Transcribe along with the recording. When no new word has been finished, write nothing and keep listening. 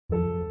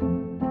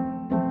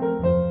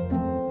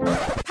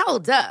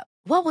Hold up.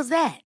 What was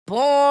that?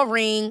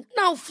 Boring.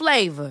 No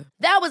flavor.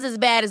 That was as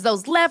bad as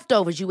those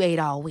leftovers you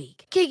ate all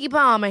week. Keke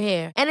Palmer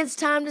here, and it's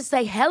time to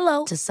say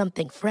hello to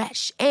something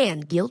fresh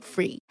and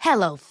guilt-free.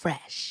 Hello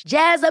Fresh.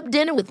 Jazz up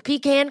dinner with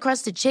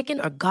pecan-crusted chicken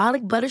or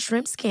garlic butter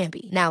shrimp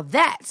scampi. Now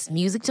that's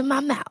music to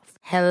my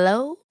mouth.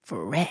 Hello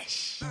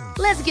Fresh.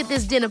 Let's get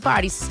this dinner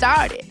party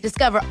started.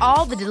 Discover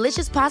all the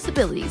delicious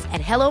possibilities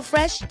at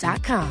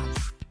hellofresh.com.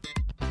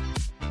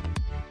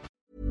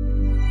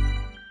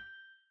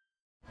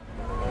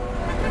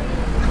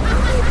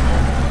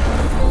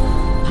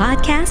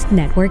 Podcast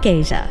Network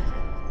Asia.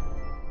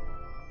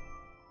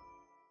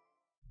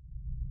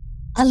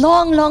 A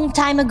long, long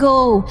time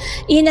ago,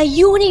 in a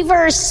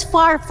universe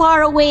far,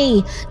 far away,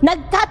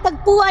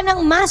 nagtatagpuan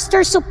ng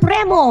Master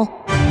Supremo.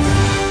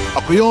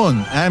 Ako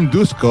yun, I'm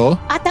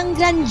Dusko. At ang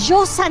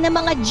grandiosa ng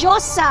mga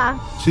Diyosa.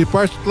 Si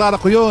Parts Clara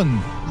ko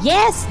yun.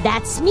 Yes,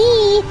 that's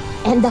me.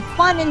 And the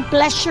fun and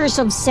pleasures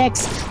of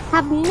sex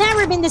have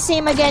never been the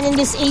same again in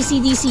this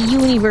ACDC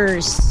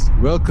universe.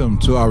 Welcome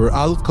to our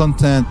adult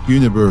content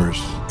universe.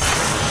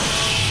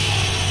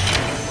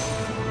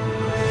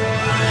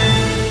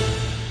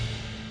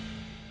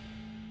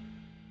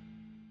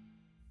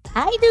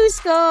 Hi,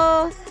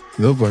 Dusko!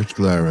 Hello, Parts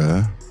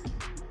Clara.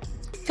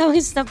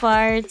 Kamusta,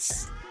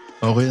 Parts?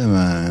 Okay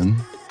naman.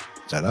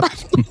 Sarap.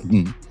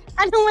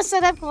 Anong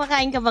masarap?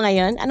 Kumakain ka ba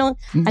ngayon? Anong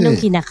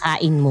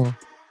kinakain mo?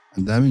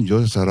 Ang daming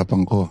Diyos sa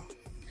harapan ko.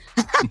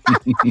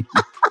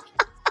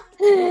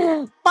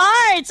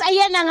 Parts!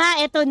 Ayan na nga,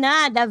 ito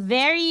na. The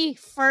very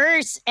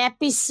first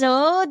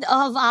episode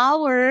of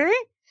our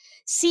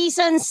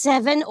Season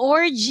 7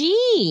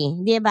 ORGY.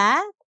 Di ba?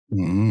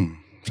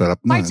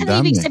 Sarap na. Parts,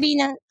 anong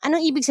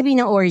ibig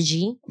sabihin ng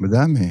ORGY?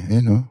 Madami.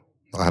 Ayun o.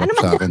 Nakaharap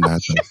sa akin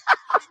natin.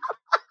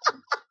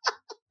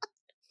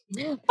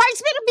 Parts,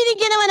 pero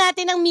binigyan naman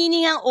natin ng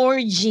meaning ang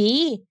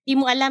orgy. Di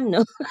mo alam,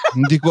 no?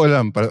 Hindi ko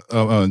alam.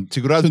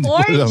 Sigurado hindi ko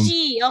alam.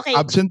 Orgy, okay.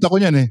 Absent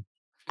ako niyan eh.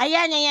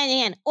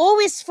 Ayan. O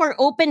is for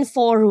open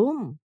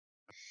forum.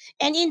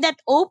 And in that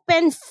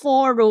open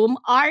forum,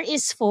 R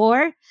is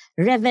for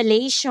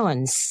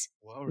revelations.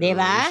 Wow,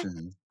 diba?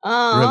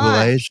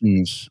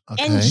 Revelations.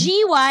 Okay. And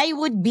GY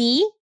would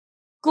be,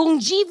 kung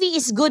GV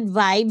is good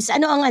vibes,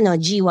 ano ang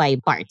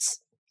GY Parts?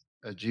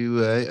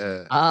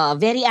 GY.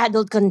 Very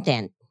adult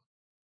content.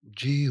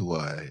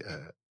 GY.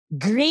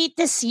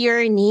 Greatest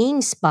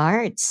yearnings,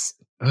 Parts.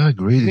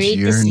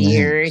 Greatest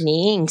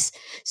yearnings.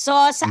 So,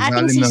 sa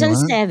ating season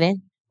 7,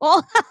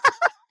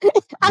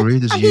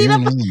 greatest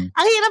yearnings.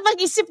 Ang hirap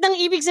mag-isip ng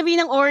ibig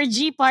sabihin ng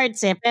orgy, Parts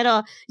eh.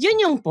 Pero,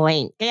 yun yung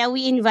point. Kaya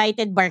we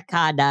invited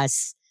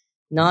barkadas,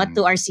 no,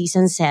 to our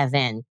season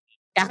 7.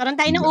 Kakaroon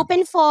tayo ng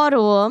open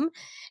forum,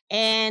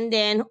 and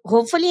then,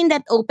 hopefully in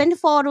that open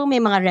forum,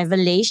 may mga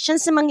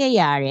revelations na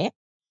mangyayari.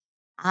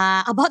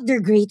 About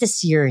their greatest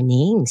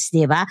yearnings,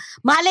 di ba?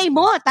 Malay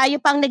mo, tayo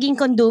pang naging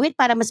conduit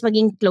para mas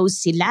maging close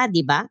sila,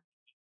 di ba?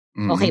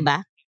 Okay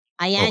ba?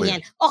 Ayan, okay.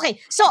 Yan. Okay,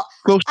 so...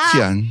 Close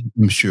yan,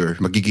 I'm sure.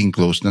 Magiging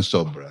close na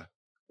sobra.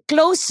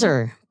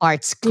 Closer,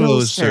 Parts.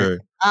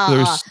 Closer.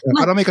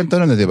 Para may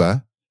kanta na, di ba?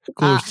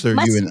 Closer,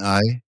 you and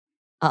I.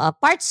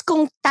 Parts,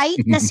 kung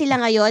tight na sila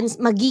ngayon,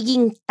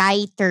 magiging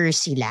tighter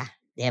sila.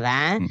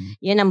 Diba?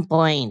 Yun ang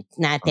point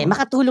natin.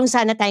 Makatulong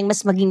sana tayong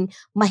mas maging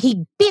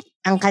mahigpit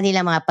ang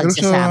kanilang mga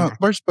pagsasama.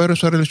 Pero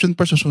sa relasyon,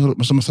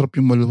 mas masarap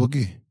yung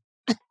maluwag eh.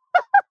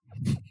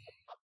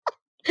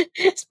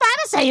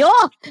 Para sa'yo.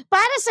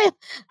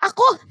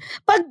 Ako,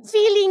 pag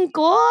feeling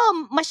ko,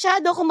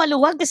 masyado ako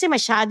maluwag kasi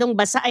masyadong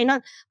basa.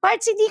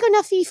 Parts, hindi ko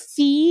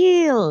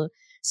na-feel.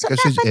 So,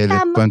 kasi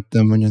elephant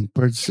naman yung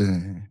Parts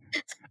eh.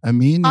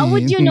 Aminin. How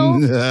would you know?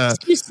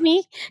 Excuse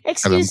me?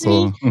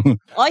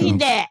 O,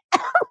 hindi.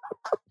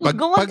 Pag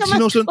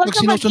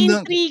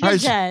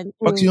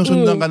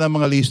sinusundan ka ng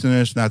mga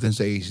listeners natin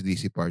sa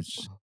ACDC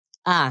Parts,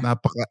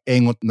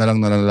 napaka-engot na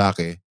lang na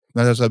lalaki,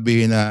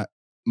 nasasabihin na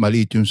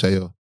maliit yung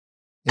sayo.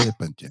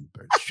 Elephant yan,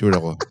 Parts. Sure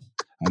ako.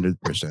 100%.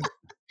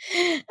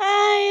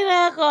 Ay,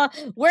 nako.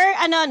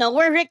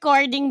 We're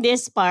recording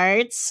this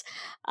Parts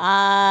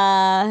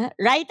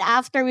right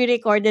after we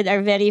recorded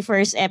our very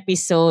first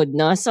episode,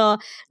 no?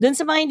 So, dun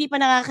sa mga hindi pa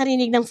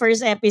nakakarinig ng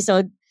first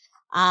episode,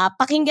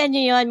 pakinggan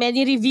nyo yun. May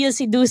reveal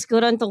si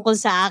Dusko ron tungkol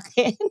sa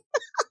akin.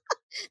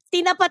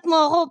 Tinapat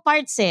mo ako,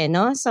 Parts eh,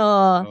 no? So,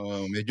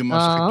 medyo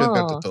masakit yun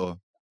ka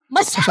totoo.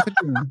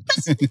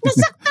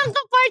 Nasaktan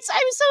ka, Parts.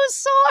 I'm so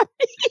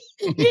sorry.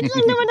 Yun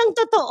lang naman ang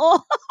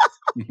totoo.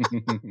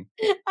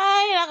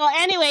 Ay, nako.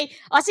 Anyway,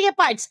 sige,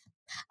 Parts.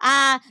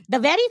 The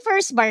very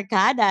first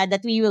barkada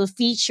that we will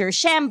feature,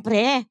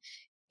 syempre,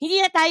 hindi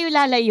na tayo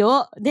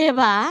lalayo, di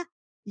ba?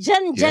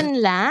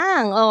 Diyan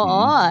lang.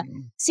 Oo.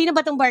 Sino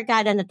ba tong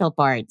barkada na to,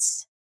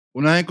 Parts?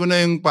 Unahin ko na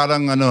yung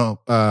parang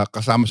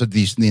kasama sa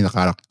Disney na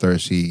character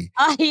si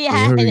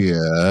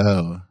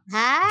Ariel.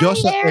 Hi,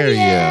 Diyosa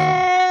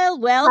Ariel.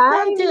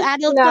 Welcome to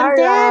Adult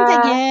Content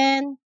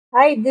again.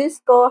 Hi,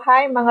 Dusko.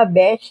 Hi, mga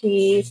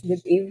beshies.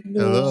 Good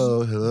evening.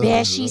 Hello.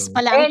 Beshies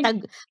pala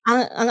ang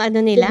ano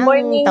nila, good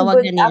morning, ang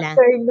tawag good nila.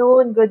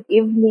 Afternoon, good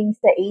evening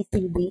sa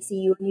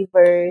ACDC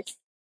Universe.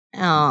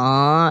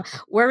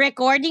 We're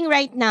recording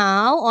right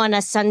now on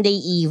a Sunday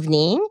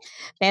evening.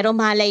 Pero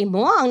malay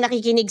mo, ang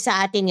nakikinig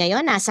sa atin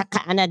ngayon nasa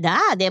Canada,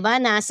 'di ba?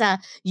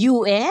 Nasa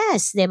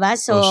US, 'di ba?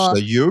 So, sa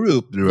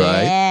Europe,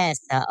 right?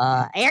 Yes.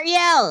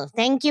 Ariel,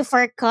 thank you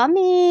for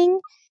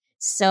coming.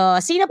 So,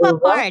 sino pa,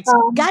 Parts?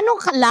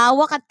 Ganong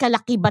kalawak at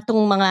kalaki ba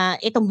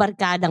itong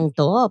barkadang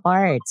to,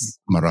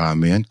 Parts?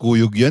 Marami yan.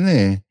 Kuyog yan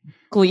eh.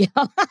 Kuya.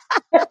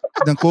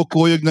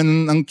 Nangkukuyog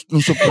ng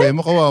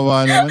Supremo,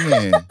 kawawa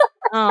naman eh.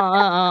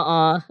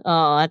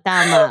 Oo,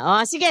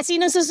 tama. Sige,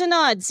 sinong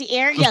susunod? Si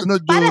Ariel.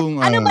 Susunod yung,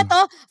 ano ba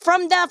to?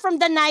 From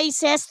the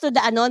nicest to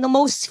the the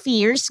most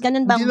fierce?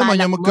 Ganun bang hindi naman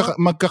balak yan,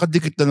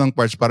 magkakadikit na ng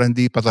parts para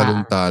hindi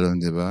patalon-talon,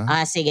 di ba?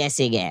 Sige.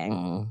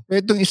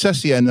 Itong isa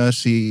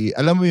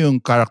alam mo yung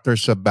character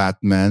sa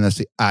Batman na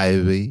si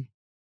Ivy?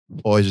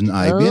 Poison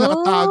Ivy?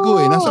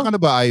 Nakatago eh. Nasaan ka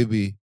na ba,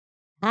 Ivy?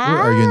 Where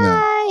are you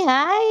now?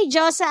 Hi,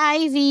 Josa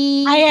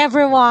Ivy. Hi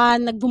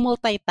everyone,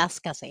 nag-multitask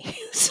kasi.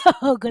 So,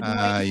 good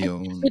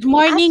morning. Good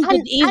morning,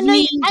 good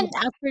evening, good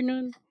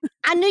afternoon.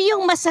 Ano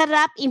yung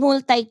masarap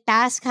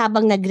i-multitask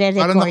habang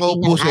nagre-recording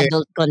ng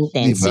adult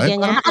content? Diba? Sige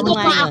nga, ano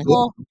nga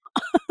ako.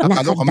 Akala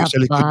ko kami sa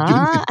likod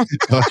yun.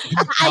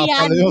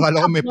 Ayan.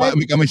 Akala ko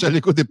may kami sa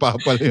likod,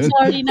 Papa yun.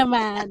 Sorry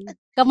naman.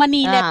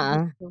 Kamanilip.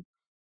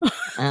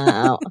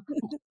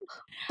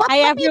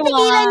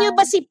 Papipigilan nyo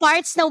ba si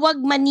Parts na wag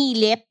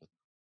manilip?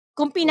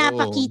 Kung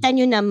pinapakita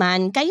nyo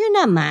naman, kayo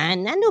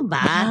naman, ano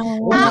ba?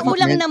 Tao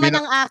lang naman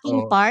ang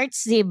aking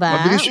parts, di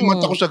ba? Mabilis yung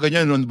mata ko sa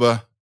ganyan, nun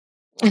ba?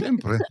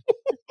 Siyempre.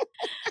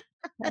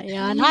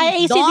 Ayan. Hi,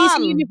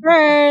 ACDC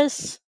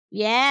Universe!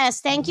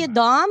 Yes, thank you,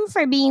 Dom,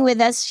 for being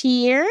with us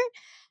here.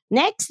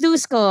 Next,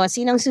 Dusko,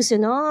 sinong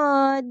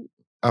susunod?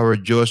 Our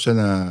Diyosa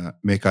na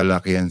may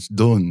kalakihan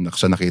doon,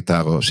 sa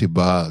nakita ko, si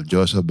Baal,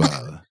 Diyosa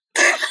Baal.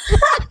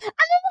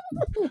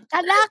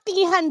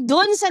 Kalakihan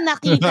doon sa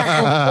nakita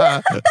ko.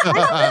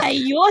 Ano ba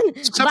yun?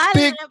 Sa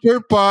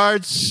picture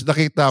parts,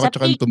 nakita ko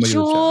tsaka tumayo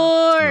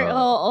siya.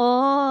 Oo.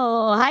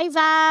 Hi,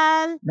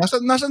 Val.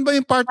 Nasaan ba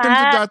yung part-time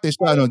ko dati?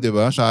 Sa di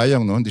ba?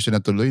 Sayang, no? Hindi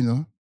siya natuloy,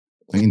 no?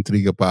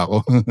 Nang-intriga pa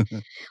ako.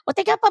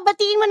 Teka,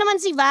 pabatiin mo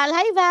naman si Val.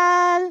 Hi,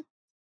 Val.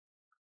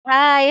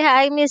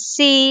 Hi Miss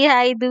C,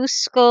 hi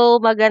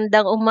Dusko,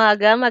 magandang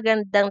umaga,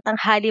 magandang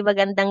tanghali,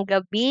 magandang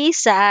gabi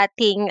sa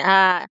ating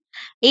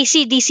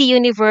ACDC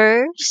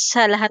Universe,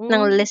 sa lahat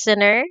ng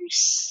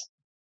listeners.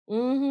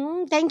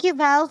 Thank you,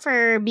 Val,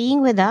 for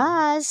being with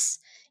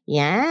us.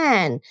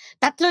 Yan.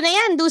 3 na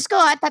yan, Dusko,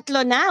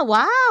 Tatlo na.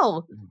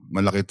 Wow.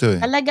 Malaki to eh.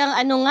 Talagang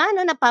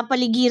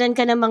napapaligiran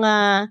ka ng mga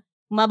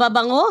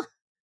mababango.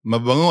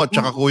 Mabango at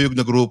saka kuyog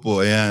na grupo.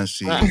 Ayan,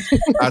 si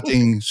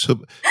ating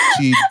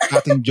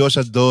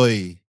Diyosa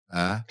Doy.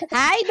 Hi,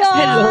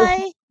 Doy! Hello.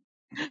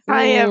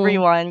 Hi,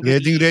 everyone.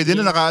 Ready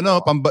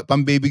na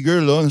pang baby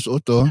girl,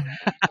 nasuot,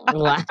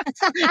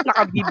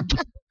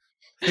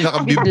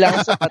 Nakabib lang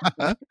sa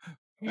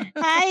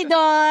Hi,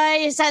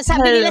 Doy!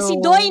 Sabi nila si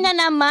Doy na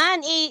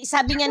naman.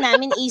 Sabi nga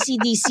namin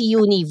ACDC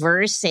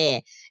Universe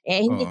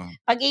hindi,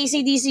 pag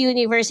ACDC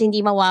Universe,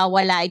 hindi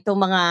mawawala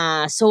itong mga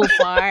so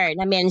far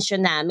na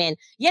mention namin.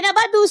 Yan na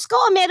ba, Dusko?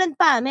 Meron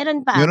pa? Meron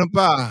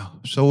pa.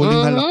 Sa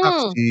huling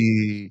halakak, si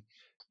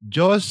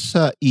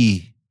Josa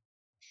E.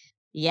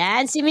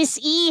 Yan, si Miss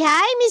E.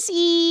 Hi, Miss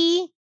E.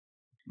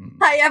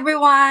 Hi,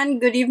 everyone.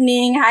 Good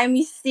evening. Hi,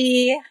 Miss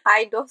C.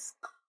 Hi,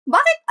 Dusko.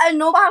 Bakit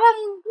parang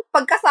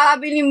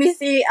pagkasabi ni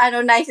Miss C,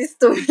 nicest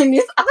 2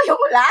 minutes, ako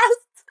yung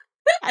last?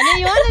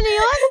 Ano yun?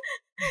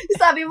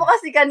 Sabi mo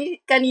kasi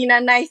kanina,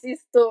 nice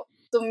is 2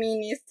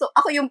 minutes. So,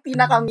 ako yung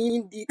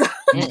pinaka-mean dito.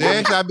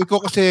 Hindi, sabi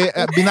ko kasi,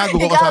 binago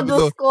ko Ikaw, sabi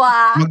ko,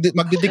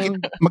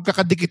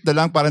 magkakadikit na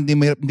lang para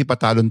hindi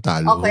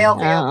patalon-talon. Okay.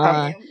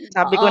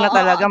 Sabi ko na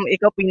talaga,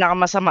 ikaw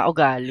pinakamasama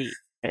ugali.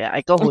 Kaya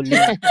ikaw huli.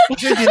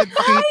 Kasi hindi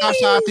nagpakita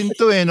sa atin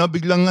to no?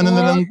 Biglang na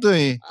lang to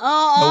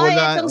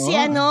itong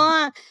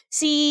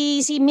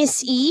si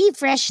Miss E,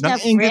 fresh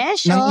na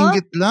fresh.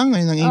 Nang-inggit lang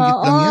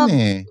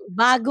yan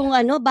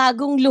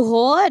Bagong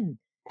luhod.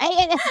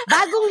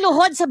 Bagong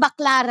luhod sa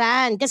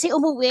Baklaran kasi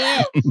umuwi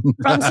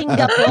from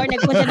Singapore,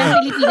 nagpunta ng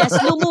Pilipinas,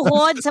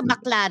 lumuhod sa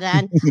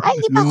Baklaran. Ay,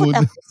 hindi pa ako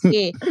tapos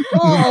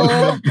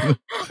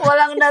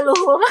Walang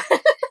naluhuran.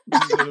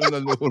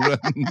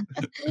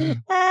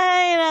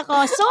 Ay,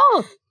 nako. So,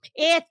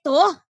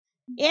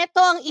 ito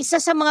ang isa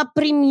sa mga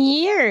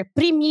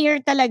premier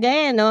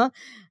talaga no?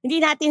 Hindi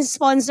natin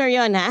sponsor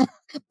yon ha.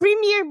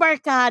 Premier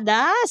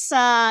barkada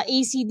sa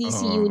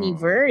ACDC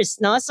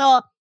Universe, no? So,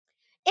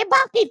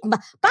 bakit ba?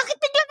 Bakit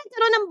bigla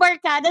nagkaroon ng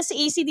barkada sa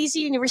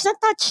ACDC Universe?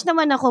 Na-touch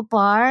naman ako,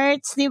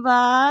 Parts, di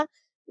ba?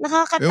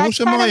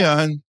 Nakaka-touch. Sa mga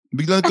yan,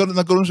 bigla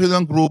nagkaroon sila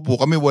ng grupo,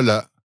 kami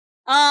wala.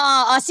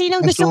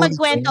 Sinong gusto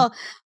magkwento?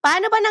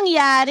 Paano ba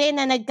nangyari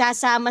na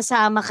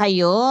nagkasama-sama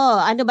kayo?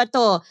 Ano ba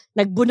to?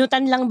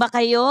 Nagbunutan lang ba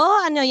kayo?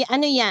 Ano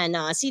yan?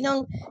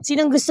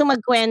 Sinong gusto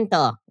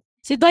magkwento?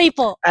 Si Doy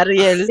po.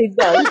 Ariel. Si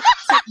Doy.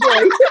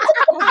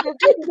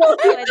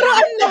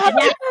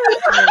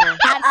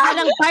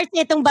 Parang part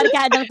itong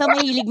barkadang to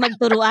mahilig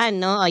magturuan,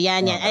 no? O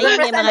yan.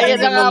 Ayun yung mga Ayun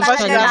na nga ba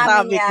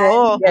sinasabi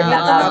ko.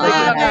 Sinasabi ko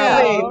na nga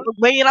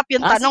mahirap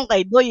yung tanong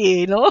kay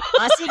Doy no?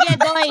 Sige,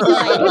 Doy.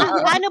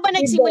 Paano ba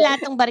nagsimula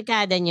tong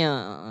barkada nyo?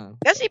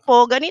 Kasi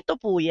po, ganito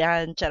po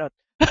yan. Charot.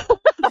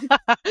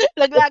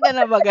 Laglaga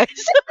na ba,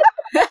 guys?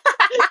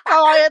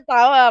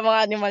 Tawa, mga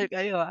animal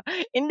kayo.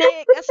 Hindi,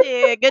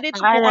 kasi ganito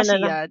po kasi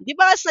yan. Di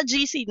ba sa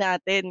GC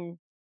natin,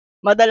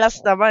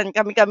 madalas naman,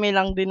 kami-kami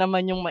lang din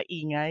naman yung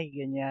maingay,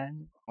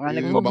 ganyan. Mga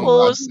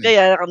nagpo-post,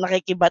 kaya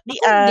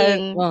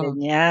nakikibatian,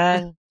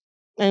 ganyan.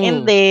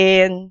 And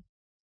then,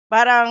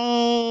 parang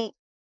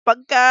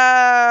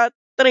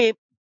pagka-trip,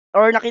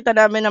 or nakita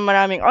namin na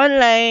maraming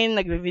online,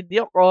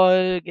 nagbe-video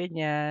call,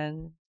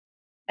 ganyan.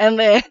 And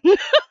then,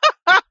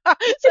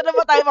 saan na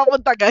ba tayo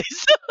mapunta,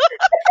 guys?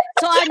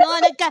 So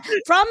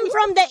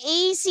from the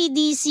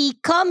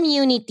ACDC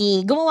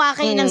community, gumawa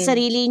kayo ng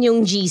sarili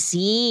nyong GC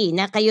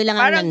na kayo lang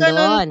ang nandun.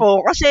 Parang ganun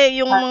po. Kasi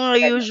yung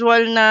mga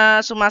usual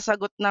na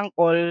sumasagot ng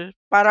call,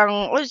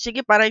 parang,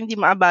 sige, para hindi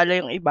maabala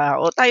yung iba.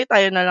 O tayo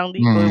na lang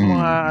dito yung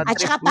mga at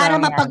saka para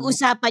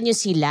mapag-usapan nyo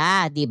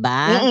sila, di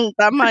ba?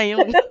 Tama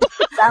yung...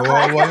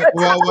 Kawawa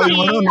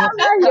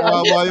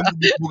yung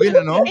bubugin,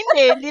 ano?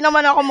 Hindi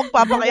naman ako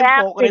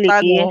magpapaka-hypocrite,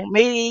 ano?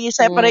 May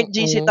separate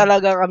GC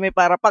talaga kami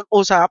para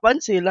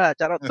pag-usapan sila.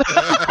 Charot.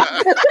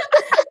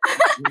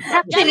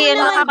 Actually,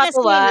 ang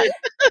nakakatuwa.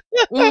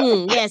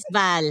 Yes,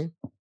 Val.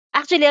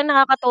 Actually, ang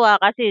nakakatuwa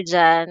kasi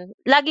dyan,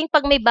 laging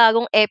pag may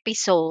bagong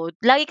episode,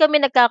 lagi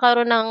kami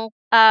nagkakaroon ng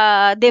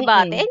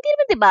debate. Hindi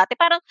naman debate,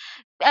 parang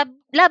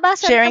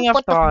labasan sharing ng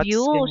point of thoughts,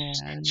 views.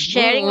 ganyan.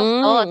 Sharing of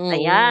thoughts.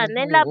 Ayan.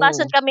 Then,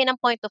 labasan kami ng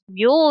point of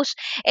views.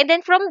 And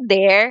then from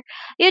there,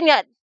 yun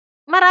nga,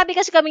 marami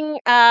kasi kaming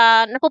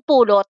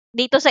napupulot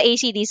dito sa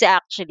ACDC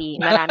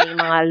actually. Maraming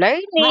mga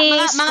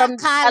learnings mga from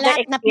other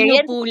kalat na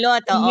experience.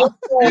 pinupulot.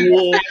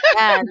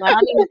 Yan,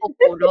 maraming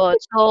napupulot.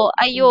 So,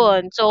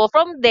 ayun. So,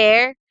 from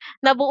there,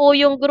 nabuo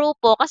yung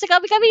grupo. Kasi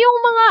kami yung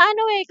mga,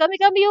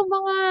 kami yung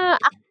mga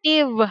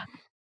active.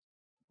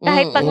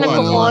 Kahit pag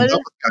nagpo-call.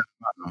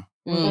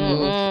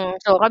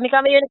 So, kami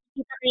yung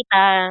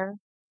nakikita-kita.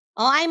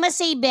 I must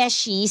say,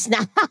 Beshies,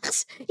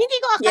 hindi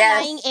ko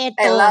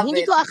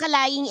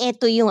akalaing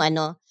ito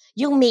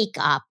yung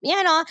makeup.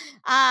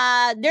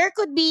 There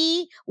could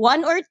be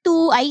one or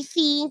two, I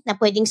think, na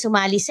pwedeng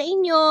sumali sa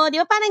inyo. Di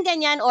ba? Parang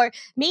ganyan. Or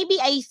maybe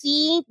I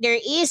think there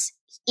is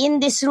in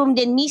this room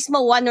din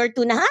mismo one or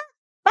two na,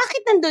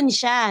 bakit nandun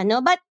siya?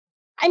 No? But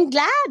I'm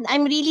glad.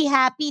 I'm really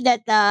happy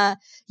that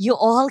you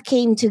all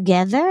came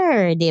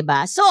together, 'di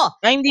ba? So,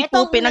 hindi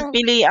po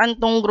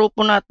pinagpilian tong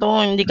grupo na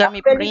to, hindi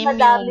kami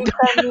premium.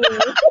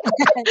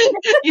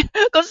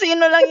 Kung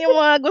sino lang yung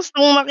mga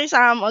gustong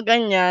makisama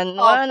ganyan.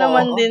 Wala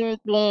naman din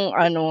kung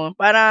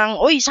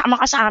parang, sama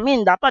ka sa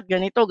amin, dapat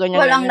ganito,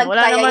 ganyan. Wala naman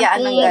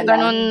kung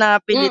ganun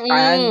na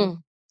pilitan.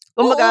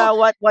 Kumbaga,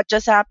 what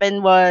just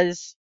happened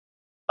was,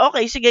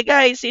 okay, sige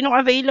guys, sinong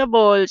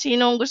available?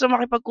 Sinong gusto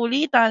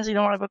makipagkulitan?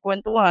 Sinong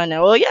makipagkwentuhan?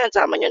 Yan,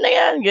 sama nyo na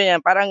yan.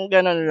 Ganyan, parang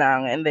ganun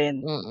lang. And then,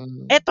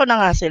 eto na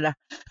nga sila.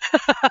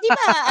 Di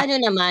ba,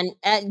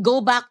 go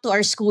back to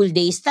our school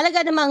days,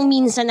 talaga namang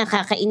minsan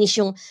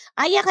nakakainis yung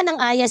aya ka ng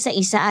aya sa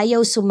isa,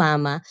 ayaw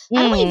sumama.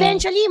 Alam mo,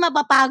 eventually,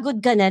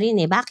 mapapagod ka na rin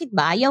eh. Bakit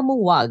ba? Ayaw mo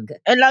wag.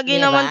 Lagi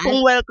naman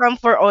pong welcome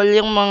for all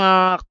yung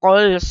mga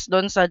calls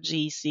doon sa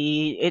GC.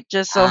 It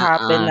just so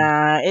happen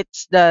na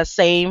it's the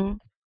same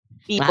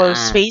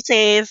people's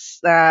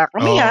faces.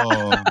 Kami,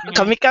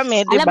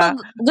 di ba?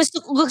 Alam mo,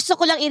 gusto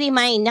ko lang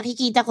i-remind,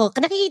 nakikita ko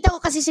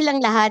kasi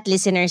silang lahat,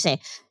 listeners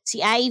si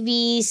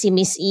Ivy, si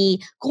Miss E,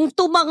 kung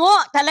tumango,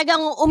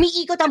 talagang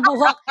umiikot ang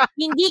buhok,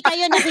 hindi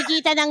kayo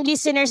nakikita ng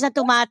listeners na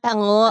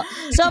tumatango.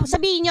 So,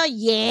 sabihin nyo,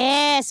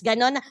 yes,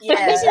 gano'n. Yes.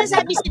 Pag may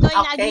sinasabi si Doy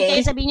na agree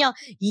kayo, sabihin nyo,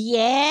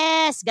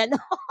 yes,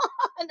 gano'n.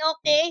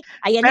 Okay.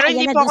 Pero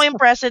hindi po ako yung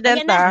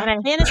president,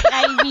 Ayan na si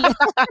Ivy.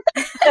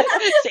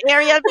 Si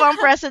Ariel po ang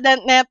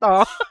president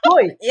neto.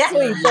 Uy,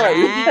 Doy.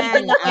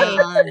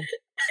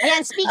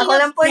 Ayan, speaking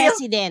of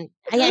president,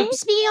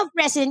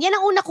 yan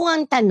ang una ko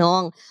ang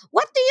tanong.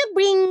 What do you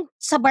bring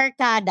sa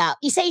barkada?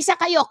 Isa-isa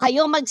kayo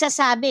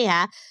magsasabi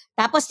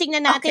Tapos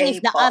tingnan natin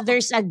if the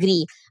others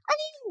agree.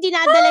 Ano yung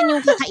dinadala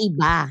niyong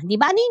kakaiba? Di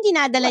ba? Ano yung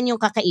dinadala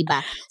niyong kakaiba?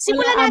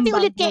 Simulan natin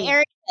ulit kay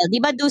Ariel. Di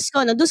ba,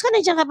 Dusko? Dusko,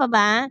 nandiyan ka pa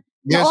ba?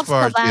 Yes,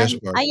 part.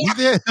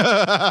 Ayan.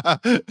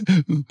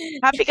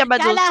 Happy ka ba,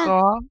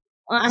 Dusko?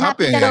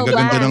 Happy.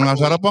 Gaganda ng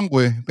nasa harapan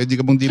ko eh. Pwede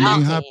ka bang di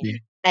maging happy?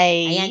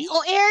 Ayan.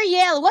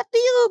 Ariel, what do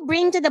you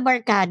bring to the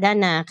barkada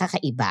na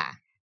kakaiba?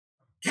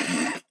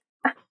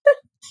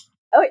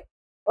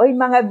 Oy,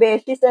 mga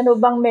besties, ano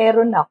bang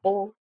meron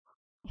ako?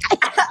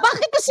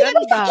 Bakit mo sila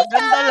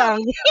ganda lang.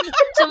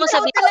 Gusto mo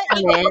sabihin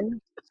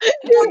namin?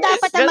 Ikaw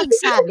dapat ang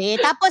magsabi.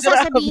 Tapos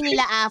sasabihin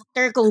nila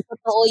after kung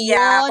totoo yun.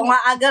 Yeah, kung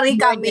agree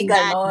kami,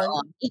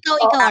 gano'n. Ikaw,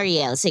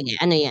 Ariel. Sige,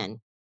 ano yan?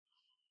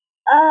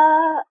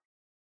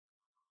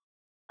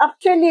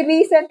 Actually,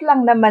 recent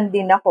lang naman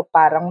din ako,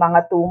 parang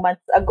mga 2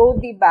 months ago,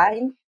 di ba?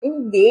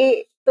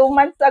 Hindi. 2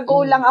 months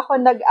ago lang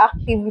ako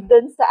nag-active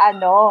dun sa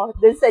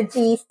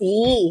GC.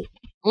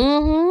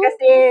 Mm-hmm.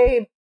 Kasi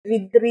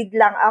read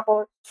lang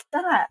ako.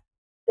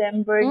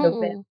 December,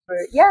 November.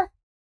 Yeah.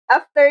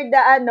 After the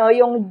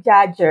yung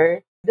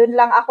judger, dun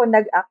lang ako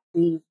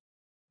nag-active.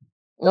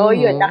 So,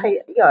 yun,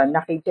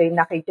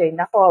 naki-join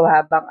ako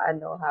habang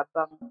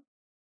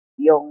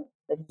yung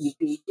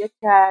nag-video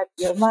chat,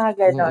 yung mga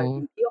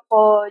ganon, video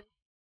call.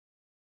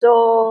 So,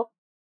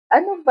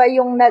 ano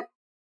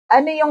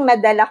yung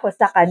nadala ko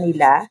sa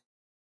kanila?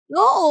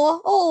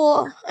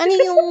 Oo. Ano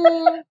yung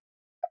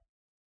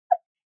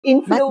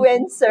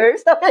influencer?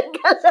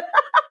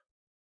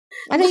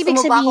 Ano ibig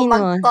sabihin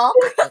nun?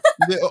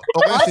 Hindi,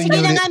 okay, sige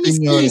na nga,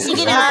 Miss T.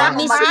 Sige na nga,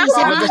 Miss T.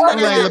 Labas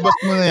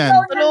mo na yan.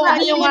 Tulungan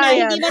nyo nga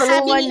yan. Hindi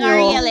masabi ni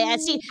Ariel eh.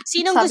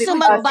 Sinong gusto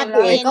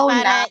mag-batin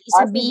para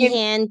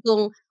isabihin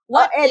kung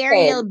what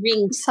Ariel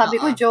brings? Sabi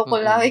ko, joke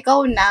lang.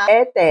 Ikaw na.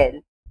 Ethel.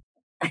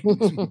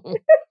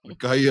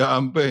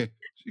 Kahiyaan pa eh.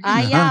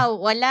 Ayaw,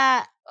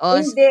 wala.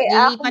 Hindi,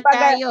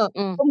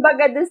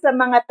 kumbaga dun sa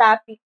mga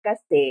topic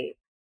kasi,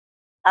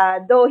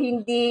 though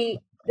hindi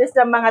doon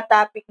sa mga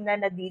topic na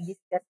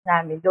nadidiscuss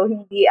namin, though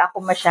hindi ako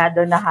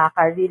masyado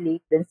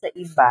nakaka-relate dun sa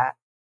iba,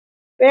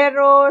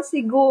 pero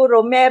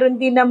siguro meron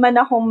din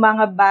naman akong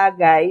mga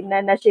bagay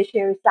na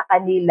nasi-share sa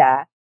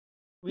kanila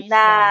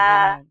na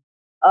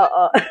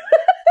oo.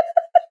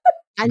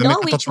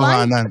 Which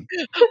one?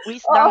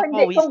 Wisdom.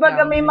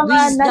 Kumbaga may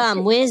mga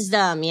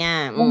wisdom,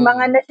 yeah.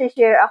 Mga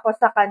nasi-share ako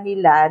sa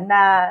kanila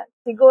na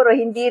siguro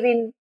hindi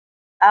rin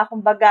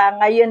kumbaga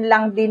ngayon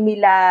lang din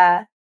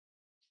nila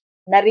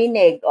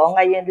narinig o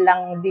ngayon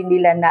lang din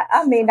nila na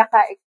may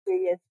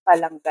naka-experience pa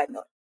lang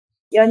gano'n.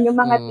 Yun yung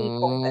mga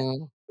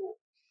tipong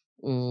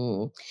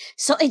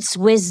So it's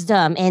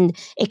wisdom and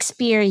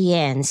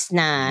experience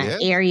na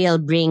Ariel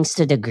brings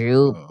to the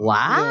group.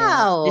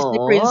 Wow!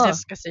 Disney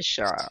princess kasi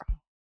siya.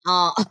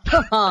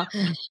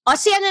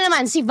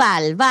 Si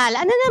Val. Val,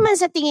 ano naman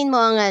sa tingin mo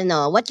ang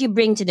what you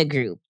bring to the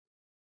group?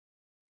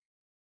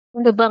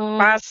 Ano bang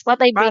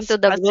what I bring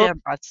to the group?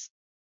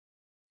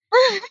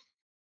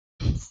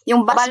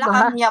 Yung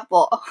balakang niya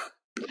po.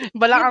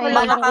 Balakang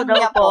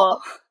niya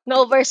po. Na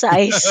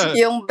oversize.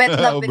 Yung bet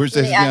na bet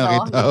ni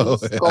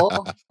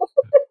Nisko.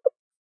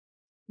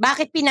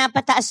 Bakit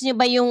pinapataas nyo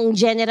ba yung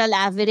general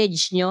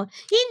average nyo?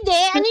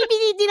 Hindi. Ano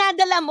yung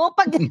dinadala mo?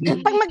 Pag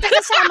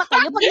magkakasama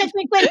kayo, pag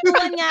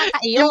nagkikwentuhan nga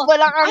kayo. Yung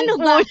balakang ano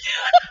ba?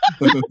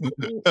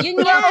 Yun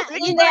nga.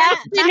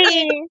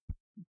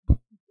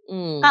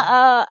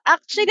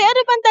 Actually, ano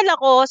bang dala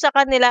ko sa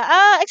kanila?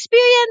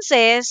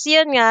 Experiences,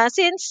 yun nga,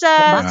 since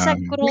sa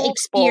grupo.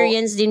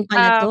 Na-experience din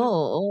pala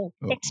to.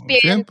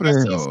 Experience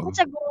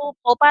sa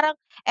grupo. Parang,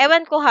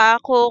 ewan ko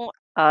kung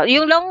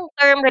yung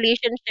long-term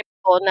relationship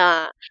ko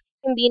na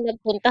hindi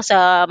nagpunta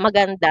sa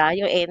maganda,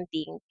 yung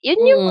ending.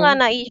 Yun yung nga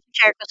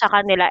na-share ko sa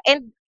kanila.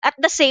 And at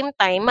the same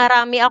time,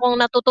 marami akong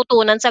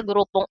natututunan sa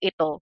grupong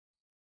ito.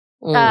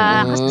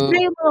 Kasi sila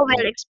yung mga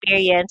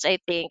well-experienced,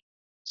 I think.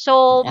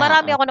 So,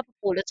 marami ako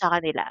napupulot sa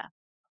kanila.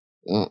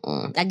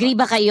 Agree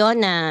ba kayo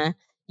na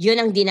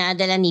yun ang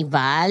dinadala ni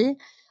Val?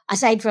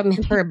 Aside from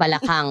her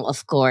balakang,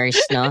 of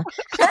course, no?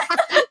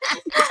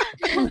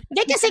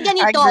 Hindi kasi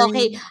ganito,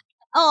 okay.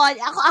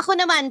 Ako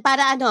naman,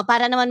 para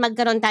naman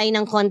magkaroon tayo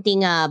ng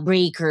konting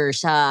breaker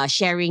sa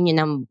sharing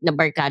yun ng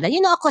barkada.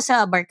 Ako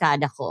sa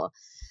barkada ko.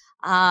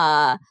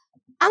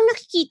 Ang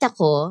nakikita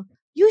ko,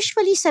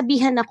 usually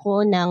sabihan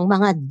ako ng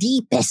mga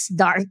deepest,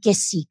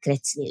 darkest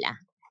secrets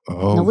nila.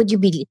 No, would you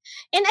believe?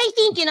 And I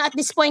think, at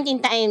this point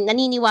in time,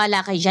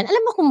 naniniwala kayo dyan.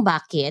 Alam mo kung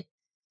bakit?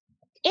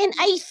 And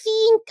I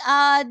think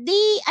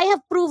I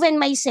have proven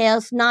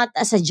myself not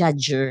as a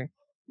judger.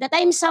 That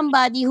I'm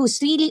somebody who's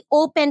really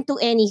open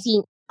to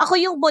anything. Ako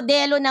yung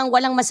modelo ng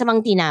walang masamang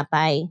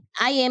tinapay.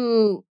 I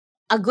am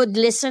a good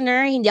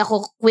listener. Hindi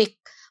ako quick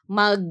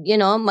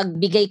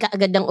magbigay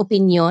kaagad ng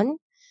opinion.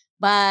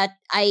 But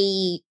I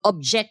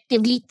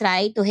objectively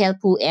try to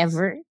help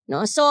whoever,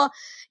 no? So,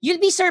 you'll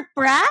be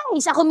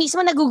surprised. Ako mismo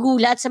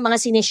nagugulat sa mga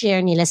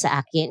sinishare nila sa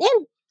akin.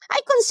 And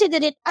I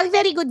consider it a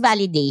very good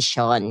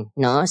validation,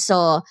 no?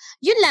 So,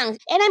 yun lang.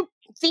 And I'm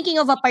thinking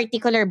of a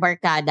particular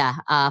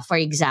barkada, for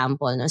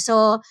example, no?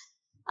 So,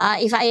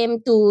 if I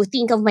am to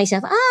think of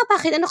myself,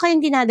 bakit ano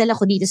kayong dinadala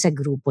ko dito sa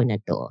grupo na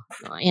to?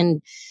 No?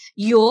 And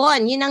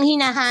yun ang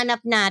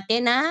hinahanap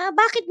natin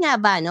bakit nga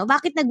ba, no?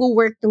 Bakit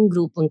nag-work tong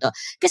grupong to?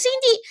 Kasi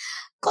hindi,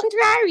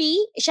 contrary,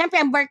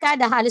 syempre ang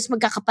barkada halos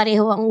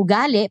magkakapareho ang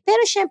ugali, pero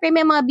syempre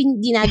may mga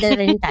dinadala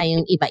rin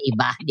tayong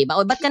iba-iba, di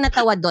ba? O ba't ka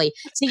natawa, Doy?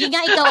 Sige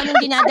nga, ikaw,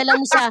 anong dinadala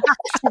mo sa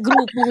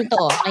grupong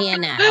to?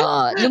 Ayan na,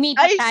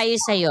 lumipat tayo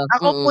sa'yo.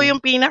 Ako po yung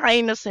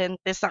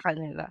pinaka-inosente sa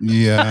kanila.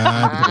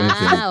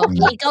 Yeah.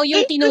 Okay. Ikaw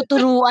yung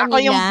tinuturuan nila. Ako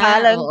yung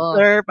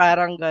balancer,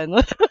 parang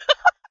gano'n.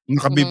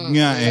 Nakabib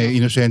nga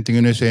inosente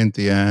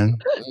yan.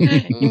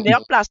 Hindi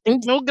ang plastic,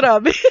 no?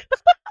 Grabe.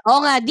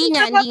 Oo nga, di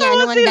nga.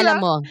 Anong ang dala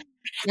mo?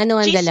 Ano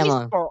ang dala mo?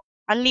 Po.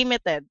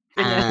 Unlimited.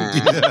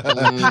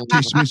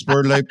 Chismis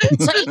for life.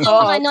 So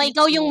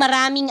ikaw yung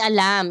maraming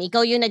alam.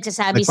 Ikaw yung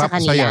nagsasabi sa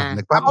kanila.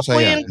 Ako po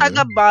yung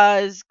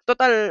taga-buzz.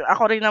 Total,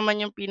 ako rin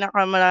naman yung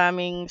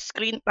pinakamaraming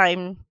screen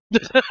time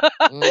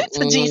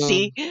sa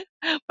GC.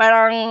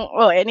 Parang,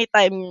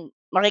 anytime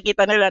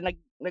makikita nila,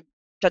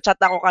 nag-chat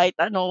ako kahit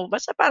ano.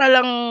 Basta para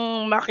lang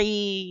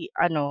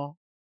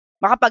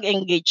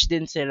makapag-engage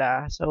din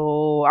sila. So,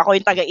 ako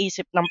yung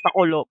taga-isip ng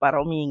pakulo para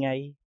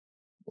umingay.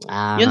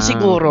 Yun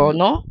siguro,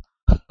 no?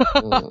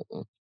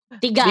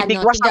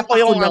 Bibigwasan ko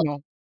yung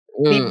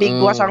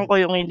bibigwasan ko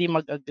yung hindi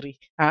mag-agree.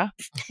 Ha?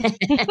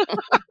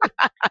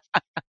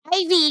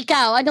 Ivy,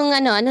 ikaw,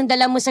 anong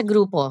dala mo sa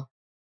grupo?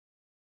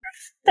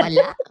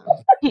 Wala.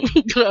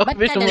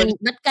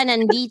 Ba't ka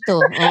nandito?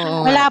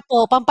 Wala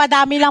po.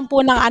 Pampadami lang po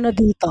ng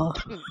dito.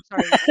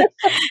 Sorry.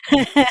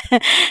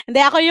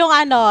 Hindi, ako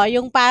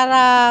yung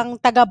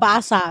parang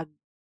taga-basag.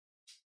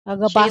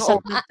 Taga-basag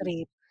ng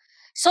trip.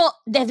 So,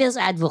 devil's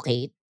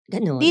advocate?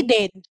 Ganun? Di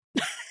din.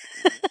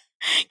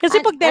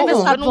 Kasi pag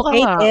devil's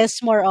advocate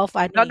is more of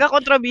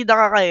Nagakontrabida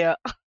ka kaya?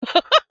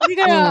 Hindi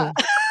kaya.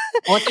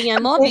 O,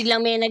 tingnan mo, biglang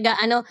may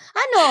ano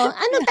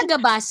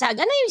taga-basag?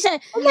 Ano yung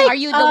are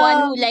you the one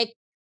who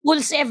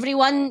pulls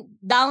everyone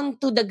down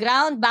to the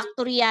ground, back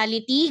to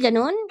reality,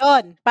 ganun?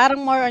 Yun,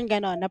 parang more on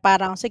ganun, na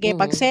parang, sige,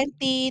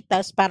 pag-senti,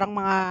 tas parang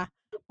mga,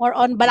 more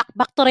on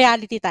back to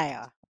reality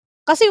tayo.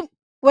 Kasi,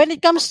 when it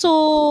comes to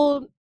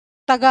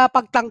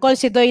taga-pagtanggol,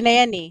 si Doy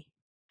na yan eh.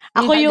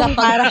 Ako yung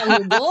parang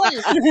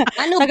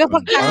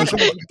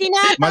tagapagtanggol.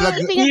 Para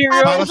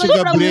si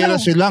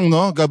Gabriela silang,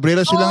 no?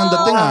 Gabriela silang ang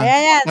dating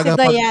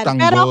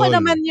tagapagtanggol. Pero ako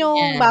naman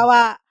yung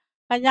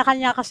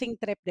kanya-kanya kasing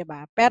trip, di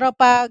ba? Pero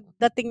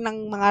pagdating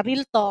ng mga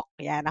real talk,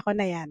 yan, ako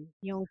na yan.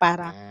 Yung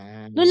parang,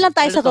 doon lang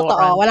tayo sa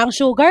totoo. Walang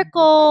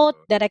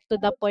sugarcoat, direct to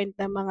the point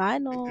na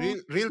mga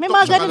may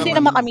mga ganun din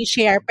naman kami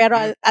share, pero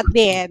at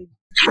the end,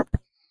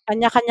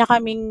 kanya-kanya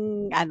kaming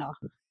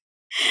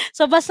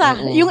So basta,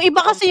 yung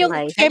iba kasi yung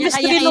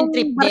chemistry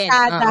ng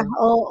barkada.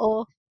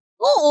 Oo,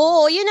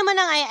 yun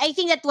naman I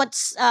think that what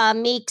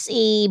makes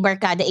a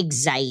barkada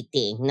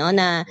exciting, no?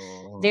 Na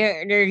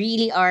there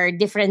really are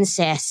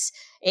differences.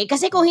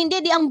 Kasi kung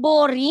hindi, di ang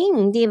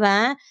boring, di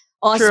ba?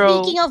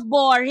 Speaking of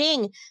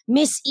boring,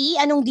 Miss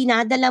E, anong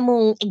dinadala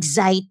mong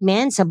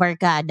excitement sa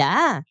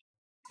barkada?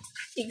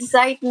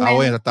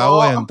 Excitement.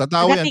 Tatawa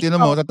yan. Tinan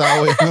mo,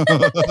 tatawa yan.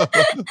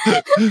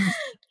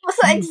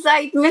 Sa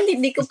excitement,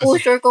 hindi ko po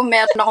sure kung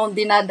meron akong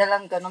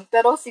dinadalang ganun.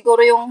 Pero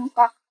siguro yung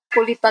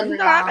kakulitan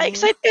lang.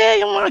 Nakaka-excite kaya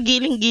yung mga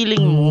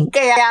giling-giling mo.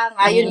 Kaya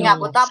nga, yun nga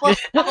po. Tapos,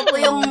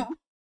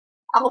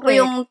 ako po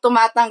yung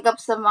tumatanggap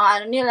sa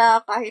mga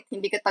nila kahit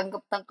hindi ka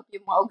tanggap-tanggap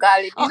yung mga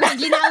ugali nila.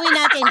 Okay, ginawin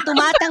natin.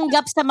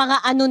 Tumatanggap sa mga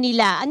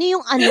nila. Ano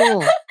yung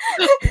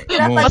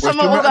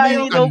Masamang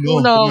ugali daw po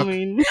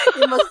namin.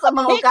 Yung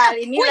masamang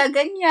ugali nila,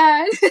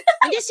 ganyan.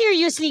 Hindi,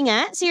 seriously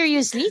nga?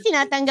 Seriously?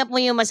 Tinatanggap mo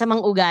yung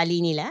masamang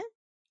ugali nila?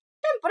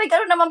 Siyempre,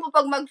 gano'n naman po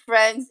pag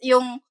mag-friends,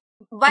 yung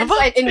bad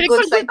side and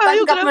good side,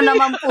 tanggap mo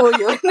naman po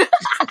yun.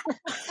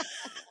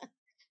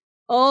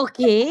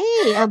 Okay,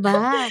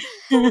 aba.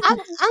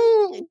 Ang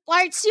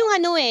parts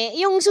yung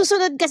yung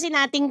susunod kasi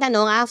nating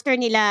tanong after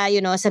nila,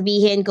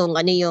 sabihin kung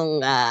ano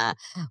yung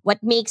what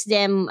makes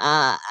them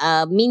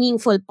a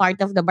meaningful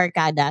part of the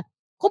barkada,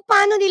 kung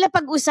paano nila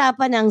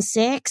pag-usapan ng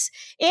sex.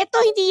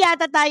 Eto, hindi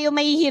yata tayo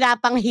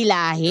mahihirapang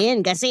hilahin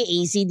kasi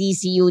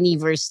ACDC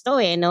universe to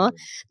no?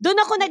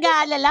 Doon ako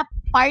nag-aalala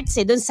parts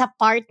doon sa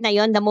part na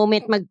yon the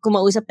moment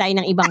kumausap tayo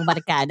ng ibang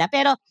barkada.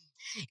 Pero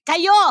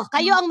kayo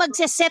ang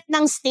magse-set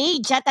ng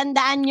stage,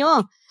 tandaan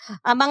nyo.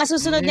 Mga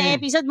susunod na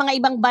episode, mga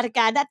ibang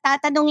barkada,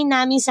 tatanungin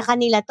namin sa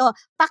kanila to.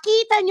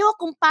 Pakita nyo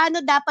kung paano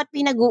dapat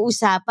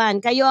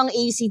pinag-uusapan. Kayo ang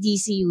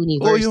ACDC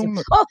universe.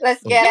 Let's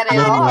get it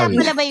on.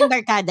 May pangalan ba yung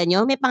barkada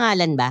nyo? May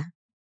pangalan ba?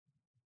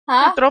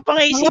 Ha?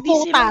 Tropang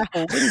ACDC lang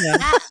po.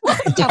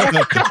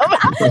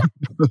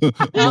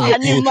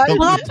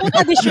 Mga puta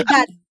di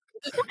syudad.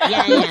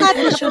 Yan.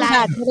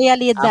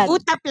 Realidad.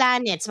 Puta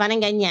planets, parang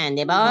ganyan,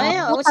 di ba?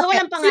 So,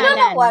 walang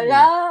pangalan.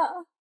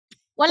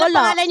 Walang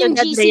pangalan yung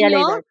GC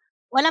nyo?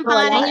 Walang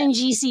pangalan yung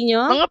GC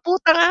nyo? Mga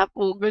puta nga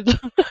po.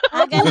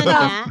 Ganun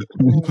nga?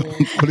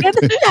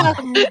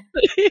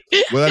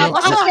 Wala lang.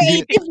 Ako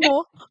creative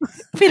mo.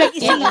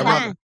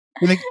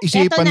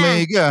 Pinag-isipan mo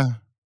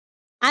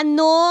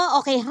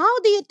okay, how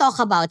do you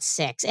talk about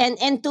sex?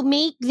 And to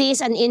make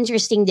this an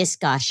interesting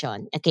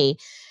discussion,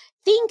 okay,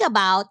 think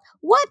about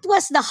what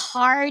was the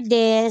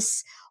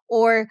hardest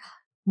or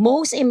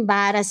most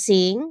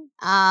embarrassing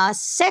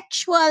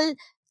sexual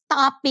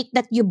topic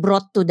that you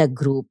brought to the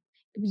group.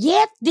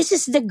 Yet, this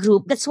is the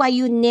group. That's why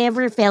you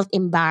never felt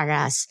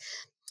embarrassed.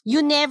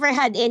 You never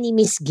had any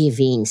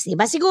misgivings.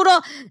 Diba? Siguro,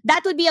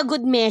 that would be a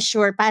good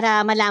measure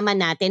para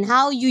malaman natin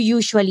how you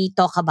usually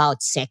talk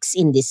about sex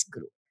in this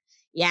group.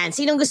 Yan.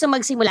 Sinong gusto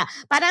magsimula?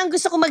 Parang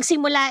gusto ko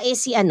magsimula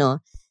si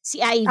Si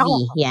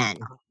Ivy, yan.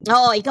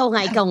 Oo, ikaw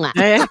nga.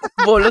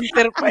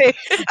 Volunteer pa eh.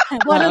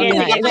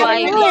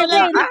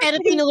 Pero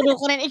tinuro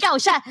ko rin. Ikaw,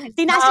 siya,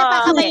 tinaas niya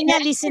pa kamay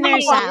na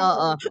listeners,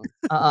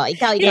 Oo,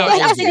 ikaw.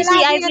 Actually, si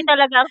Ivy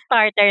talaga ang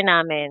starter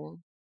namin.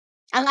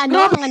 Ang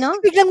ano?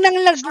 Biglang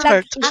nanglag.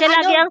 Siya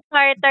lagi ang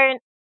starter.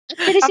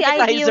 Actually, si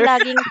Ivy yung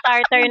laging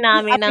starter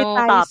namin ng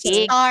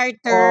topic.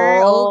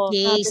 Starter.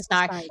 Okay,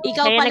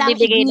 Ikaw pala ang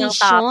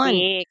ignition.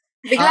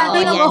 Bigla na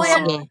lang po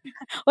yan.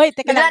 Wait,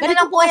 teka lang. Bigla na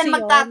lang po yan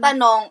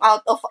magtatanong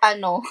out of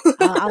ano.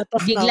 Out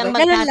of biglang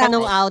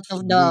magtatanong out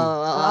of the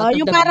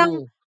yung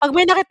parang, pag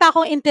may nakita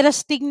akong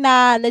interesting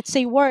na, let's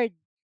say, word,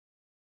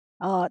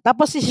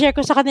 tapos i-share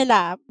ko sa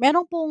kanila,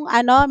 meron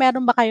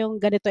ba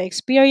kayong ganito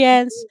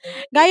experience?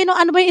 Gaya nung,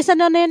 ano ba yung isa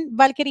na yun,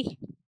 Valkyrie?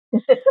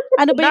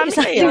 Ano ba yung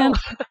isa yun?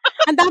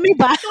 Ang dami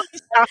ba?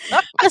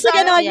 Kasi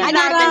gano'n.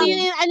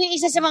 Ano yung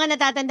isa sa mga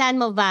natatandaan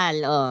mo, Val?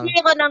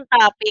 Bigyan ko ng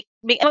topic.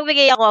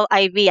 Magbigay ako,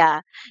 Ivy,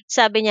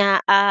 Sabi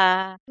niya,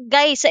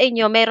 guys, sa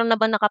inyo, meron na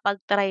ba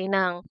nakapag-try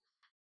ng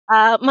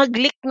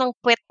mag-lick ng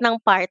puwet ng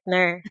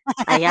partner?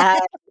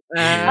 Ayan.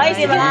 Ay,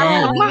 di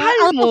ba?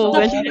 Mahal mo.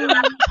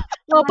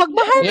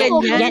 Pagmahal mo.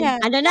 Yan.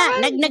 Ano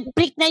na,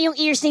 nag-prick na yung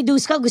ears ni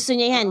Dusko. Gusto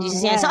niya yan.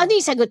 So, ano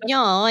yung sagot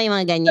nyo? Yung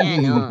mga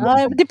ganyan.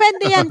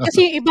 Depende yan.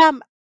 Kasi yung iba,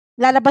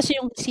 lalabas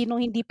yung sino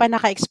hindi pa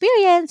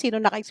naka-experience, sino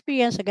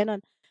naka-experience,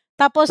 gano'n.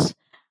 Tapos,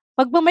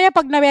 pag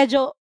na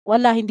medyo,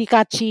 wala, hindi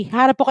catchy,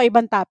 harap ko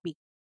ibang topic.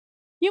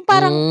 Yung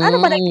parang, ano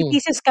ba,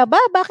 nagtitisis ka ba?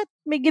 Bakit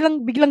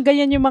biglang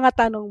ganyan yung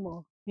mga tanong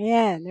mo?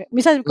 Ayan.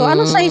 Minsan ko,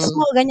 anong size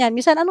mo? Ganyan.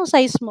 Minsan, anong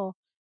size mo?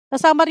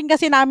 Kasama rin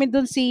kasi namin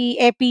dun si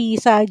Epi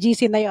sa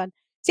GC na yon.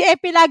 Si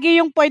Epi lagi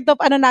yung point of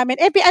namin.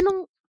 Epi,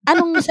 anong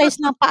size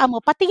ng paa mo?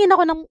 Patingin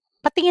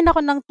ako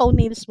ng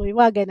toenails mo.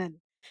 Yung mga ganun.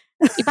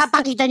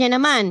 Ipapakita niya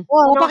naman.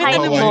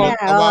 Papakita naman niya.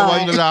 Kawawa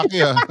yung lalaki,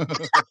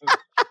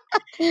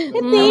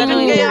 Hindi.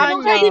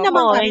 Pwede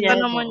naman Pakita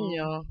naman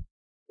niya.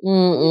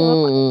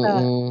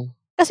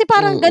 Kasi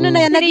parang gano'n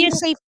na yan. Naging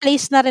safe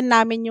place na rin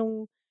namin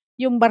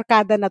yung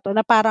barkada na to.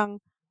 Na parang,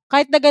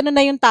 kahit na gano'n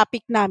na yung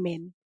topic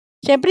namin,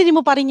 syempre, di mo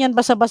pa rin yan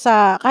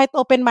basa-basa, kahit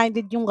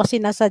open-minded yung kasi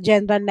nasa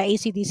general na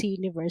ACDC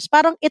universe.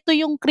 Parang ito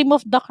yung cream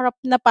of the crop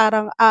na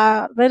parang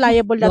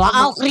reliable na.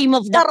 Wow, cream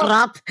of the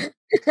crop!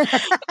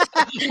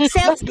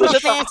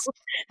 Self-professed.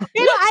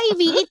 Pero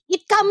Ivy,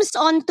 it comes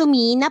on to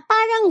me na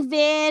parang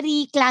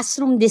very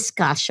classroom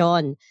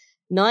discussion.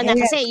 No? Na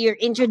kasi you're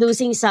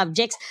introducing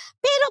subjects.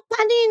 Pero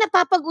paano yung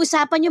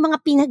napapag-usapan yung mga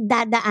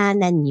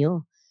pinagdadaanan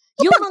nyo?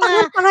 Yung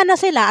mga tanga na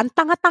sila, ang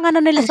tanga-tanga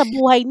na nila sa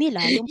buhay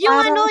nila.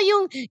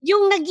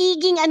 Yung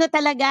nagiging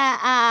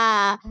talaga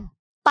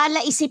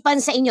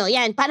palaisipan sa inyo.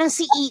 Yan, parang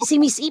si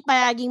Miss E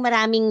palaging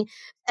maraming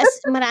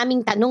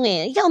tanong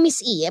Ikaw,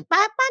 Miss E,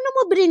 paano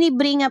mo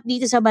bring up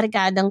dito sa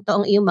barkadang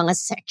to ang iyong mga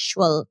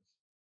sexual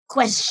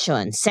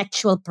questions,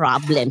 sexual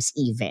problems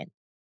even?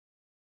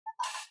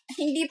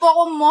 Hindi po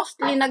ako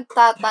mostly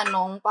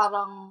nagtatanong.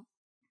 Parang,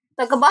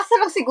 tagabasa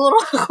lang siguro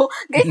ako.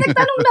 Guys,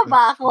 nagtanong na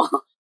ba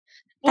ako?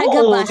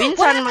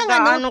 Minsan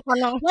mag-ano ka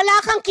lang. Wala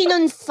kang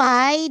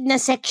kinonfide na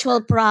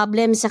sexual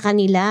problem sa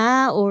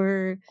kanila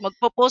or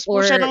magpo-post po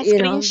siya ng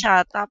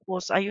screenshot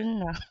tapos ayun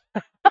na.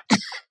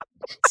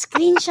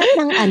 Screenshot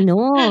ng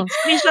ano?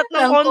 Screenshot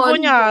ng convo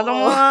niya, ng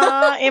mga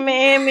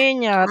eme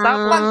niya.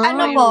 Tapos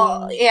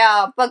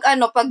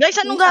pag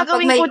guys, anong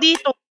gagawin ko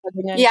dito?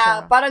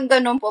 Parang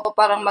ganun po,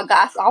 parang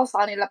mag-aas ako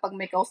sa kanila pag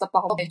may kausap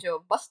ako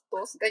medyo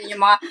bastos, ganyan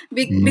yung mga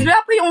bigla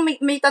po yung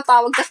may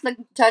tatawag tapos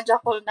nag-judge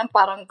ako ng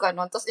parang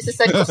ganun, tapos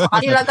isasend ko sa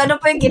kanila,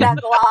 ganun po yung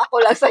ginagawa ako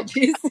lang sa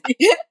GC.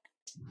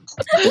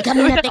 Teka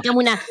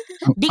muna.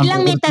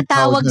 Biglang may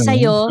tatawag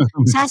sa'yo,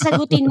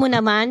 sasagutin mo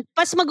naman,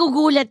 pas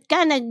magugulat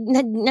ka,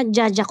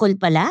 nag-judge-call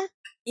pala?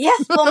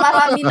 Yes po,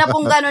 marami na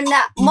pong ganun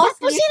na.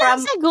 Mostly from...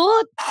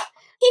 Sinasagot?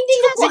 Hindi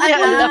ko po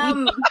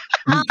alam.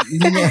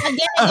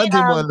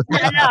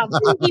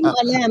 Hindi mo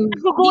alam.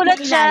 Nagugulat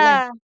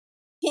siya.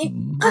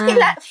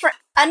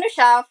 Kasi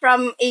siya,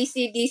 from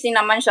ACDC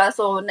naman siya,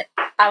 so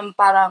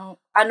parang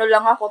ano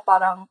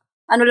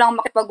lang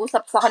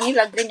makipag-usap sa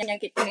kanila, ganyan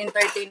yung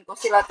entertain ko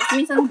sila. Tapos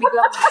minsan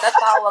biglang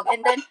tatawag.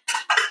 And then,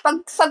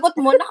 pag sagot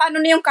mo,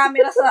 na yung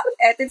camera sa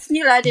edits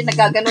nila, din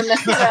nagaganon na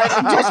sila.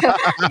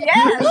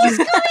 Yes!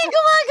 Kami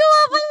gumagawa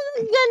pa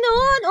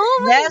ganon. Oh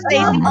my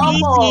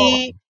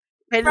God.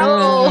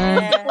 Hello.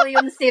 Po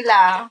yun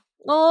sila.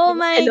 Oh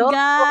my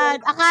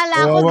God.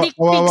 Akala ko dick pics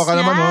kawawa ka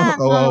naman,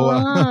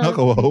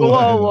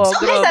 Kawawa. So,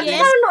 minsan,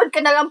 nanonood ka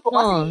na lang po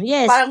kasi.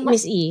 Yes, parang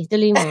Miss E.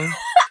 Tuloy mo.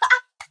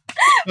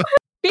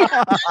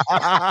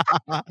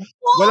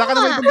 Wala ka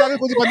naman kung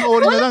kundi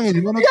panoorin na lang. Di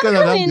ba? Ka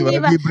na lang,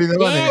 di ba? Libre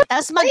naman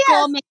Tapos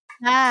mag-comment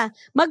ka.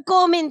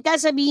 Mag-comment ka,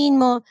 sabihin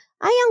mo,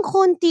 ay, ang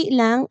konti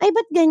lang. Ay,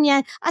 ba't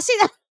ganyan?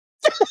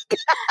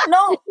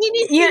 No.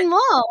 Inisin mo.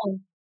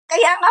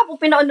 Kaya nga po,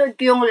 pinonood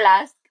ko yung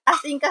last. As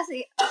in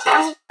kasi,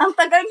 ang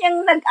tagal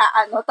niyang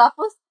nag-aano.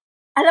 Tapos,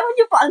 alam mo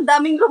niyo po, ang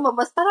daming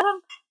lumabas.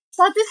 Parang,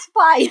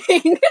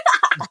 satisfying.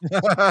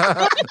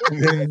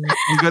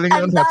 Ang galing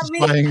naman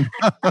satisfying.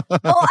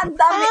 Ang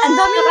dami.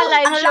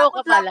 Naka-live show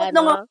ka pala,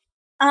 no?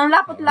 Ang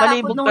lapot-lapot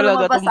Malibog nung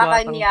talaga lumabas tong sa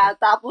batang kanya.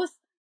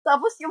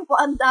 Tapos yung po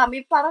ang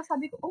dami. Parang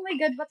sabi ko, oh my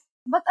God,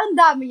 ba't ang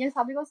dami niya?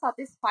 Sabi ko,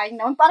 satisfying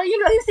naman. Parang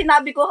yun lang yung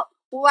sinabi ko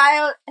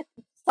while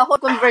sa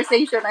whole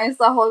conversation ay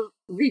sa whole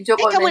video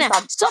call. Teka muna.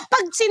 So,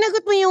 pag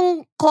sinagot mo yung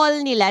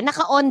call nila,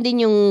 naka-on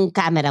din yung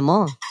camera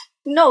mo?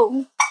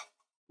 No.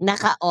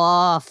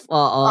 Naka-off.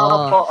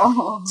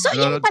 Oo. So,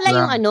 yun pala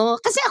yung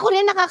kasi ako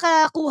rin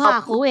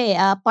nakakakuha ko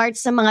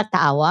parts sa mga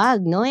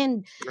tawag, no?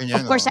 And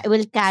of course, I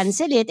will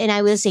cancel it and I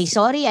will say,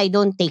 sorry, I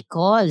don't take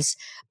calls.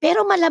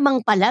 Pero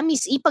malamang pala,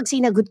 Miss E, pag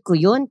sinagot ko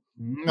yun,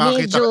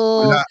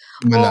 medyo,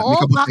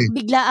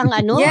 bigla ang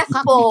yes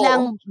bigla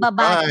ang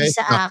babati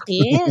sa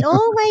akin.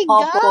 Oh my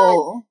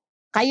God.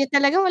 Kayo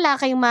talaga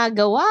wala kayong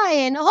magawa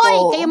Hoy,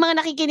 kayong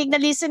mga nakikinig na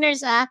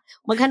listeners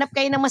maghanap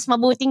kayo ng mas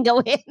mabuting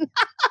gawin.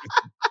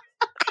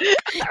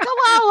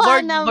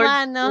 Kawawa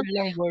naman, no?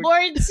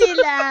 Bored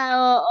sila,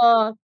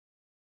 oo.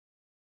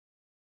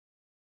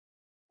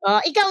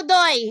 Ikaw,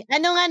 Doy,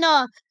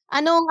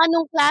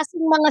 anong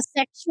klaseng mga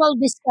sexual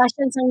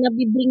discussions ang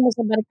nabibring mo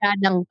sa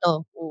barkadang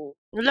to?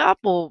 Wala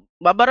po.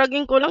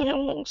 Babaragin ko lang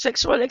yung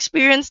sexual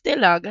experience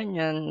nila,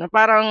 ganyan. Na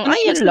parang,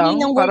 ayun lang.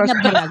 Ng word na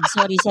barag?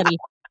 Sorry.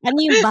 Ano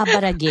yung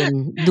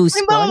babaragin?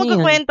 Dusko? Halimbawa,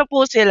 magkukwento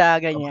po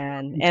sila,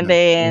 ganyan. And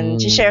then,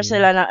 share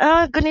sila na,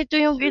 ganito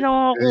yung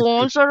ginawa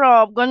ko, ang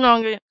sarap,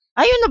 gano'n.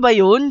 Ayun na ba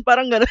yun?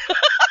 Parang gano'n.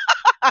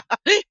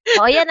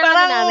 Yan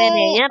naman namin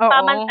Yan ang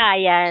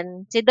pamantayan.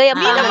 Si Doy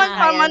ang Hindi naman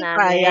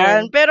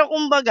pamantayan. namin. Pero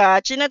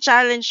kumbaga,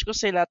 china-challenge ko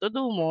sila to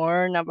do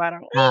more na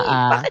parang,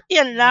 bakit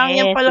yan lang?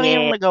 Yan pa lang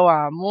yung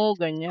nagawa mo,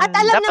 ganyan. At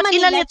alam naman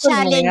nila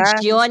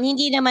challenge yun.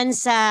 Hindi naman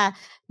sa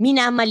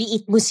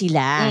minamaliit mo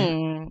sila.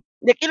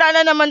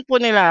 Kilala naman po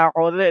nila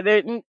ako.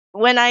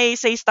 When I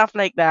say stuff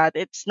like that,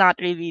 it's not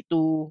really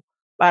to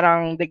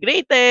parang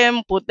degrade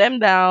them, put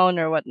them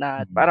down, or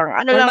whatnot. Parang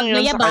lang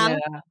yun sa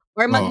kanila.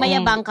 Or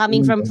magmayabang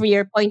coming from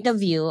your point of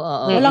view.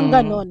 Walang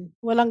ganun.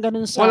 Walang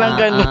ganun sa... Walang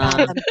ganun.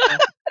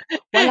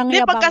 Walang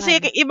yabangan.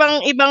 Kasi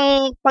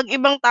pag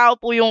ibang tao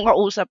po yung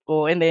kausap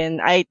ko and then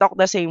I talk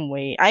the same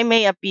way, I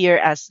may appear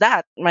as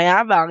that,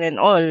 mayabang and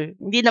all.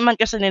 Hindi naman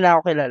kasi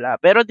nila ako kilala.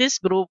 Pero this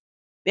group,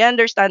 they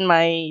understand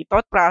my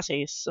thought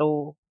process.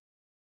 So,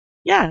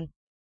 yan.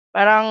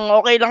 Parang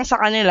okay lang sa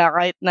kanila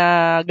kahit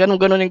na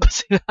ganun-ganunin ko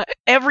sila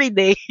every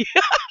day.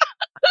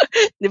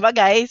 Di ba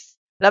guys?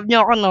 Love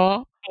nyo ako,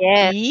 no?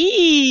 Yes.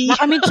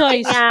 Makaming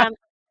choice.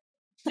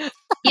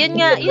 Yun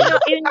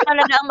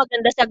talaga ang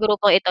maganda sa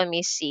grupong ito,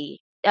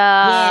 Missy.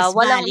 Yes,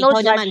 walang no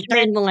judgment.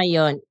 Turn mo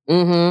ngayon.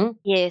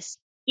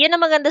 Yes. Yun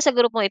ang maganda sa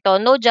grupong ito.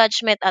 No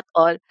judgment at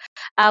all.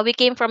 We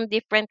came from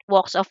different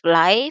walks of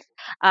life.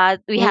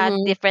 We had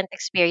different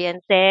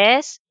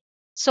experiences.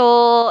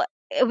 So,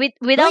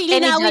 without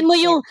any judgment.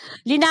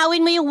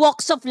 Linawin mo yung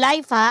walks of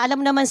life, ha?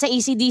 Alam mo naman sa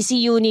ACDC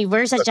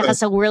universe at saka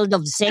sa world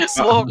of sex,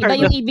 iba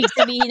yung ibig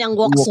sabihin ng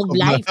walks of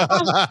life.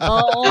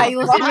 Oo.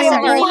 Ayusin mo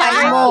yung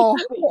buhay mo.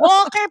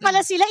 Walker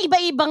pala sila,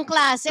 iba-ibang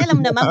klase.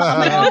 Alam naman, baka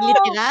maging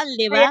literal,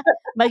 di ba?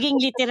 Maging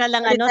literal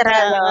ang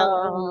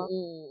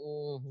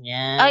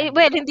Yeah. Ay,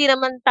 well, hindi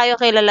naman tayo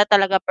kilala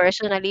talaga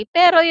personally.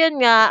 Pero yun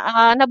nga,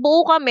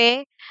 nabuo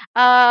kami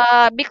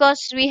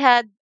because we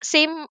had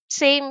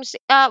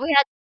we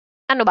had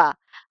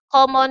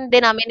common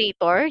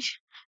denominators,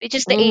 which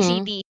is the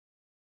ACD.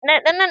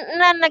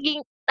 Na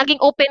naging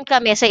open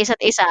kami sa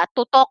isa't isa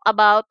to talk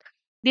about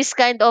this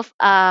kind of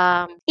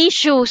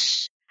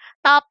issues,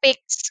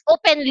 topics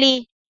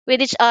openly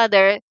with each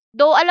other.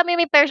 Though alam mo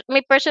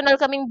may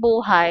personal kaming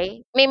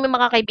buhay, may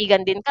mga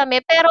kaibigan din kami,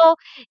 pero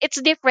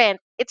it's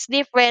different. It's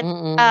different.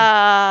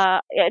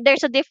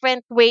 There's a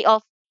different way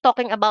of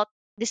talking about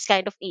this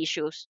kind of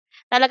issues.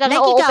 Talagang like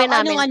ikaw, open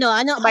namin.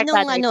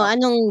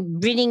 Anong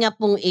bringing up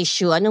mong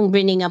issue? Anong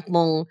bringing up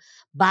mong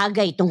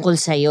bagay tungkol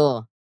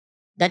sa'yo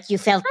that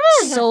you felt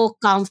so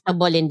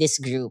comfortable in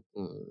this group?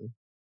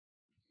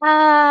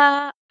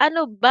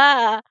 Ano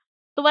ba?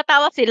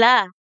 Tumatawa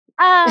sila.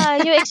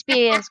 Yung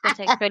experience ko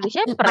sexually.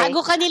 Siyempre. Bago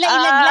ka nila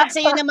ilaglag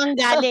sa'yo namang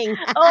galing.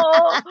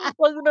 Oo.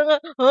 Wag na nga.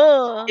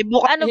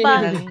 Ano ba?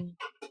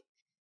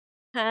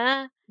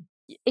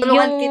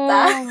 Tulungan kita.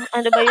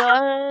 Ano ba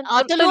yun?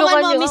 Tulungan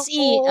mo, Miss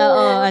E.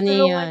 Ano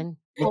yun?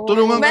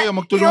 Magtulungan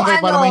kayo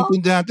para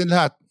maintindihan natin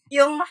lahat.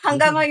 Yung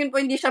hanggang ngayon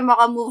po hindi siya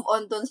maka-move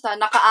on dun sa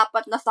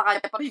nakaapat na sa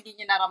kanya pero hindi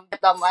niya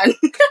naramdaman.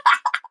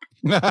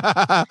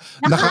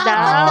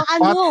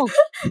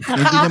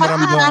 Hindi niya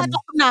maramdaman.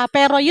 Na,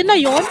 pero yun na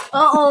yun.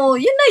 Oo,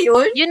 yun na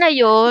yun. Yun na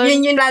yun.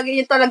 Yun lagi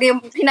yun talaga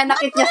yung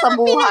pinanakit niya sa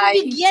buhay.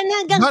 Pinagbigyan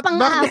hanggang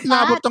pang-apat. Bakit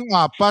nabot ang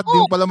 4? Di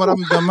mo pala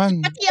maramdaman.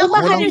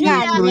 Walang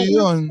future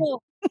yun.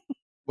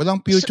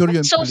 Walang future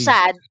yun. So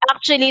sad.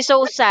 Actually,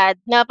 so sad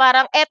na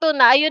parang eto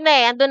na, ayun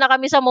na andun na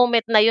kami sa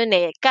moment na yun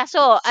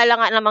Kaso,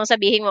 alam nga namang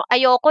sabihin mo,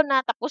 ayoko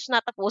na, tapusin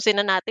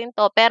na natin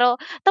to. Pero,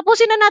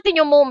 tapusin na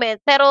natin yung moment.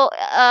 Pero,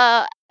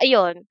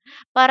 ayun,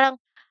 parang,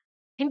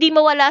 hindi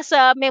mawala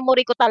sa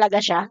memory ko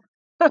talaga siya.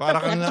 Para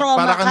ka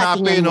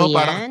nape, no?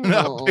 Parang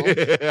nape.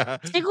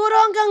 Siguro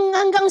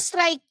hanggang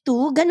strike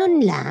 2,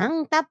 ganun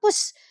lang.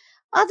 Tapos,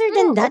 other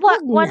than that,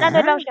 one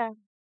ano lang siya.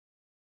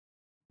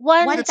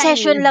 One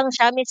session lang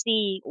siya,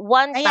 Missy.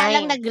 One Kaya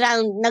time.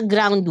 lang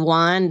nag-round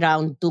 1,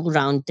 round 2,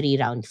 round 3,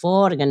 round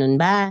 4. Ganun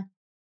ba?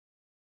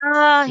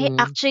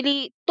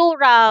 Actually, 2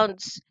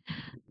 rounds.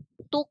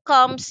 2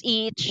 comes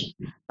each.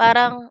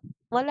 Parang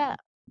wala.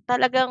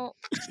 Talagang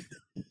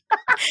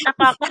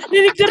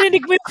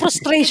Rinig mo yung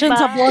frustration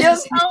sa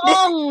boses.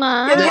 Oo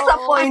nga. Yung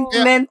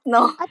disappointment,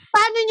 no? At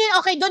paano niyo,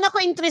 okay, doon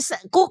ako interest.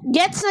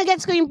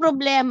 Gets ko yung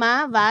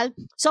problema, Val.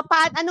 So,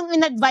 anong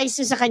in-advise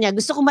niyo sa kanya?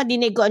 Gusto ko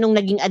madinig ko anong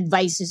naging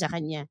advice niyo sa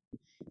kanya.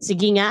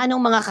 Sige nga,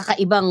 anong mga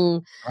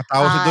kakaibang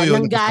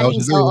nanggaling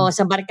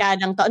sa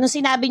barkadang to? Anong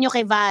sinabi niyo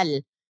kay Val?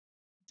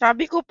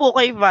 Sabi ko po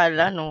kay Val,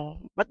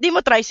 ba't di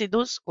mo try si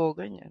Dusko?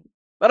 Ganyan.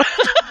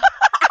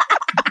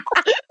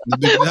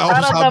 Nabigla ako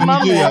sa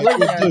sabi ni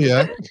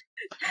Joy,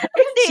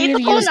 Hindi, ito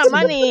po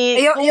naman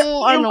eh.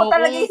 Yung po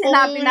talaga yung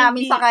sinabi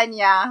namin sa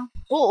kanya.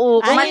 Oo.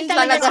 Ayun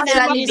talaga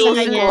sinabi sa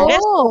kanya.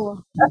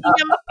 Hindi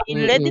niya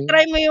mapilit.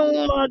 I-try mo yung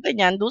mga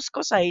ganyan, Dusko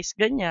size,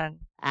 ganyan.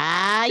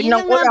 Yun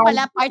lang naman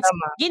pala, parts.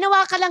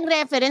 Ginawa ka lang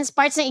reference,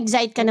 parts na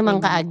excite ka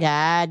naman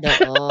kaagad.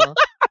 Oo.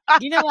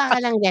 Ginawa ka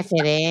lang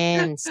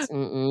reference.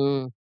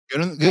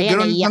 Ganun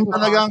lang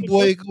talaga ang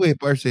buhay ko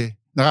parts eh.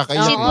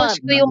 Nakakaiyak. Si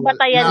Dusko yung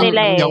batayan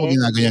nila Hindi ako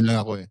ginaganyan lang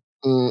ako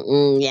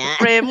Yeah.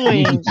 Siyempre mo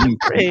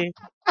Siyempre.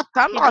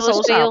 Tama ka sa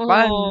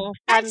usapan.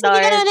 Hindi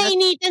ka na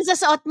nainitan sa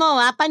suot mo,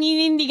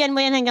 paninindigan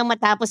mo yan hanggang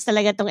matapos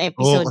talaga tong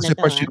episode na to.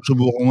 Kasi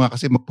subuko nga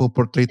kasi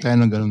magpo-portray tayo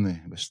ng ganun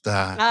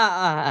Basta.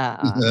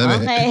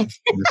 Okay.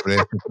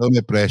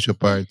 May presyo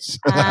parts.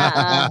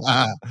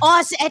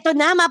 Eto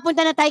na,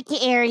 mapunta na tayo kay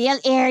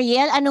Ariel.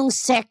 Ariel, anong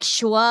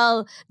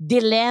sexual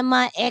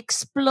dilemma,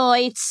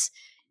 exploits,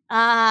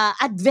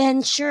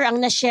 adventure ang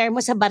na-share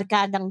mo sa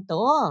barkadang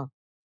to?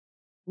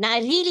 Na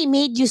really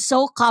made you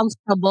so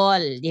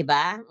comfortable, di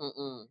ba?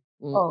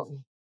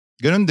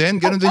 Ganun din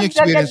yung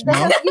experience mo?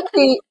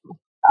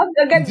 Ang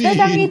gaganda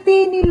ng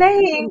ngiti nila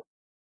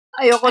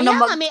Ayoko na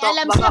may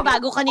alam siya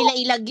bago kanila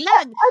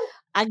ilaglag.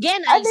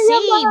 Again, I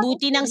say,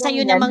 buti nang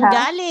sa'yo namang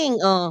galing.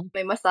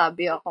 May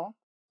masabi ako.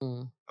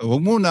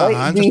 Huwag muna,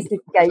 Hans.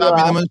 Visit kayo,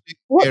 sabi naman si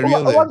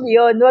Ariel Huwag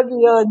yun.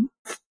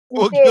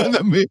 Huwag yun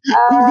namin.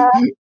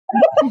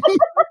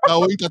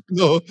 Tawag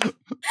tatlo.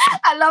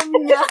 Alam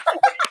niya.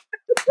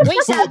 Uy,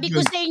 sabi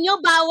ko sa inyo,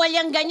 bawal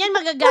yung ganyan.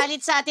 Magagalit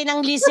sa atin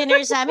ang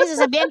listeners sa amin.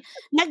 Sasabihin,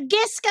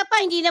 nag-guess ka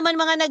pa. Hindi naman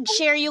mga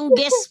nag-share yung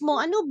guess mo.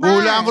 Ano ba?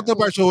 Hulaan ko to,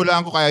 Bars.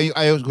 Hulaan ko.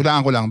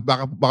 Hulaan ko lang.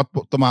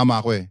 Bakit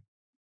tumama ako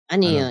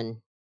Ano yun?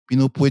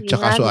 Pinupuwit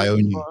siya kaso ayaw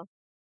niya.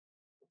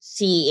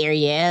 Si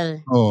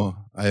Ariel? Oo,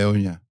 ayaw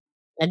niya.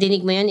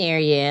 Nadinig mo yun,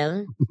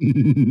 Ariel?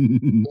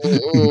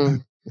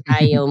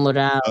 Ayaw mo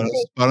raw.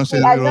 Parang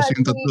seryoso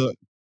yung tatlo.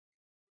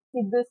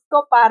 Si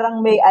Dusko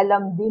parang may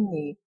alam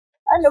din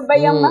Ano ba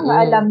yung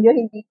mga alam nyo,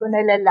 hindi ko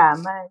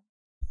nalalaman.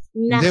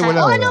 Hindi,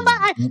 wala. Ano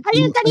ba?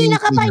 Ayun, kanina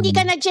ka pa, hindi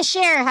ka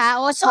nag-share, ha?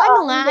 So,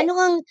 ano nga? Ano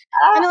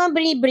ang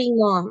bring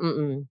mo?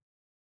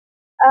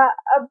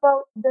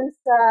 About dun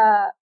sa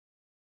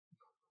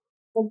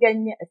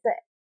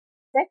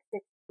sex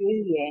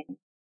experience,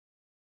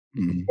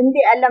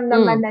 hindi alam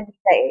naman na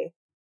nila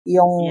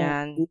yung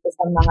dito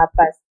sa mga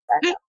past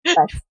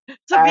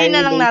sabihin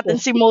na lang natin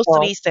si most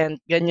recent,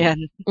 ganyan.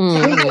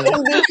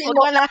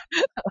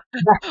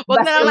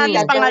 Wag na lang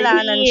natin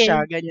pangalanan siya,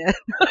 ganyan.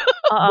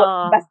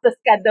 Bastos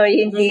ka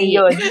doy, hindi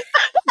yun.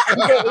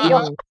 Hindi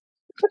yun.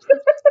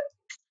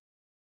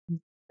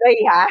 Doy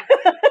ha?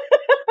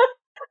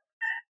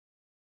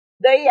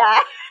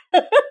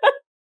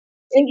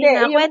 Hindi,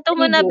 kwento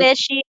mo na,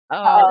 Beshi.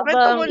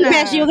 Kwento mo na.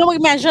 Beshi, huwag mo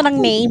mag-mention ng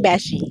name,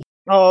 Beshi.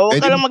 Huwag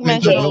ka lang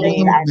mag-mention ng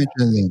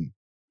name.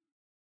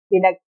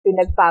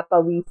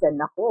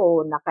 Pinagpapawisan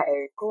ako,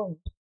 naka-aircon.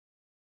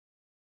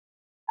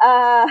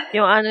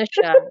 Yung ano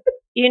siya.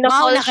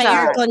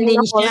 Naka-aircon din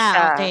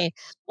siya. Okay.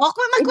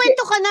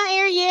 Magkwento ka na,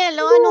 Ariel.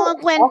 Ano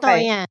ang kwento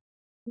yan?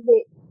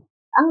 Hindi.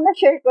 Ang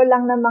na-share ko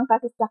lang naman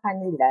kasi sa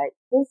kanila,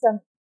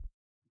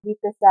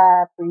 dito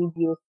sa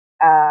previous,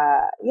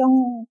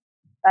 yung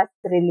past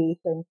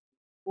relations,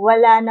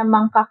 wala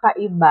namang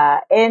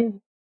kakaiba.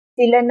 And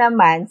sila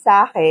naman,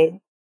 sa akin,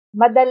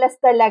 madalas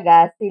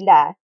talaga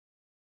sila,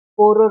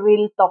 puro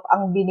real talk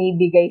ang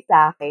binibigay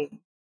sa akin.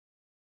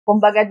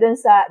 Kumbaga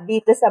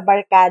dito sa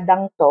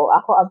barkadang to,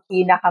 ako ang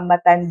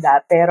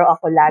pinakamatanda, pero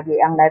ako lagi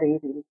ang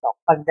nare-real talk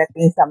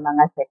pagdating sa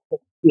mga sex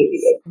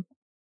experience.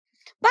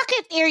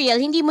 Bakit,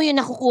 Ariel? Hindi mo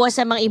yun nakukuha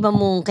sa mga iba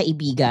mong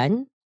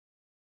kaibigan?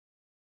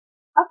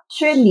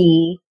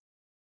 Actually,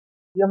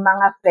 yung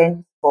mga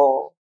friends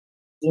ko,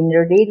 in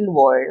the real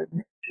world,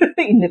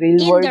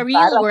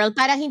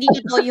 parang hindi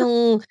ito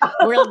yung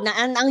world na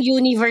ang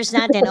universe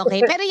natin,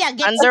 okay? Pero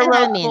gets ka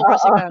namin.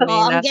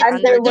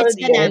 Gets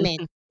ka namin.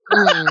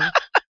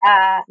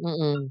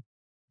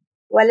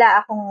 Wala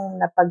akong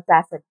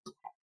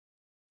napagsasabihan.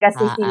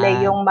 Kasi sila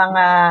yung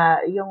mga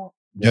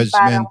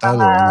judgmental, parang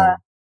mga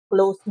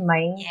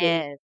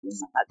close-minded.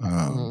 Yes.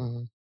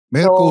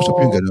 Meron ko usap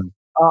yung ganun.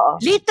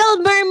 Little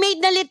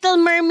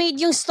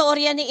Mermaid yung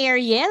storya ni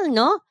Ariel,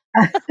 no?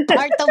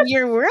 Part of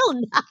your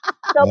world.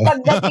 So,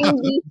 pagdating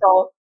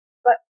dito,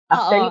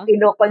 Actually,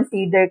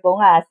 kino-consider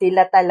ko nga,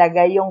 sila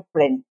talaga yung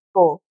friend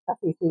ko.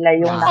 Kasi sila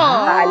yung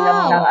nakakaalam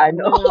ng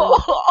ano.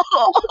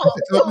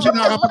 Kasi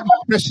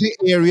nakakapag-express si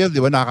Ariel,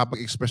 di ba?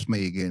 Nakakapag-express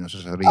maigi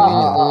sa sarili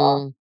niya.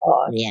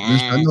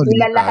 Yeah.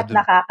 Sila lahat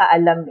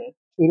nakakaalam eh.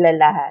 Sila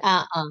lahat.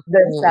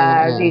 Doon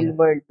sa real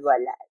world,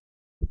 wala.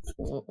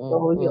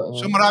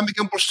 So marami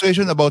kang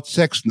frustration about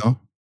sex, no?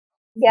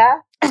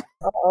 Yeah.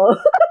 Oo.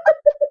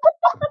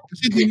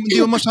 Kasi di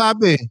mo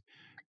masabi.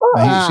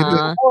 Naisip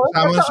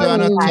kasama siya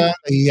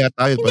nahihiya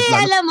tayo. Hindi,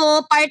 alam mo,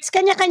 parts,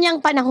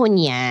 kanya-kanyang panahon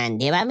yan.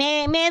 Di ba?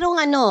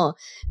 Merong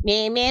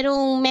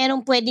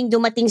pwedeng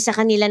dumating sa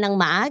kanila ng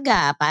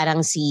maaga.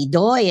 Parang si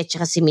Doy at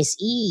saka si Miss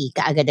E.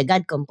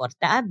 Kaagad-agad,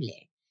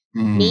 komportable.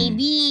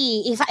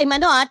 Maybe, if I'm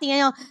tingnan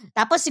nyo,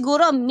 tapos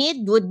siguro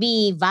mid would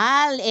be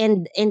Val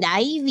and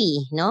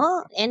Ivy,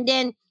 no? And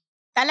then,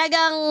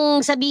 talagang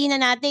sabihin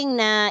na natin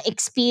na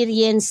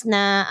experience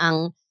na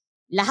ang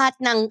lahat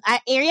ng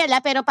Ariel,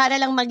 pero para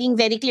lang maging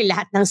very clear,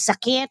 lahat ng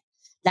sakit,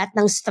 lahat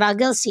ng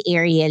struggle si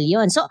Ariel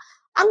yon. So,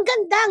 ang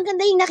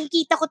ganda yung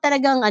nakikita ko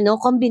talagang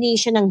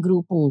combination ng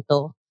grupong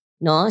to,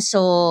 no?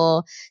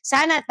 So,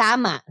 sana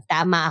tama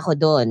ako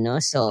doon, no?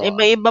 So,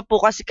 iba-iba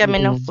po kasi kami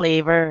ng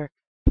flavor.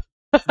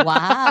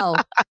 Wow.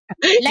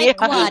 Like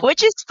what?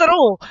 Which is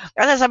true.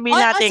 Kasi sabihin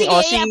natin,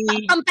 sige,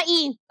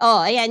 pampain.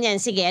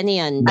 Ayan, sige, ano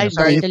yun?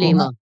 Tuloy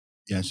mo.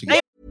 Yan,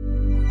 sige.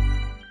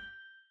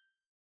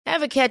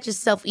 Ever catch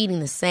yourself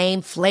eating the same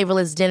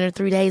flavorless dinner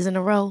 3 days in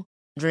a row?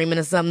 Dreaming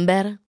of something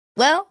better?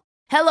 Well,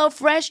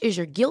 HelloFresh is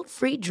your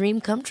guilt-free dream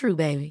come true,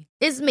 baby.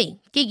 It's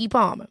me, Keke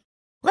Palmer.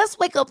 Let's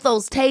wake up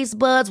those taste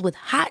buds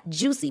with hot,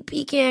 juicy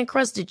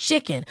pecan-crusted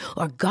chicken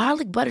or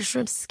garlic butter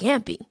shrimp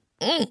scampi.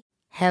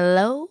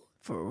 Hello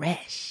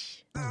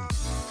Fresh.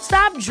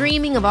 Stop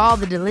dreaming of all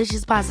the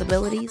delicious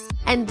possibilities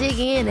and dig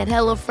in at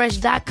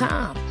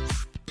HelloFresh.com.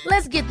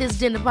 Let's get this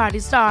dinner party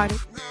started.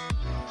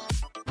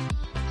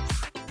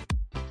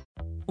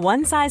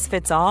 One size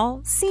fits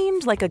all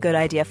seemed like a good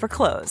idea for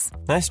clothes.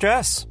 Nice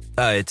dress.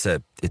 It's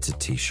a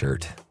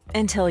t-shirt.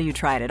 Until you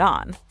tried it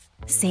on.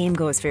 Same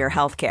goes for your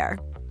healthcare.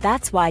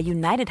 That's why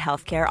United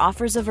Healthcare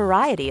offers a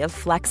variety of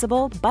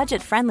flexible,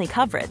 budget-friendly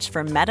coverage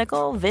for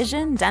medical,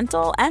 vision,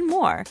 dental, and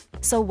more.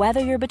 So whether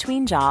you're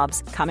between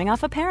jobs, coming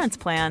off a parent's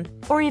plan,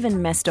 or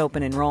even missed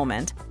open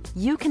enrollment,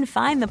 you can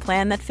find the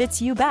plan that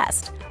fits you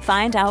best.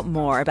 Find out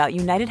more about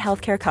United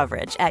Healthcare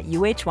coverage at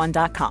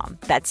uh1.com.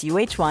 That's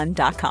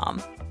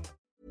uh1.com.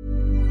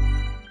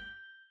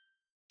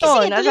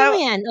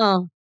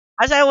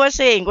 As I was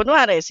saying,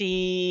 kunwari,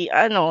 si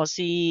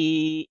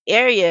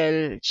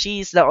Ariel,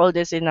 she's the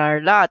oldest in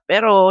our lot,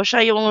 pero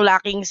siya yung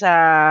lacking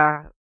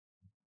sa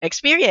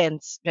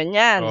experience,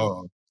 ganyan.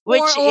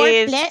 Which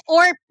is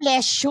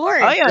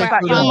pleasure.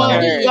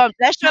 Yun,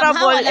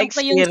 pleasurable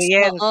experience,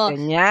 ganyan.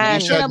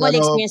 Pleasurable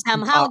experience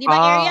somehow. Di ba,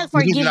 Ariel?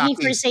 Forgive me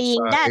for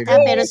saying that,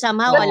 pero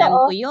somehow alam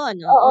ko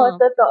yun. Oo,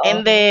 totoo.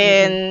 And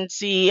then,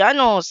 si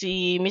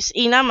Miss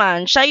E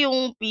naman, siya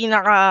yung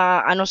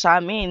pinaka,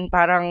 sa amin,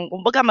 parang,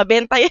 kumbaga,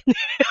 mabenta yan.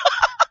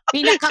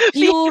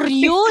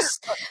 Pinaka-curious,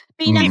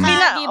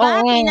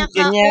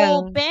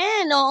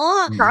 pinaka-open,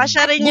 oo. Saka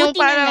siya rin yung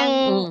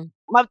parang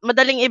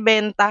madaling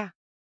ibenta.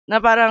 Na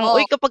parang,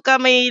 kapag ka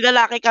may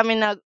lalaki kami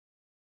na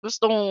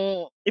gustong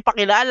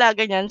ipakilala,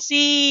 ganyan,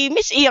 si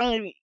Miss E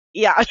ang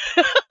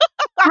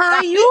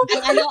Hayop!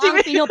 Ang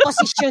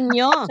pinoposisyon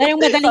nyo. Siya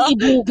yung madaling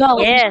ibugaw.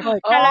 Yes,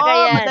 talaga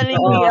yan.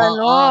 Madaling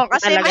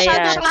Kasi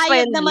masyado siyang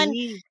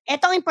friendly.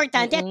 Ito ang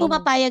importante, at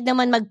pumapayag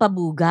naman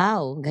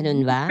magpabugaw.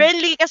 Ganun ba?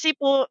 Friendly kasi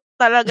po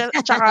talaga,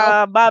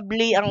 tsaka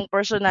bubbly ang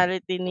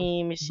personality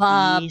ni Miss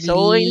E.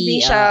 So,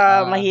 hindi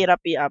siya mahirap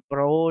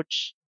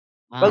i-approach.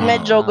 Pag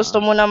medyo gusto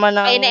mo naman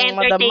ng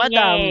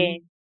madam-madam.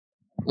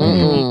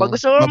 Pag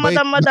gusto mo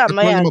madam-madam,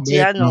 ayan,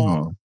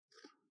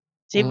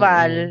 si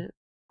Val,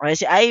 okay,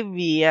 si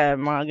Ivy,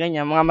 mga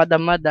ganyan, mga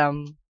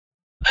madam-madam.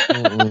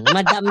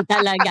 Madam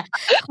talaga.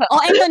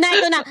 Ito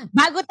na.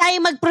 Bago tayo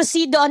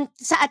mag-proceed on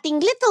sa ating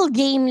little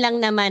game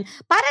lang naman,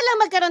 para lang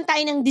magkaroon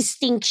tayo ng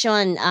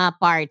distinction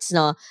parts,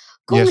 no?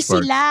 Kung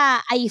sila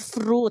ay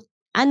fruit,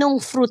 anong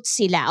fruit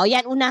sila?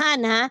 Yan,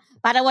 unahan ha,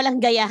 para walang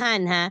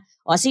gayahan ha.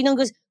 Sinong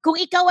gusto? Kung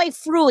ikaw ay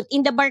fruit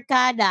in the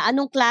barkada,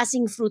 anong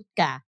klaseng fruit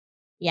ka?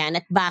 Yan,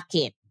 at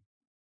bakit?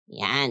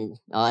 Yan.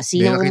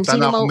 Sino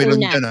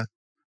mauna?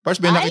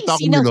 First, may nakita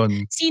akong melon.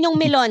 Sinong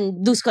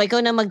melon? Dusko,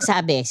 ikaw na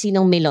magsabi.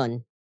 Sinong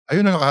melon?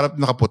 Ayun, nakaharap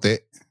nakaputi.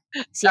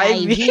 Si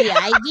Ivy.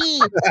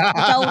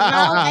 Ikaw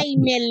raw ay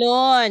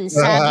melon,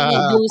 sabi ni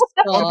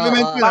Dusko.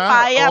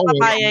 Papaya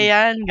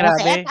yan.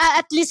 Grabe. Okay.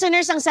 At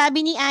listeners, ang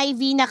sabi ni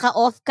Ivy,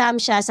 naka-off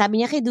cam siya, sabi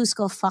niya kay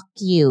Dusko, fuck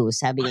you.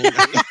 Sabi niya.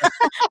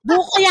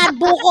 Buko yan,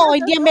 buko.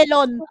 Hindi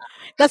melon.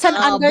 That's an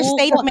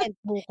understatement.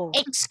 Buko.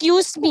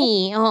 Excuse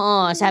me.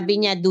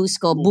 Sabi niya,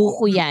 Dusko,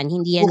 buko yan,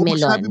 hindi yan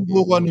melon. Sabi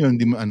buko yun,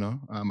 hindi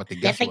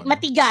matigas.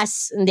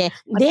 Matigas. Hindi,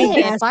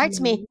 parts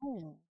may...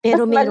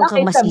 Pero meron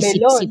kang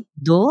masisip-sip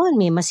doon.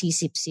 May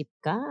masisip-sip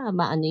ka.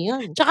 Maano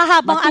yun? Tsaka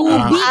habang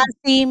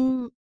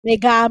asim, may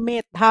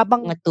gamit.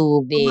 Habang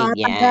matubig.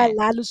 Tumatagal,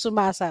 lalo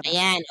sumasarap.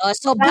 Ayan.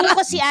 So,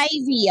 buko si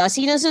Ivy.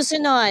 Sino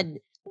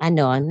susunod?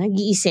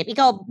 nag-iisip.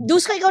 Ikaw,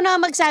 Dusko, ikaw na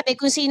magsabi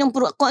kung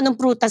anong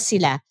prutas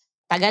sila.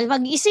 Tagal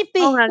mag-isip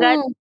eh. Oo nga,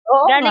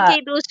 galing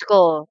kay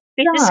Dusko.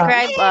 Please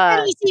describe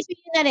Pero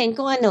isipin nyo na rin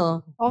kung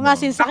ano. Oo nga,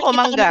 since Ako,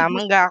 mangga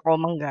ako.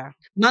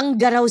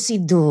 Mangga raw si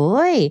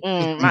Doy.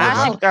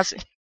 Maasim kasi.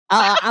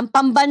 Ang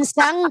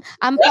pambansang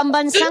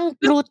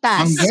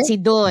prutas si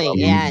Doy.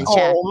 Yan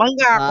siya. Oo,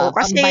 mangga ako.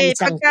 Kasi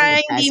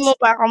pagka hindi mo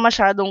pa ako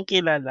masyadong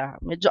kilala,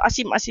 medyo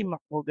asim-asim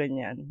ako,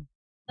 ganyan.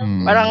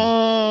 Parang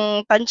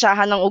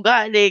tansyahan ng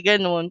ugali,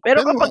 ganun.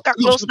 Pero kapag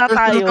ka-close na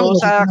tayo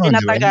sa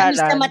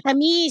kinatagalan.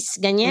 Matamis,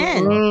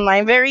 ganyan.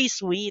 I'm very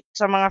sweet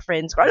sa mga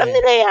friends ko. Alam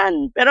nila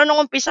yan. Pero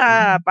nung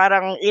umpisa,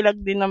 parang ilag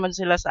din naman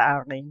sila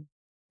sa akin.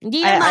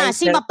 Hindi naman,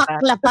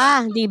 mapakla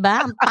pa, di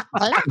ba? Ang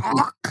pakla.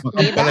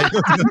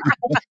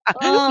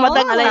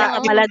 Madagala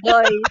ang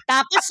maladoy.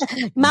 Tapos,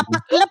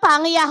 mapakla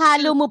pa,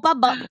 halo mo pa,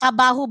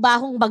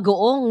 kabaho-bahong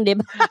bagoong, di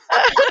ba?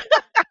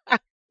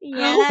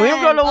 Yan.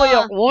 Yung galaway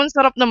ako, ang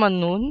sarap naman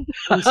nun.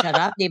 Ang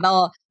sarap, di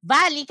ba?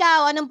 Val,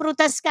 ikaw, anong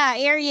prutas ka?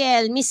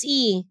 Ariel, Miss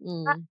E.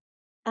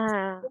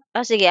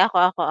 Sige,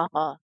 ako.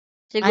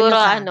 Siguro,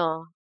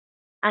 ano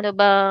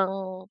bang,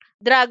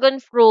 dragon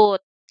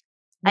fruit.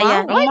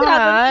 Ayan.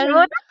 Dragon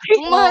fruit.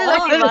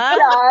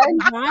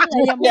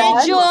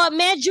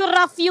 Medyo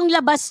rough yung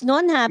labas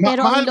nun, ha?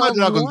 Pero mahal ba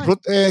dragon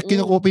fruit?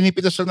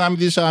 Pinipitas na namin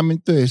din sa amin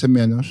to sa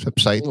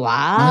site. Wow.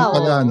 Mahal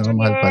pala.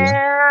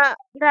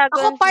 Dragon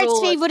ako, parts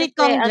fruit. favorite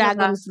ko ang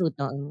dragon fruit.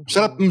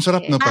 Sarap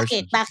na parts.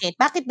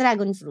 Bakit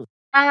dragon fruit?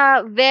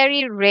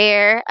 Very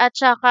rare at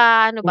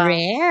saka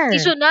Rare.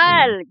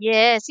 Seasonal.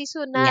 Yes,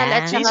 seasonal.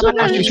 Yeah. At saka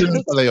Seasonal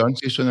pala yun.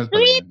 Seasonal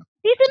yun,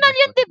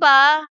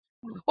 diba?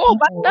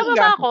 Tama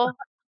ba ako?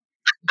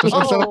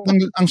 Tapos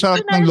ang sarap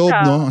ng loob,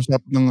 no? Ang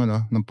sarap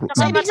ng fruit.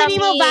 So, ibig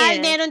sabihin mo, Val,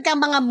 meron kang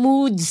mga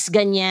moods,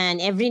 ganyan.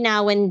 Every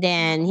now and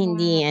then,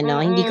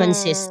 hindi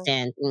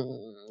consistent.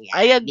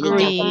 I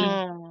agree.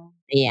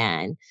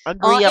 Ayan.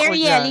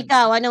 Ariel,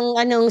 ikaw,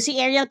 si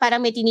Ariel parang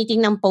may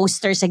tinitingnang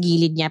poster sa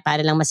gilid niya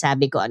para lang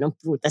masabi ko anong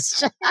prutas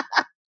siya.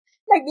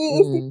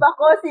 Nag-iisip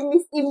ako, si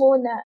Miss E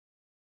muna.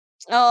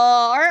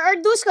 Or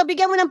Dusko,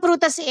 bigyan mo ng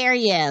prutas si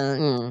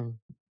Ariel.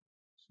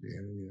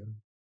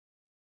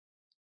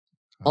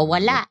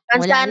 Wala.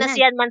 Mansanas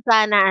yan,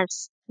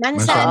 mansanas.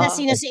 Mansanas,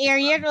 sino si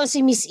Ariel o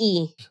si Miss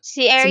E?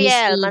 Si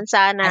Ariel,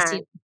 mansanas.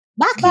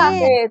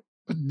 Bakit?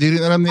 Di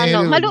rin alam ni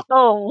Ariel.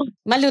 Malutong.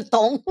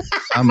 Malutong?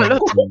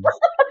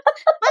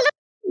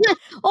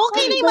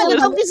 Okay na yung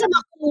malutong din sa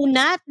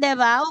makunat,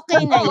 diba?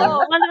 Okay na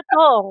yun.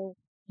 Malutong.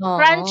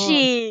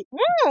 Crunchy.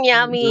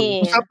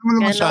 Yummy. Masarap mo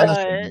naman sana.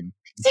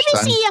 Si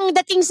Miss E, ang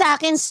dating sa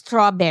akin,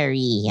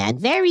 strawberry. Yan.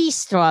 Very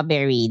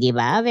strawberry,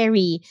 diba?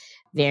 Very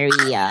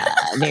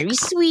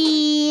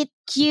sweet,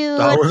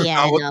 cute.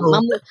 Yan.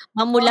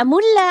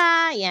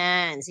 Mamula-mula.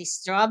 Yan. Si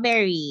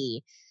strawberry.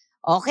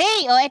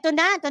 Okay. Eto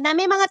na.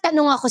 May mga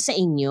tanong ako sa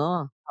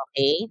inyo.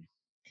 Okay?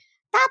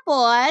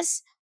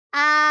 Tapos,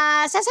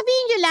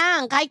 sasabihin nyo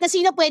lang, kahit na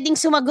sino pwedeng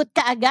sumagot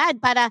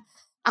kaagad para,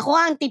 ako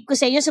ang tip ko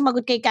sa inyo,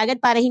 sumagot kayo kaagad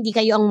para hindi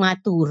kayo ang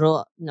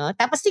maturo. No?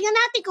 Tapos tingnan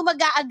natin kung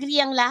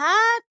mag-a-agree ang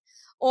lahat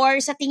or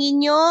sa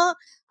tingin nyo,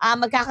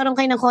 magkakaroon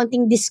kayo ng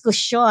konting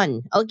diskusyon.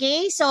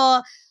 Okay? So,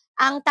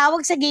 ang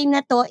tawag sa game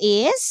na to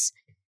is,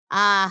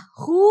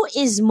 who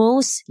is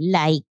most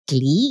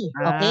likely?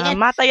 Okay?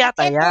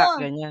 Mataya-taya.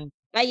 Ganyan.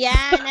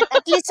 Ayan.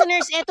 At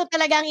listeners, ito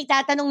talaga ang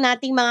itatanong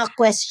nating mga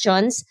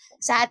questions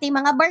sa ating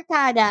mga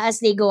barkada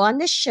as they go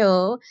on the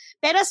show.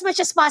 Pero as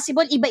much as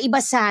possible, iba-iba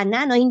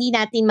sana, no? Hindi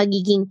natin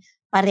magiging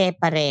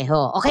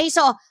pare-pareho. Okay,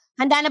 so,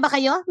 handa na ba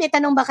kayo? May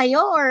tanong ba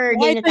kayo? Or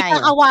game na tayo?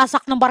 Ito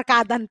kakawasak ng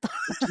barkadan to.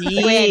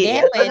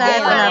 Pwede.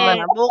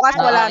 Bukas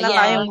wala na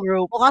tayong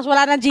group. Bukas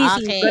wala na GC.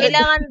 Okay.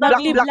 Kailangan ba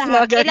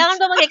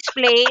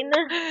mag-explain?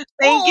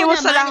 Thank you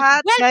sa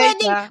lahat, well, guys.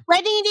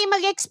 pwede hindi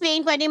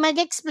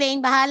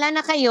mag-explain. Bahala na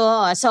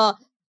kayo. So,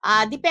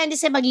 depende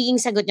sa magiging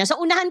sagot nyo.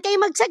 So, unahan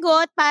kayo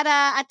magsagot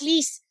para at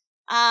least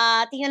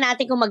tingnan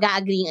natin kung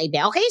mag-a-agree ang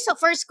idea. Okay, so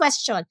first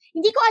question.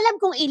 Hindi ko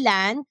alam kung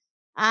ilan.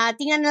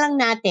 Tingnan na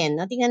lang natin.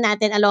 No? Tingnan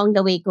natin along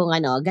the way kung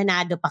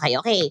ganado pa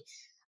kayo. Okay.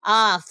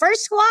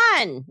 First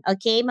one.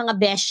 Okay, mga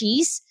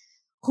beshies.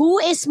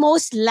 Who is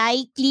most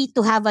likely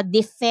to have a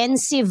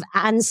defensive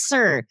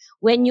answer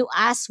when you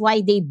ask why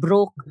they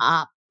broke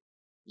up?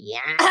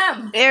 Yeah.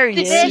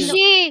 Ariel.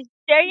 Beshi.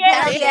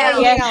 Ariel,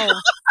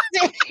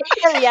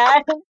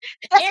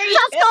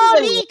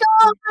 sorry.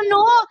 Ikaw,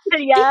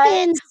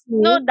 defensive.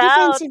 No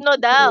doubt.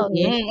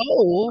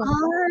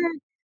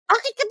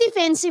 Bakit ka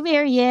defensive,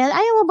 Ariel?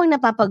 Ayaw mo bang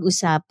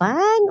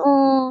napapag-usapan?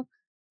 O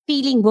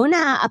feeling mo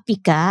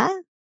naaapi ka?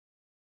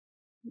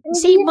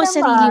 Save mo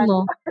sarili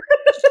mo.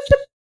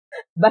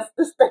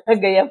 Bastos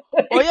talaga yan.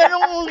 O yan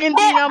yung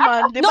hindi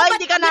naman. Di ba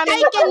hindi ka namin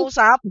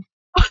nakausap?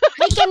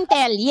 I can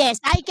tell, yes.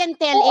 I can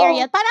tell,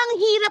 Ariel. Parang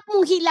hirap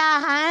mong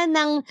hilahan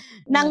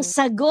ng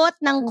sagot,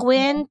 ng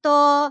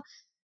kwento.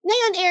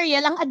 Ngayon,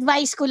 Ariel, ang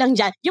advice ko lang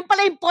dyan, yung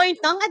pala yung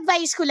point, no? Ang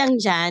advice ko lang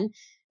dyan,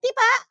 di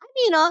ba,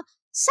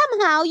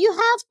 somehow, you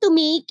have to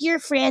make your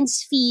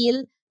friends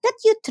feel that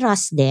you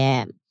trust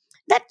them.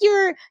 that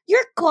you're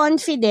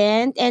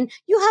confident and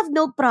you have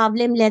no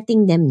problem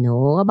letting them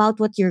know about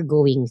what you're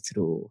going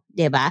through.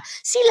 Diba?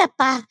 Sila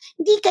pa,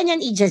 hindi ka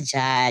niyan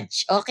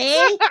i-judge.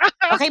 Okay?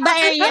 Okay ba,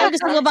 Ariel?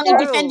 Gusto mo bang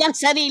i-defend ang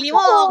sarili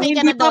mo? Okay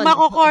ka na doon? Hindi pa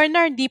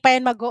mako-corner, hindi pa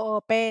yan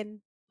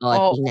mag-o-open.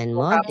 Tingnan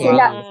mo.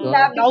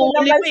 Sinabi ko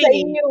naman sa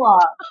inyo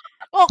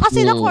kasi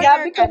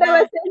na-corner ka na.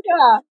 Nabi ko naman sa inyo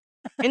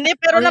Hindi,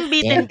 pero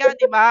nambitin ka,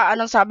 di ba?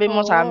 Anong sabi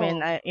mo sa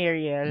amin,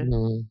 Ariel?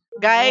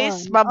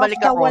 Guys,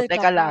 babalik ako.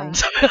 Teka lang.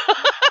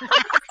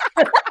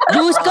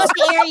 Diyos ko,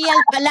 si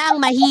Ariel pa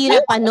lang,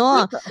 mahirap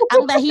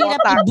Ang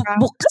mahirap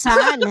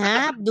ibuksan,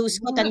 ha?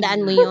 Diyos ko,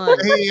 tandaan mo yun.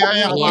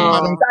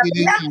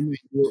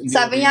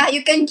 Sabi niya,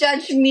 you can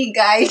judge me,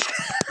 guys.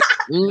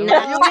 You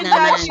can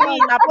judge me.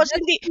 Tapos,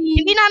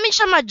 hindi namin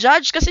siya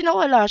ma-judge kasi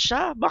nawala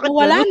siya. Bakit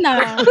wala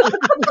na.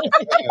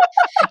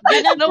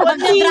 Ganun po,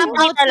 mag-drop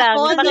out sa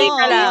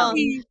kono.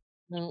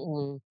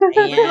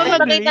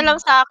 Pakita lang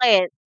sa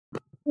akin.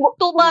 2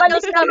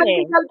 bottles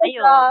kami.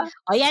 Ayun.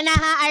 O yan na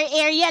ha,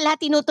 Ariel ha,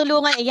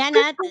 tinutulungan. Ayan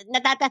ha,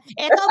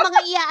 Eto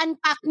mga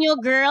i-unpack nyo,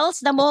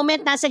 girls. The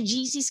moment nasa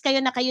GCs kayo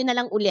na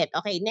lang ulit.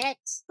 Okay,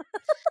 next.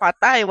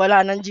 Patay,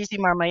 wala nang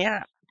GC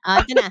mamaya.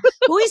 Ito na.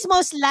 Who is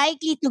most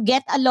likely to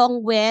get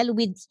along well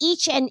with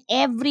each and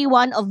every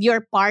one of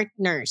your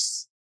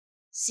partners?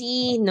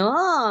 Sino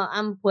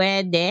ang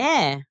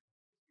pwede?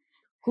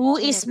 Who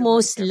is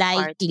most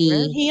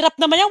likely? Hirap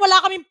naman yan.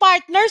 Wala kaming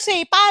partners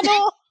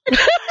Paano?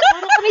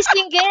 Puro kami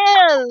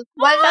single.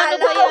 Wala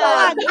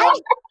yan?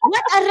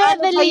 What a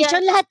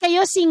revelation. Lahat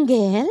kayo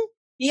single?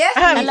 Yes.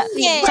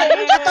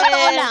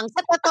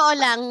 Sa totoo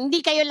lang,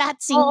 hindi kayo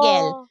lahat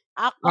single.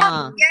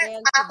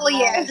 Ako,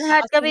 yes.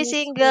 Lahat kami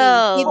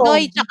single. Si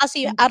Doy, tsaka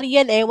si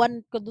Ariel,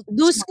 ewan ko.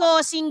 Dusko,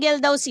 single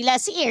daw sila.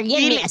 Si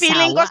Ariel, may asawa.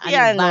 Feeling ko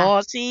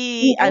si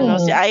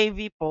si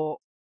Ivy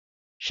po,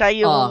 siya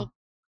yung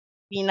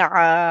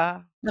pinaka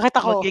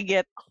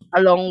mag-get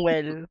along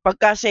well.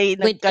 Pagka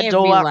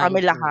nagka-jowa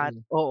kami lahat.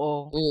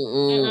 Oo.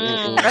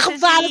 Kasi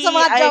sa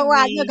mga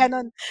jowa nyo,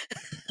 ganun.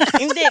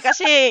 Hindi,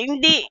 kasi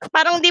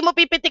parang hindi mo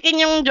pipitikin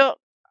yung jowa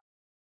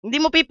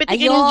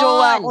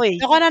ko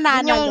Ako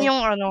na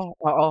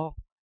oo.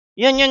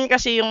 Yun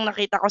kasi yung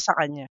nakita ko sa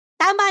kanya.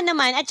 Tama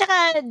naman. At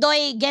saka,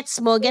 Doy,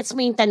 gets mo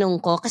yung tanong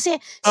ko. Kasi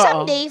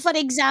someday, for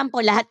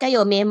example, lahat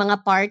kayo may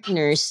mga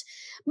partners,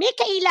 may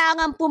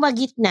kailangan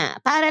pumagitna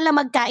para lang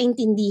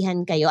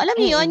magkaintindihan kayo. Alam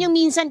niyo yun, yung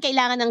minsan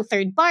kailangan ng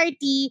third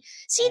party.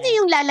 Sino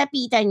yung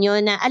lalapitan nyo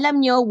na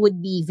alam nyo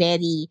would be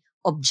very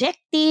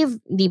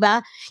objective, di ba?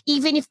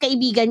 Even if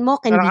kaibigan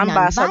mo can be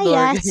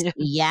non-biased.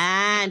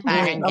 Yan,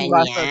 parang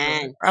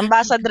ganyan.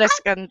 Ambassadress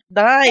kan,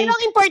 dahil. Pero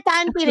ang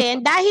importante rin,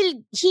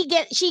 dahil she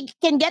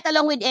can get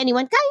along with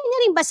anyone, kaya niya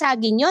rin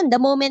basagin yun. The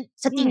moment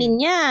sa tingin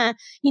niya,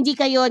 hindi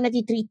kayo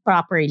natitreat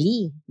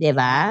properly. Di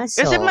ba?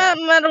 So, kasi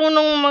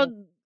marunong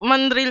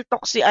man-real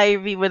talk si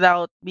Ivy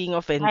without being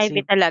offensive.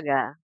 Ivy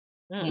talaga.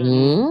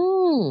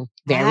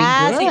 Very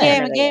good.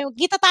 Sige,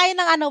 kita tayo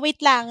ng wait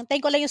lang. Tayo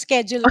ko lang yung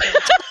schedule.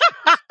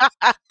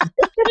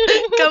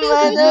 Come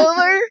on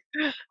over.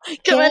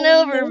 Come on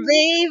over,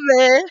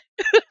 baby.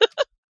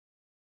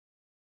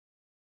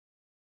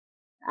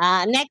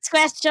 Next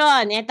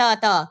question.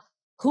 Ito.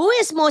 Who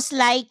is most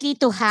likely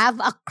to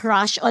have a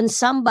crush on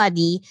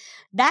somebody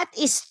that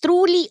is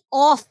truly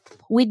off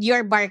with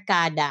your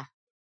barkada?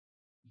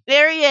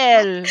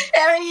 Ariel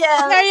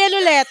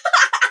ulit.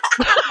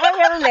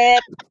 Ariel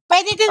ulit.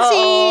 Pwede din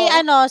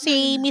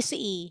si Miss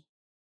E.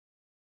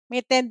 May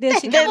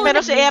tendency.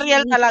 Pero si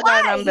Ariel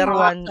talaga number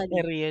 1,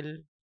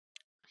 Ariel.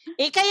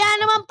 Kaya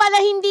naman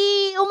pala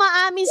hindi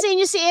umaamin sa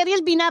inyo si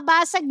Ariel,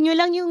 binabasag nyo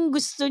lang yung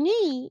gusto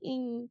niya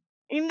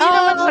Hindi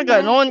naman sa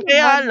ganun.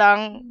 Kaya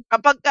lang,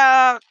 kapag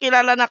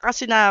kilala na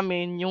kasi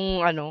namin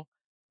yung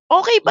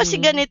okay ba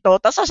si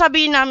ganito, tapos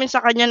sasabihin namin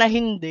sa kanya na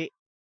hindi,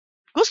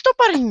 gusto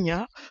pa rin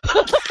niya.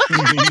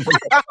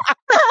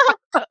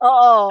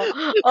 Oo.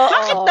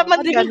 Bakit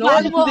naman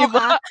ganun, di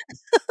ba?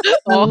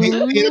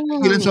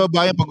 Ilan sa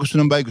babae, pag gusto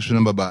ng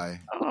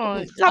babae.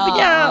 Sabi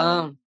niya,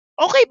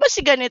 okay ba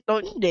si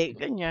ganito? Hindi,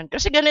 ganyan.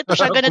 Kasi ganito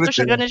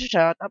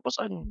siya. Tapos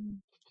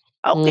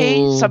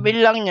okay,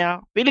 sabihin lang niya.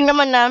 Feeling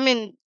naman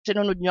namin,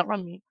 sinunod niya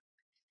kami.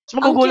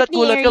 Tapos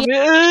magugulat-gulat kami,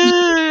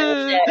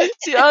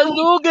 si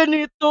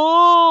ganito.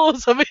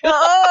 Sabi niya,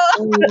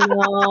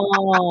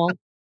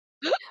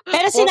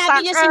 Pero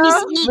sinabi niyo si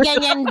Miss E,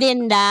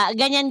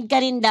 ganyan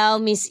ka rin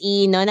daw, Miss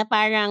E, no? Na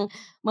parang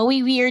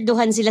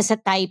mawiweirduhan sila sa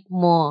type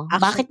mo.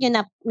 Bakit niyo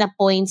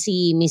na-point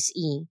si Miss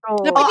E?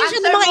 Napitin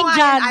siya ng mga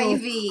Indiano.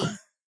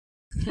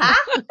 Ha?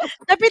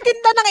 Napitin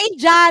na ng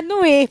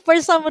Indiano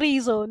for some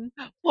reason.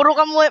 Puro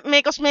ka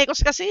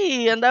mekos-mekos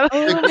kasi.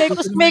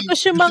 Mekos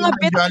yung mga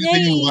bet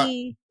niya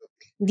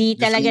Di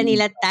talaga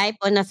nila type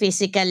on a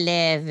physical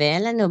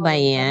level. Ano ba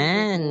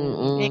yan?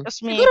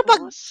 Siguro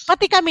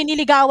pati kami,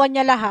 niligawan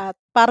niya lahat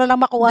para lang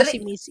makuha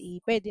si Miss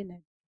E. Pwede na.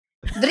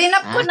 Drain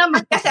up ko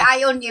naman kasi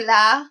ayaw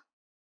nila.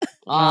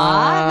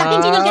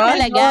 Nakikinig ka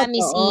talaga,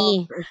 Miss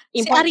E.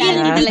 Si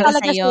Ariel, hindi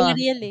talaga si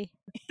Ariel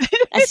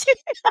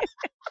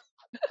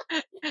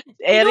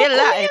Ariel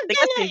la.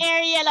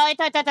 Ariel.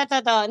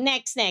 Ito.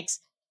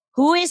 Next.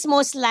 Who is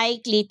most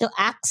likely to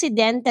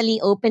accidentally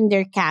open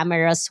their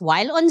cameras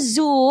while on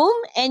Zoom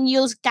and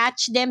you'll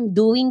catch them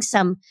doing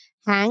some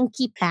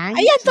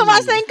hanky-panky? Ayan,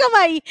 tumaas na yung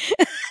kamay.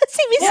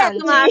 Si Miss Ayan,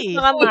 tumaas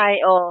na kamay.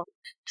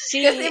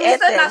 Kasi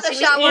minsan nasa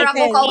shower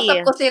ako,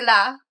 kausap ko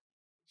sila.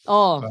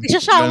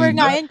 Nagsa-shower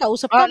nga yan,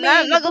 kausap kami.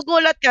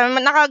 Nagugulat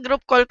kami,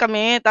 naka-group call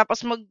kami,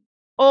 tapos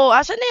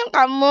asan na yung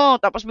cam mo?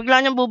 Tapos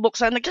bigla niyang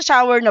bubuksan,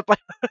 nagsa-shower na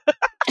pala.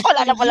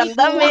 Wala na palang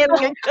damit.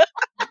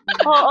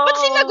 Ba't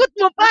sinagot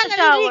mo pa?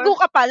 Naliligo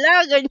ka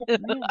pala. Ganyan.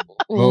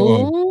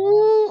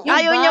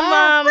 Ayaw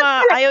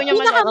niya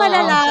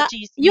pinakamalala,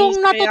 yung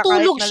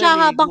natutulog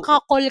siya habang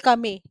ka-call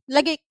kami.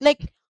 Like,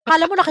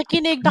 kala mo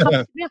nakikinig na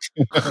kami.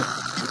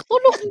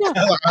 Tulog na.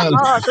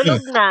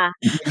 Tulog na.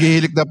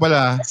 Nagihilik na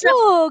pala.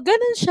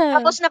 Ganun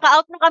siya. Tapos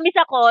naka-out na kami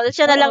sa call,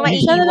 siya na lang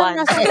naiiwan.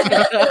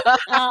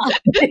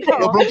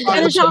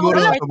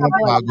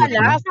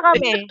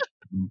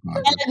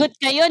 Nalagot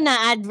kayo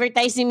na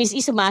advertise ni Miss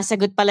E,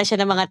 sumasagot pala siya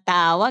ng mga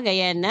tawag.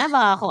 Ayan na,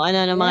 baka kung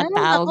ano ng mga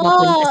tawag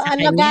mapunta sa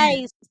kanya.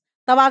 Guys,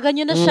 tawagan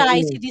nyo na siya,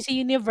 ACDC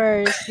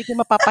Universe. Hindi ko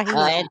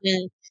mapapahinga.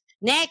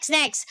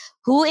 Next.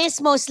 Who is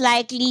most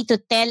likely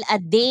to tell a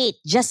date?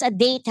 Just a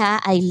date,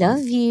 ha? I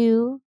love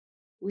you.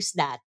 Who's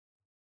that?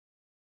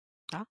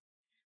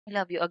 I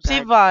love you agad. Si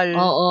Val.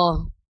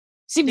 Oo.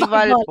 Si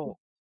Val po.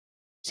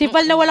 Si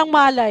Val na walang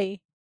malay.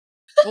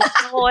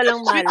 Ako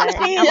walang malay.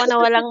 Ako na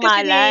walang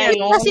malay.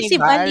 Kasi si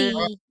Val.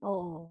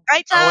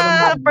 Kahit sa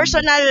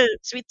personal,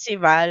 sweet si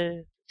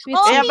Val.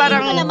 Kaya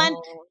parang naman,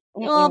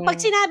 pag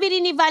sinabi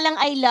rin ni Val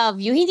ang I love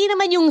you, hindi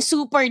naman yung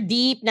super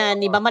deep na,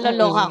 di ba,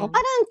 maloloka ako.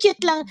 Parang ang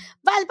cute lang.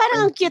 Val,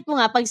 parang ang cute mo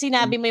nga pag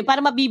sinabi mo yun, para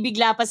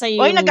mabibigla pa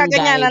sa'yo yung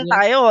nagkaganyanan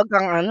tayo. Wag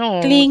kang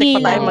clingy.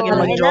 Hindi pa tayo maging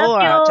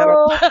mag-jowa.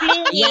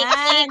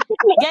 Yan.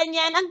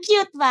 Ganyan. Ang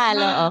cute, Val.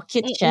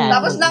 Cute siya.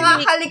 Tapos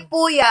nakakalik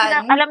po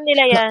yan. Alam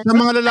nila yan. Sa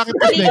mga lalaki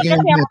pa,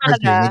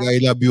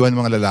 nag-I love you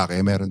mga lalaki,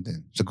 meron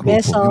din. Sa grupo.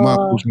 Yung mga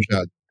puso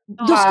masyad.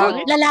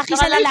 Lalaki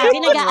sa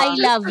lalaki, nag-I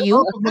love you.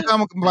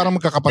 Parang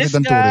magkakapatid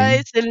ang turing.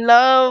 This guy's in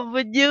love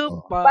with you.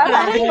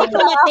 Parang hindi ko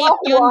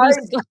ma-tape yun.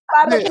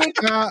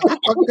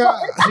 Pagka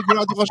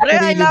sigurado ka sa sarili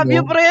mo. I love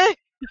you, pre.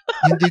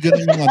 Hindi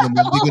ganun yung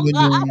hindi ganun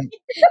yung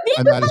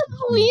analysis.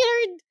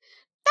 Weird.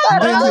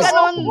 Parang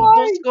ganun,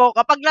 Dusko.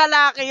 Kapag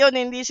lalaki yun,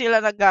 hindi sila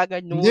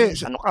naggaganyan.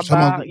 Ano ka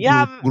ba? You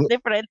have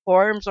different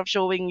forms of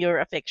showing your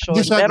affection.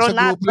 Pero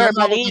not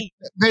verbally.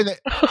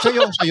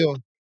 Sa'yo.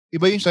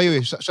 Iba yun sa'yo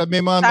eh.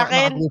 May mga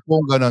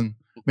nakagrupong ganun.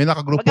 May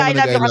nakagrupong I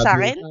love you ka sa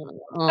akin?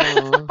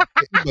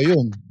 Iba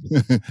yun.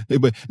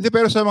 Hindi,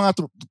 pero sa mga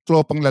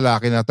tropang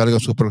lalaki na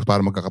talagang super para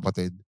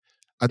magkakapatid.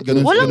 At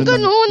ganun. Walang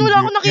ganun.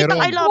 Wala akong nakita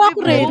I love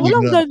you.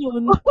 Walang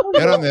ganun.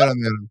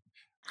 Meron.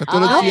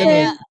 Katulad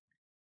siya.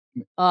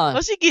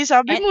 Sige,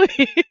 sabi mo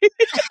eh.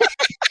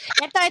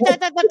 Ito.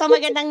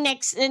 Magandang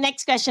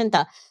next question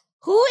to.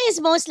 Who is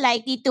most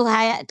likely to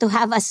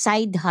have a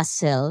side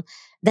hustle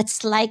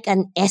that's like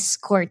an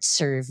escort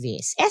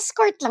service?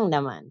 Escort lang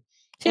naman.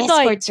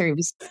 Escort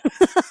service.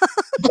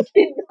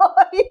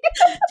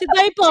 Si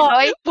Doy po.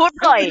 Si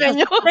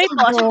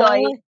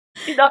Doy.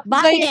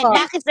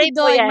 Bakit si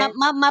Doy?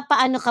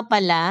 Mapaano ka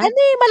pala?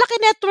 Malaki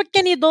network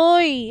niya ni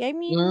Doy. I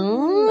mean,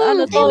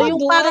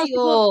 yung parang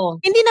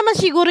hindi naman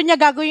siguro niya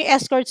gagawin yung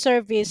escort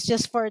service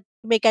just for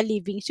to make a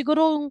living.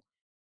 Siguro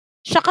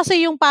siya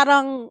kasi yung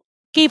parang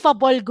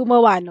capable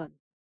gumawa nun.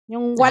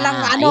 Yung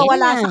walang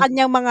wala sa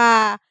kanyang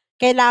mga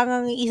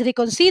kailangang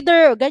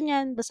i-reconsider o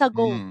ganyan. Basta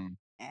go.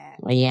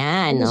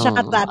 Ayan. Siya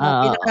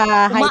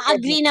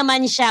Uma-agree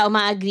naman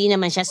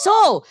siya.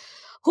 So,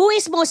 who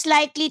is most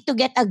likely to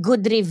get a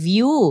good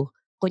review?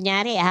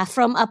 Kunyari,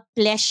 from a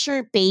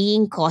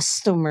pleasure-paying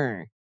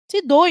customer.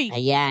 Si Doy.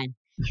 Ayan.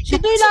 Si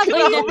Doy lagi.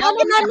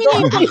 Namin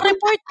yung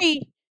report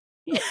eh.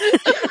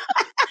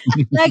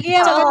 Lagi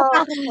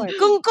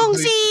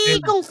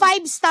kung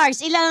 5 stars,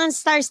 ilang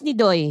stars ni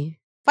Doy?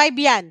 5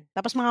 yan.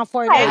 Tapos mga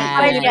 4 yan.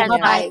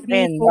 5, 2,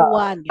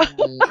 1.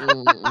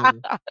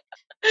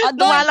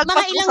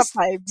 Mga ilang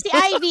si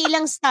Ivy,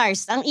 ilang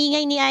stars? Ang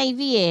ingay ni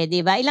Ivy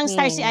di ba? Ilang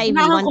stars si Ivy?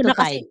 1 to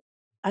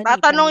 5.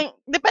 Tatanong,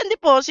 depende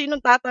po,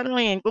 sinong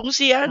tatanungin. Kung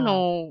si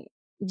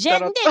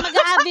Hindi,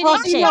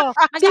 mag-average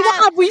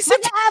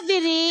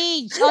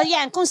Mag-average.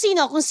 Yan. Kung si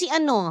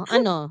ano.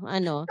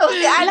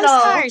 Ilang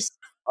stars?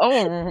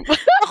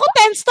 Ako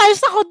 10 stars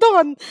ako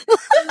doon.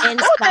 10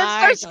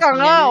 stars ka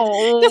nga.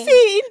 Kasi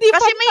hindi pa.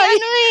 Kasi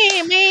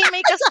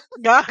may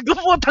gago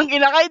po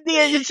ina ka, hindi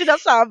yan yung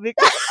sinasabi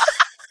ko.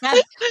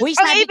 Uy,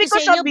 sabi ko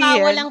sa inyo,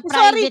 bawal ang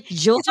private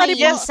joke sa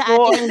ating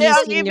listeners.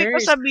 Ang ibig ko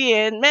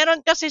sabihin,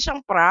 meron kasi siyang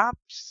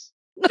props.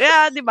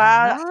 Kaya, di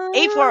ba,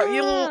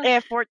 yung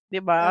effort,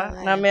 di ba,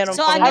 na meron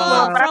so,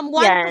 from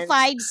 1 to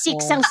 5,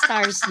 6 ang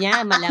stars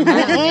niya,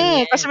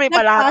 malamang. Kasi may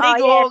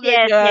palatigo,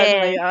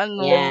 ganyan,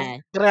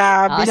 may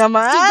Grabe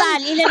naman. Si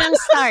Val, ilan ang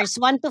stars?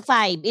 1 to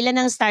 5, ilan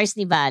ang stars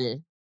ni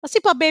Val? Kasi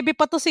pa-baby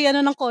pa to si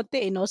ng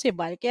konti, si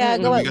Val. Kaya,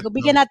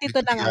 bigyan natin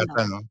ito ng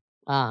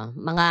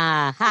mga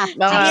half.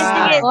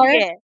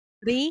 Sige.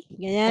 3,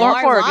 ganyan. 4,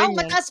 Wow, ganyan.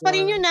 mataas pa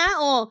rin yun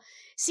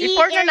Si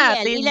I-4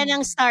 na Ariel, natin. ilan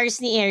ang stars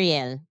ni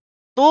Ariel?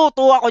 2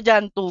 ako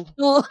dyan, 2.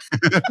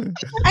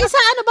 Ay, sa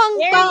ano bang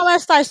mga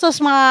stars to?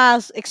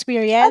 Mga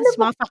experience?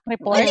 Mga fact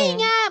report? Hindi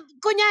nga.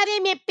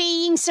 Kunyari, may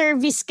paying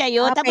service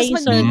kayo, tapos paying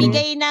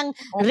magbibigay ng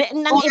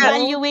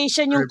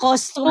evaluation yung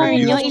customer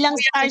nyo. Ilang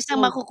stars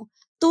ang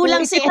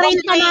tulang si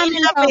Ariel.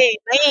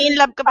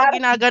 Nai-inlove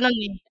kapag ginaganon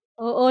eh.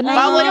 Oo,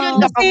 bawal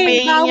yun kapag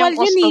paying yung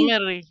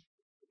customer eh.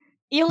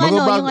 Yung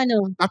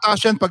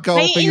Tataas yan pagka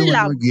okay yung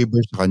giver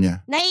sa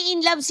kanya.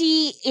 Nai-inlove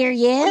si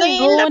Ariel?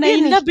 Oo,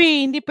 nai-inlove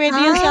eh. Hindi pwede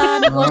yan sa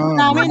negosyo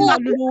namin.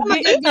 Malulugi.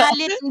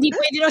 Magagalit. Hindi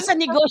pwede rin sa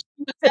negosyo.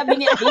 Sabi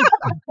ni Ariel.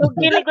 Huwag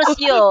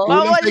negosyo.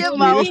 Bawal yung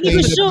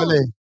negosyo.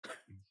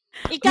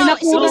 Ikaw,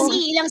 si Miss E.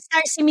 Ilang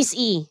stars si Miss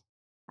E?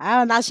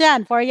 Nasa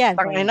yan. 4 yan.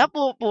 Tangay na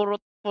po. Puro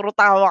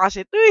tawa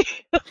kasi ito eh.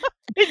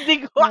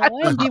 Hindi ko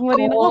hindi mo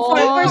rin ako.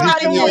 4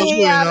 ano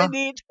nangyayari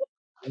dito.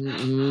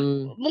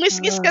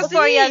 Mungiskis kasi.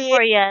 4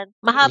 yan.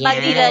 Mahaba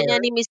dila niya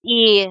ni Miss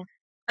E.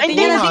 Ay,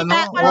 hindi na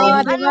dita.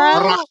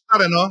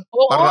 Rockstar, ano?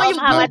 Oo, yung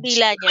mahaba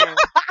dila niya.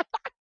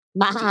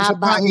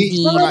 Mahaba ang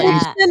dila.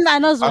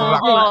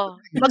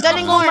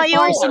 Magaling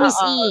bumayo. Si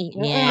Miss E.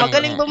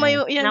 Magaling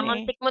bumayo yan eh.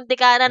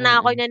 Namuntik-muntikana na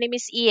ako niya ni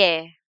Miss E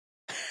eh.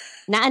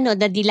 Na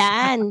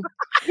nadilaan.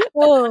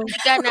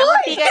 Muntika na.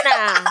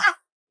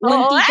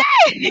 Muntika.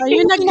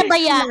 Ayun,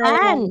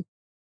 pinabayaan.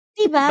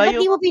 Diba? Ba't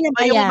di mo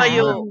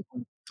pinabayaan?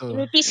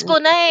 Notice ko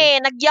na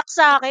eh. Nagyak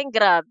sa akin.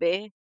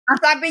 Grabe. Ang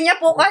sabi niya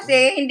po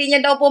kasi, hindi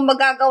niya daw po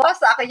magagawa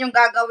sa akin yung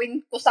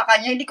gagawin ko sa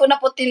kanya. Hindi ko na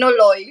po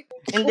tinuloy.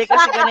 Hindi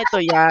kasi ganito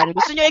yan.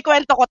 Gusto niyo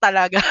ikwento ko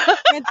talaga.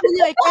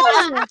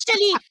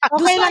 Actually,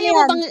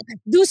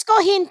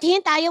 Dusko, hint,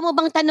 ayaw mo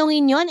bang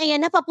tanungin yon?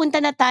 Ayan na, papunta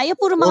na tayo.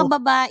 Puro mga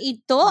babae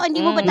ito. Hindi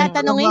mo ba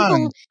tatanungin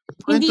kung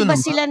hindi ba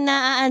sila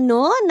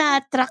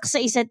na-attract sa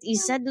isa't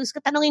isa?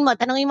 Dusko, tanungin mo,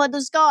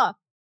 Dusko.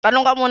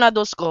 Tanong ka muna,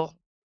 Dusko.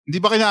 Hindi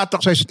ba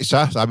kina-attract sa isa't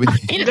isa? Sabi niya.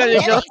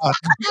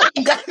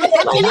 Ang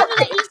galing na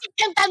naisip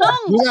yung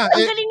tanong.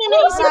 Ang galing na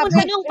naisip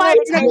yung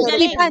tanong. Ang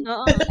galing. Ang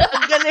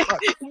galing.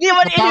 Hindi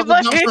man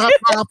iniba.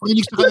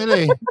 Nakakapakinig sa kanila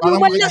eh. Hindi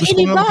man lang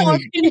iniba.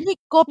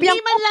 Hindi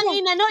man lang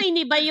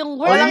iniba yung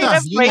word. Walang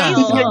rephrase.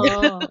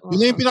 Yun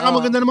na yung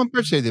pinakamaganda naman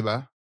first eh, di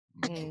ba?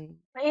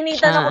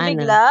 Nainitan ako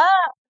bigla.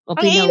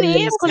 Ang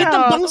inip. Kulit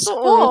ang bangs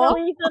ko.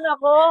 Nainitan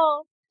ako.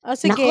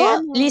 Sige.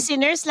 Naku,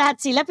 listeners, lahat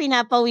sila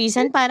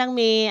pinapawisan. Parang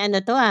may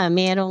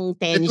merong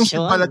tension. Itong si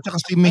Pala at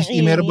si Miss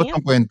E, meron ba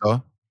itong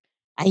kwento?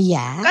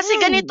 Ayan. Kasi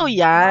ganito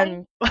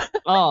yan.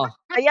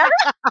 Ayan.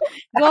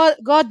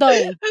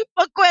 Godoy.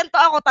 Pagkwento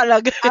ako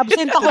talaga.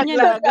 Absent ako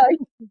niya.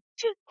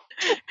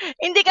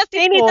 Hindi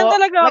kasi po,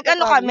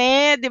 nag-ano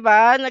kami, di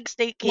ba?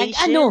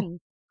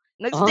 Nag-staycation.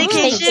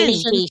 Nag-staycation.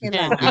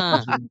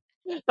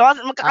 So,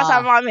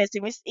 magkakasama kami. Si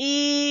Miss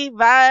E,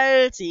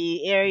 Val, si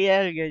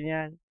Ariel,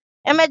 ganyan.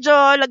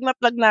 Medyo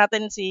lagna-plug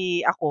natin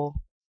ako.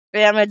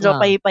 Kaya medyo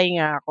pay-pay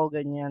nga ako,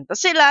 ganyan. Tapos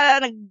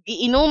sila,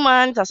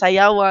 nag-iinuman,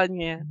 sasayawan,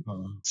 ganyan.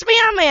 Tapos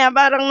maya-maya,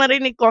 parang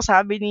narinig ko,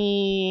 sabi ni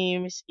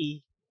Miss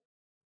E.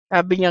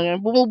 Sabi niya,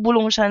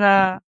 bumubulong siya na,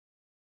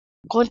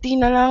 konti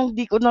na lang,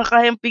 di ko na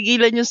kayang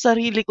pigilan yung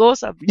sarili ko,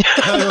 sabi niya.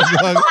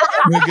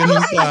 May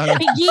ganun pa.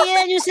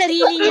 Pigilan yung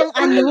sarili niyang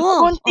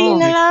Konti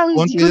na lang,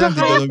 di ko na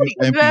kayang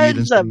pigilan,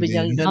 sabi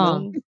niya,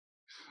 ganun.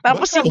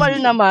 Tapos si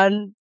Val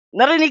naman,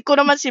 narinig ko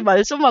naman si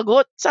Val,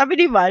 sumagot. Sabi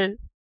ni Val,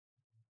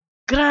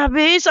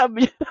 grabe,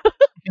 sabi niya.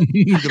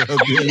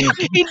 Grabe.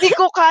 Hindi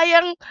ko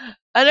kayang,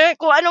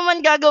 kung ano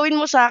man gagawin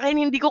mo sa akin,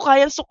 hindi ko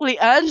kayang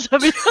suklian,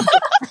 sabi niya.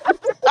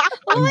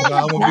 Oh my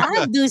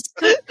God,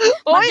 Dusko.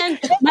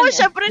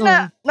 Siyempre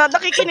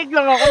nakikinig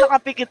lang ako,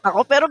 nakapikit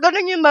ako, pero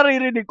ganun yung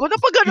naririnig ko,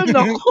 napaganon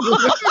ako.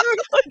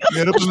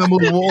 Meron pa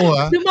namumuo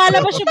ha.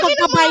 Lumalabas yung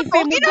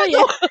pagka-bifem mo ko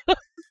eh.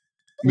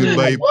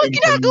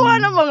 Ginagawa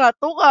ng mga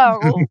tuka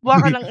ako.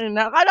 Baka lang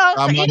kala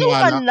ko sa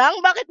inuman lang,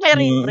 bakit may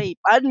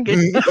rape-rapean?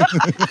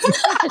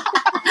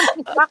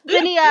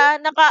 Actually,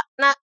 ano ba?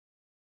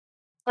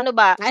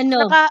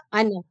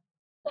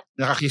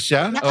 Nakakiss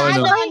siya?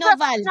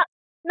 Val?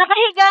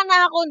 Nakahiga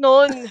na ako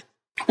nun.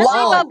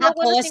 Wow,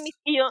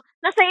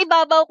 Nasa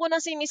ibabaw ko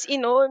na si Miss E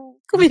nun.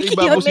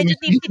 Kumikiyon. Medyo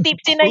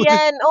tipsy-tipsy na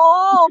yan.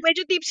 Oo,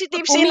 medyo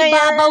tipsy-tipsy na yan.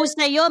 Umibabaw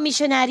sa'yo,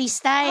 missionary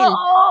style.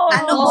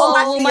 Ano po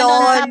kasi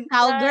yun?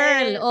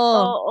 Cowgirl.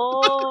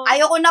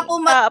 Ayoko na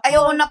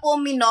po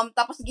uminom,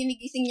 tapos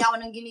ginigising niya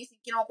ako ng ginising,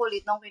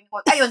 kinukulit ng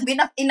kinukulit. Ayun,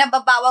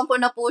 inababawan ko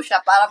na po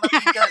siya para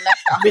mag-video na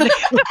siya.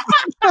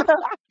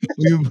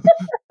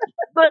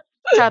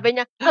 Sabi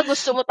niya,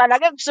 gusto mo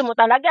talaga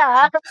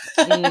ha?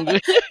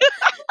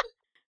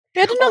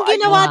 Pero nung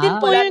ginawa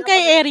din po yun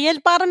kay Ariel,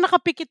 parang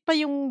nakapikit pa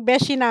yung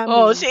beshi namin.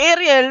 Si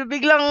Ariel,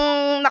 biglang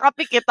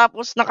nakapikit,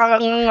 tapos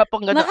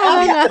nakangangapang gano'n.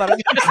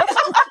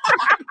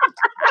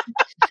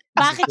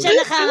 Bakit siya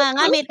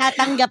nakanganga? May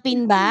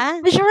tatanggapin ba?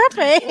 Masarap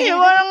eh.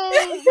 Walang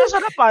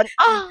masarapan.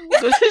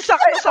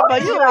 Sakto sa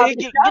bayo eh.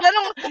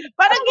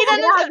 Parang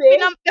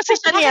pinamp kasi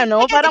siya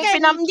ni parang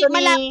pinamp siya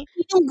ni...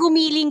 Sinong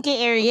gumiling kay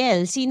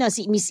Ariel? Sino?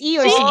 Si Miss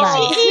E or si Val?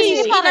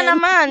 Si E na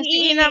naman.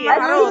 Si E na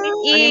makarot.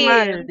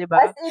 Animal, di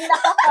ba?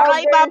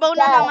 Nakaibabaw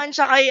na naman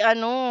siya kay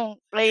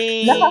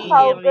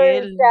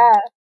Naka-cover siya.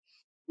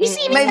 Miss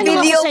E, may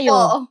video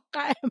po.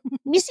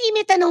 Miss E,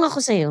 may tanong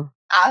ako sa'yo.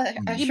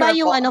 Diba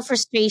yung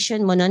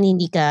frustration mo nun,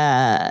 hindi ka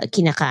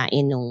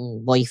kinakain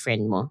ng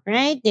boyfriend mo?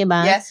 Right?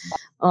 Diba? Yes.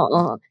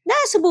 Oo.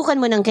 Nasubukan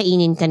mo nang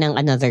kainin ka ng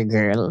another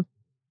girl?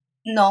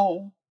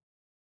 No.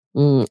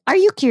 Are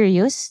you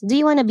curious? Do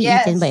you wanna be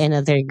eaten by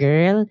another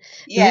girl?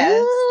 Yes.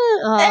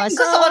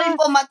 Gusto ko rin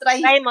po matry.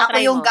 Ako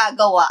yung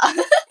gagawa.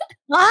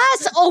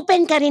 So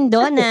open ka rin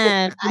doon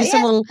na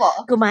gusto mong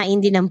kumain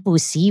din ng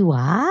pussy.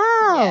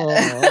 Wow!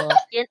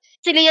 Yeah.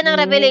 Sila yan ang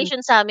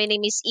revelation sa amin ni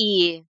Miss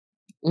E.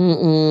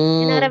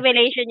 Yun ang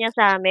revelation niya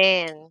sa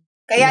amin.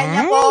 Kaya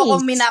niya po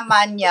ako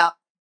minamanyak.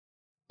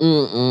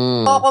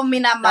 Ako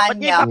minamanyak. Dapat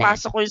niya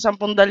ipapasok ko yung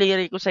 10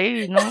 daliri ko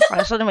sa'yo, no?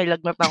 Kaso may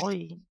lagnat ako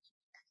eh.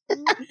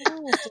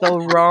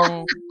 So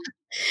wrong.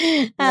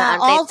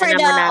 All for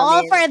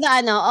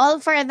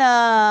the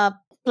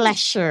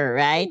pleasure,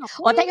 right?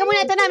 Teka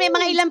muna, ito na, may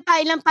mga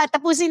ilan pa.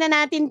 Tapusin na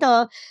natin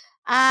to.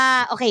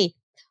 Okay.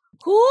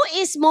 Who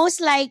is most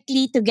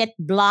likely to get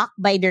blocked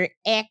by their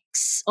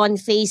ex on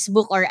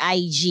Facebook or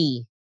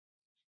IG?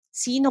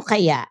 Sino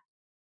kaya?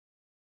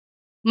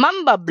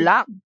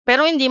 Mambablock,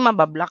 pero hindi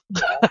mabablock.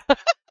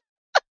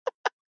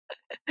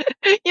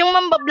 Yung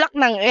mambablock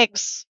ng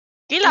ex,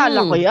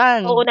 kilala ko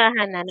yan.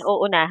 Uunahan.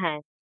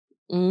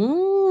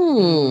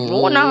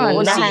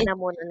 Uunahan na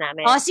muna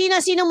namin.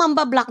 Sino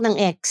mambablock ng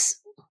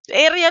ex?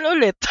 Ariel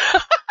ulit.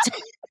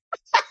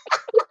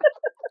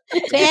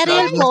 Si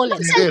Ariel po ulit.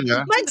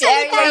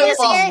 Magsalita niya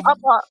si Ariel.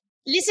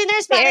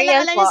 Listeners, para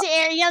lang alam si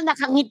Ariel,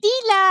 nakangiti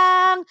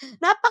lang,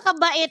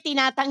 napakabait,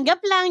 tinatanggap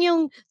lang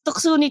yung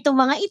tukso nitong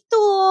mga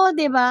ito,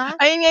 di ba?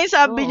 Ayun nga yung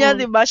sabi niya,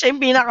 di ba? Siya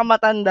yung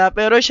pinakamatanda,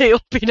 pero siya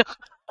yung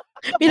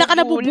pinaka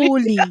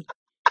nabubuli.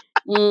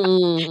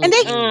 And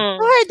then,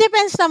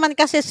 depends naman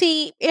kasi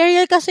si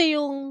Ariel kasi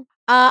yung,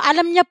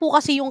 alam niya po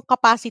kasi yung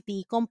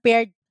capacity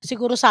compared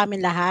siguro sa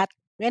amin lahat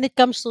when it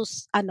comes to,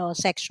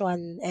 sexual,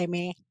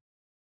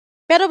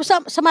 Pero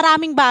sa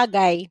maraming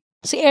bagay,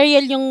 si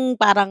Ariel yung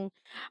parang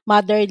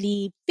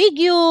motherly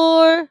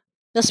figure,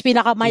 tapos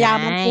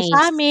pinakamayaman po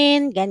sa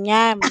amin,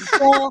 ganyan.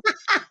 So,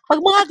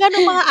 pag mga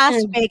ganun mga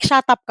aspect,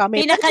 shut up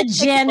kami.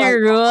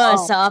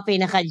 Pinaka-generous.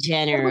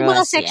 Pinaka-generous. Pag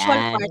mga sexual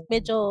part,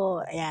 medyo,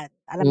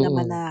 alam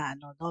naman na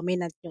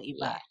dominant yung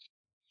iba.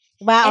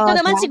 Diba? Ito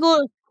naman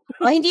siguro,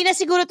 hindi na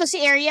siguro to si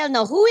Ariel,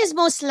 no? Who is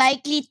most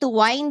likely to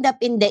wind up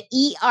in the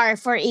ER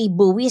for a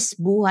buwis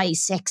buhay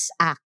sex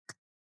act?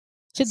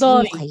 Si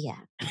Doy. Sino kaya?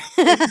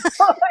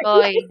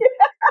 Doy.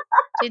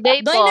 Si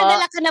Doy po. Doy,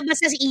 nadala ka na ba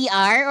sa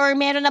ER? Or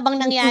meron na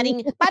bang nangyaring,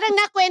 parang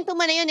nakwento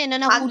mo na yun,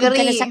 nahulog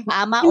ka na sa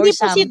kama or something. Hindi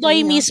po si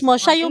Doy mismo.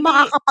 Siya yung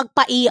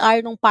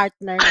makakapagpa-ER nung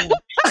partner niya.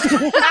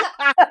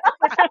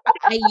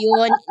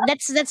 Ayun.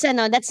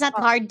 That's not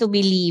hard to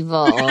believe.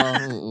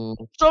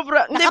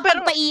 Sobra.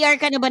 Nakapagpa-ER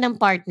ka na ba ng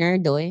partner,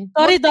 Doy?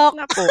 Sorry, Doc.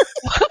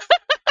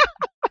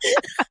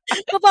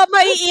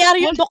 Mai-ER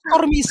yung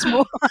doktor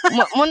mismo.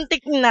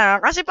 Muntik na.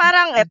 Kasi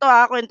parang,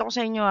 kwento ko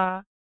sa inyo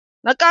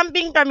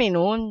nag-camping kami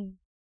noon.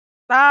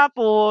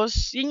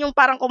 Tapos, yun yung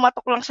parang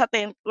kumatok lang sa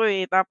tent ko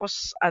eh.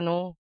 Tapos,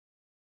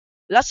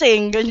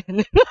 lasing,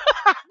 ganyan.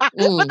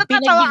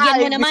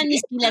 Pinagbigyan mo naman ni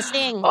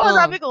lasing.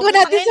 Sabi ko,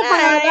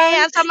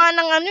 sama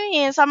ng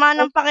sama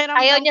ng pakiramdam.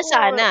 Ayaw niya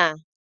sana.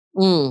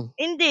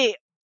 Hindi.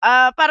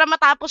 Para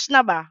matapos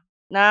na ba?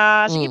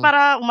 Na, sige,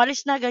 para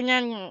umalis na,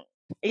 ganyan.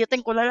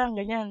 Iyutin ko na lang,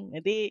 ganyan.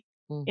 Edi,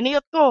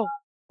 iniyot ko.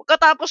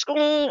 Pagkatapos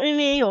kong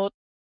iniyot,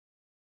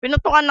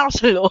 pinutukan ako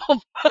sa loob.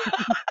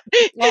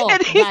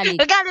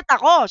 Nagalit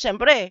ako,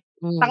 syempre.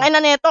 Tangina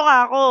neto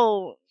ka ako.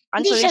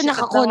 Hindi siya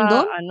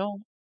nakakondom?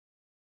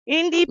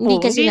 Hindi po.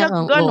 Hindi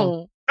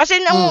nag-gano. Kasi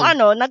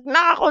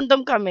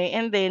naka-condom kami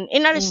and then,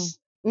 inalis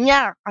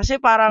niya. Kasi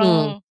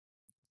parang,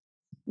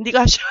 hindi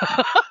ka siya.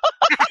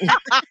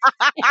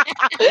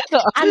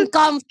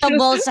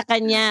 Uncomfortable sa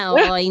kanya.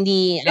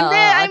 Hindi. Hindi,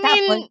 I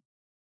mean,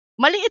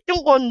 maliit yung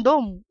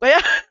condom. Kaya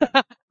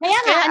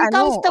nga,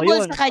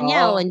 uncomfortable sa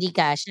kanya. Hindi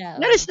ka siya.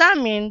 Nalis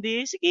namin.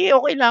 Sige,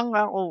 okay lang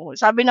ako.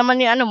 Sabi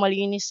naman ni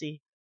malinis eh.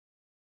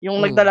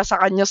 Yung nagdala sa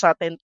kanya sa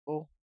tent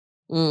ko.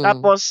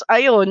 Tapos,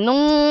 ayun,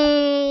 nung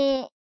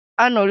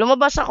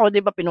lumabas ako,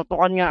 di ba,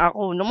 pinutukan nga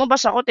ako.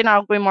 Lumabas ako,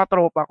 tinawag ko yung mga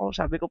tropa ko.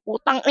 Sabi ko,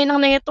 putang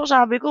inang na ito.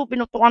 Sabi ko,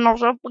 pinutukan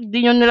ako. Pag di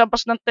nyo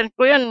nilabas ng tent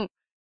ko yan,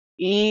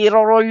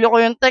 i-rolyo ko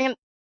yung tent.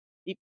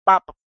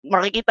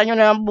 Makikita nyo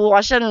na lang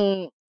bukas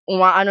yan,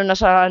 umaano na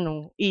sa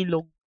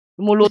ilog.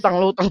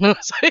 Lumulutang-lutang na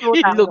sa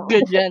ilog,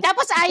 ganyan.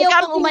 Tapos ayaw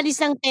pang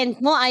umalis ng tent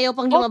mo? Ayaw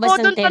pang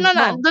lumabas ng tent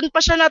mo? Doon pa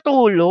siya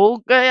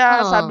natulog.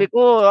 Kaya sabi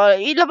ko,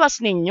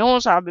 ilabas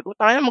ninyo. Sabi ko,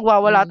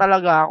 magwawala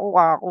talaga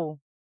ako.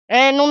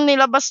 Nung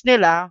nilabas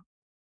nila,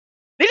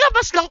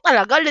 Nilabas lang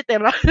talaga,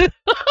 literal.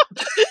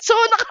 So,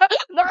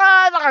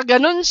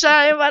 naka-ganon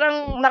siya.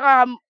 Parang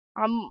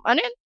ano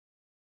yun?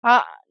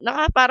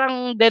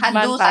 Parang dead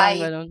man, parang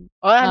ganon.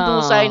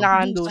 Handusay,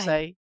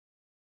 nakahandusay.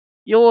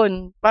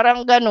 Yun,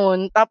 parang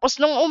ganon.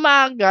 Tapos nung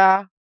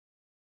umaga,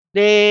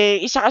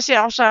 isa kasi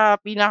ako sa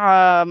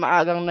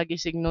pinakamaagang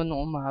nagising noon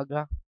nung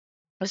umaga.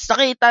 Tapos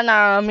nakita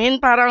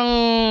namin, parang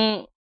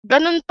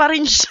ganon pa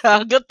rin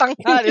siya,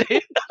 gatanghali.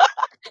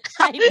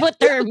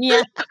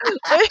 Hypothermia.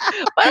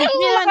 Parang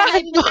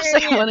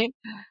nakahandusay mo rin.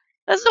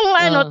 Tapos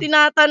nung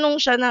tinatanong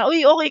siya na,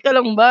 uy, okay ka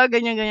lang ba?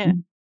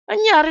 Ganyan.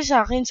 Anyari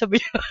sa akin,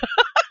 sabi niya.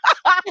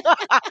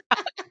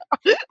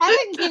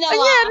 Anong ginawa?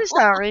 Anyari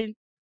sa akin?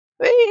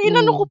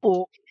 Inano ko po.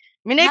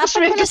 Minekos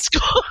ko.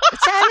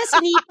 Sana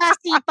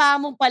sinipa-sipa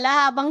mo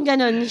pala habang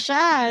ganun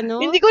siya, no?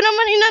 Hindi ko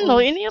naman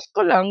iniyot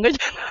ko lang.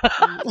 Ganyan.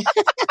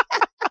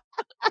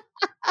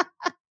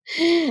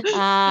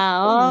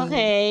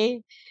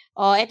 Okay.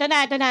 Ito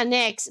na,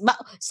 next.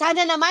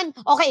 Sana naman,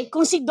 okay,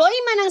 kung si Doy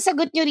man ang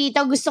sagot nyo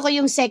rito, gusto ko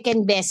yung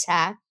second best,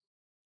 ha?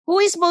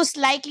 Who is most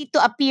likely to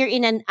appear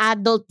in an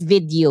adult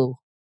video?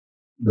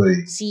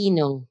 Doy.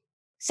 Sino?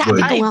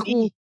 Sabi ko nga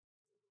kung...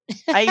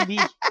 Ivy.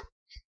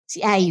 Si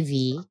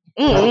Ivy?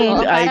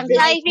 Parang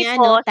Ivy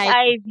po, si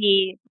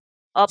Ivy.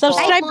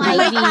 Subscribe to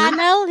my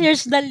channel.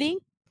 Here's the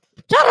link.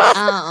 Charot!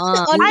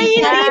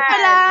 Ay,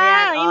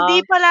 hindi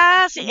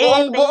pala. Si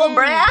Ethel.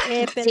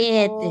 Si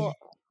Ethel.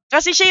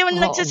 Kasi siya yung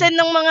nagsisend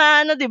ng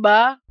mga di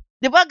ba?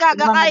 Di ba,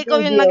 Gaga, ikaw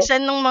yung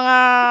nag-send ng mga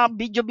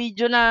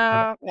video-video na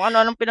kung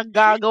ano-anong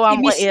pinaggagawa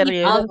mo kay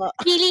Ariel.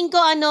 Feeling ko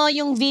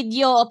yung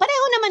video,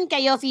 pareho naman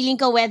kayo, feeling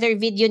ko whether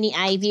video ni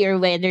Ivy or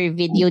whether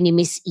video ni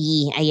Miss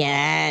E.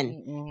 Ayan.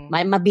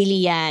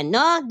 Mabili yan.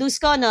 No?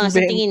 Dusko, no?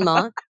 Sa tingin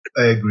mo?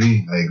 I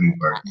agree,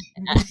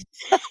 partner.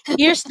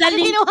 Here's the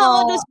link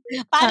po.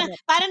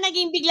 Para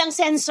naging biglang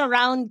sense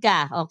round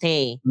ka.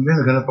 Okay. Hindi,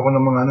 naganap ako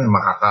ng mga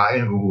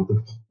makakain,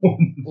 gugutom.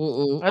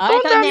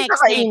 Ito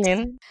next.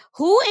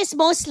 Who is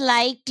most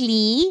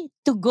likely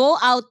to go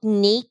out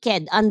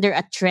naked under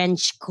a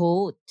trench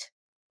coat?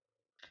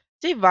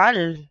 Si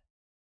Val.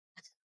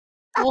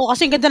 Oo,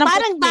 kasi ganda ng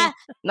parang ba?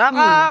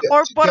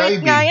 Naka-corporate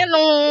nga yan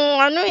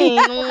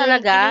nung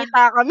talaga?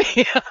 Kita kami.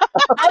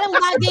 Parang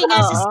bagay nga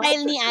sa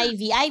style ni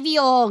Ivy. Ivy,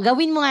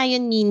 gawin mo nga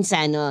yun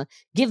minsan, no?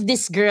 Give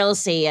this girl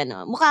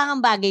mukha kang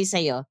bagay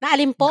sa'yo.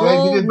 Naalin po?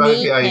 Go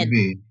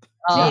naked.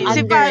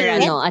 Si Val,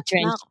 a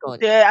trench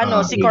coat.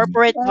 Si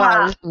corporate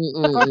Val.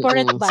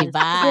 Corporate Val. Si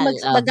Val.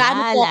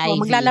 Mag-ano po ako,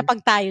 maglalapag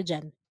tayo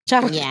dyan.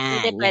 Charot.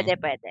 Yan. Pwede.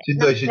 Si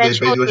Doy,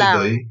 pwede ba si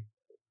Doy?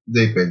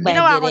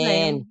 Ginawa ko na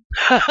yun.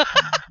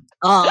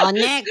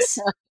 Next.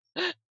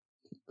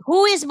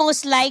 Who is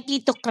most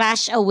likely to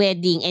crash a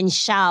wedding and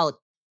shout,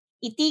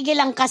 itigil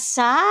ang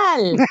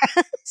kasal?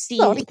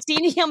 Sino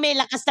yung may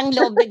lakas ng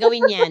loob na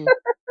gawin yan?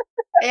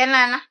 Ayan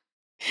na.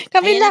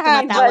 Kami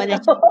lahat.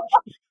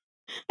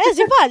 Ayan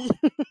si Val.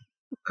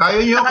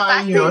 Kaya nyo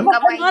yun?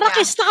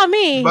 Marakista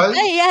kami.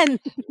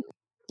 Ayan.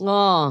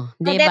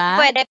 Diba?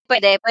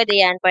 Pwede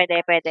yan.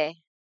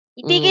 Pwede.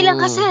 Itigil ang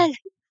kasal.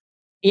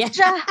 Yan.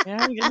 Siya.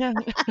 Ganyan.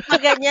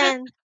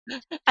 Ganyan.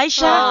 Ay,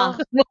 siya.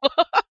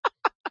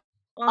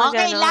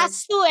 Okay,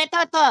 last two.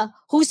 Ito.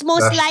 Who's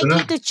most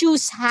likely to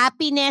choose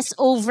happiness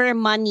over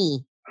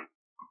money?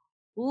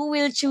 Who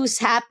will choose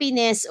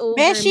happiness over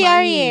money? Si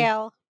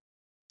Ariel.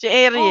 Si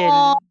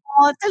Ariel.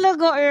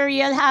 Talaga,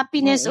 Ariel.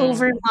 Happiness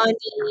over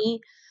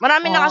money.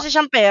 Marami na kasi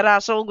siyang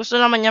pera, so gusto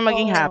naman niya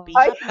maging happy.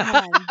 Ay,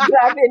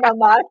 grabe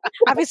naman.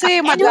 Happy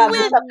sa'yo, madami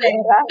sa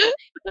pera.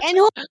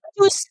 And who will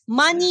choose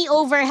money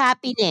over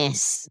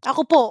happiness?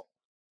 Ako po.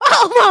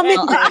 Mami.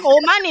 Ako,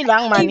 money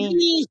lang, money.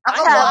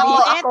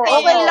 Ako.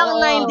 Okay lang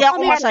na hindi ako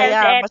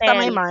masaya, basta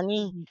may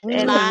money.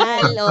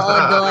 Mahal,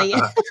 Doy.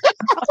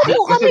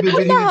 Kasi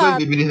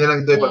bibili na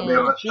lang Doy pag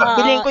meron siya.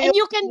 And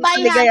you can buy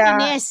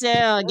happiness.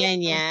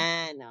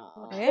 Ganyan.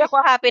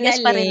 Ako,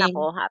 happiness pa rin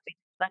ako.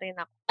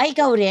 Ay,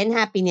 ikaw rin?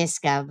 Happiness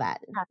ka, Val?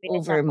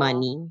 Happiness over ako.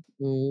 money?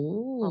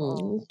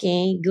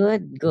 Okay,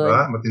 good.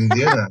 Diba?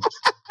 Matindi yan.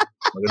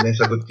 Maganda yung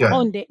sagot yan.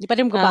 Hindi. Di pa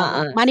rin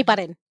magbabago. Money pa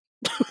rin.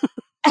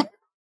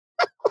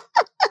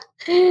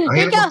 Ang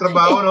hirap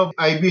magtrabaho, no?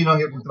 Ivy, no? Ang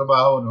hirap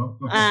magtrabaho, no?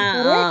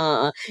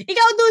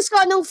 Ikaw, Dusko,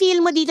 anong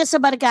feel mo dito sa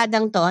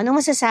barkadang to?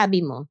 Anong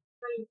masasabi mo?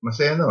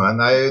 Masaya naman.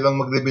 Ayaw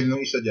lang mag-reveal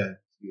ng isa dyan.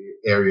 Si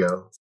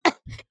Ariel.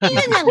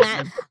 Yun na nga.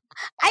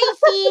 I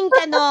think,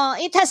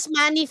 it has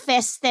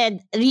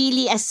manifested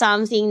really as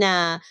something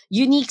na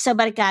unique sa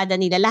barkada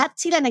nila. Lahat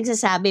sila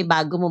nagsasabi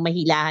bago mo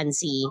mahilahan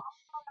si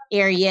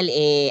Ariel,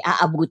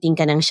 aabutin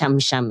ka ng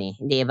siyam-siyam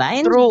Diba?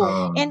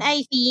 True. And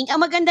I think,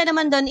 ang maganda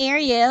naman doon,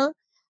 Ariel,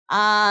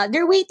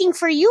 they're waiting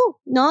for you,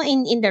 no?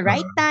 In the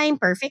right time,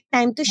 perfect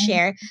time to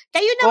share.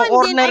 Kayo naman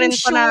din, I'm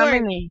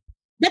sure,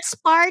 that's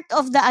part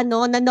of the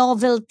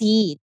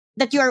novelty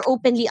that you are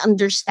openly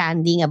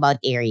understanding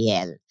about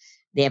Ariel.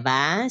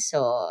 Diba?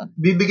 So,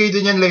 bibigay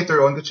din yan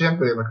later on kasi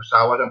siyempre,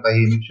 magkasawa ng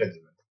tahimik siya,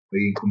 diba?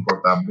 May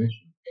komportable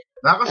siya.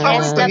 Nakakasawa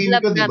ng tahimik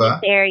ka, diba?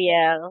 Si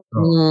Ariel.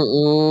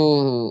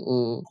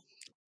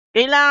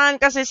 Kailangan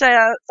kasi sa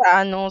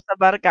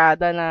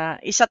barkada na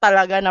isa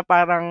talaga na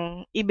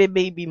parang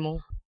ibe-baby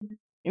mo.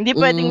 Hindi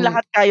pwedeng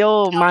lahat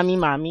kayo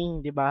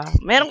mami-mami, 'di ba?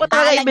 Meron ka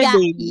talaga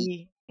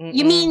ibe-baby.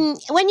 You mean,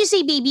 when you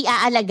say baby,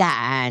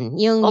 aalagaan?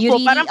 Yung Opo, you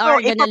really parang are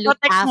gonna look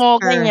ipoprotect after. mo,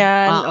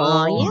 ganyan.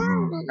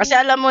 Yeah. Kasi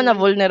alam mo na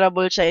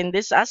vulnerable siya in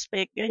this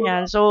aspect,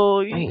 ganyan. So,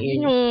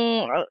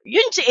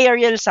 yun si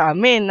Ariel sa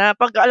amin, na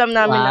pag alam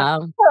namin na,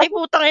 ay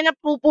putang ina,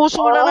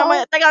 pupuso na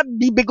naman. Teka,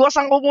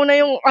 bibigwasan ko muna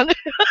yung,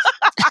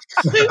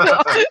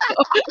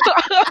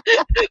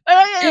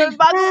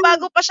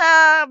 bago pa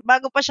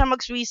siya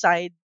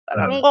mag-suicide,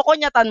 parang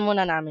kukunyatan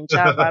muna namin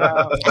siya para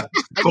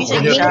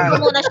magising siya.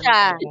 Meet muna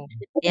siya.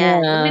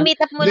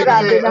 Meet up muna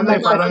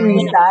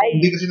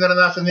Hindi kasi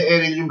naranasan ni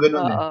Ariel yung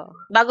gano'n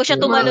bago siya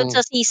tumalon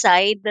sa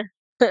seaside.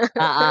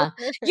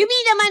 You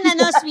mean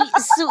naman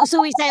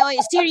suicide,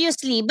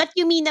 seriously, but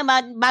you mean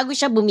naman bago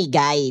siya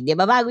bumigay, 'di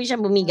ba? Bago siya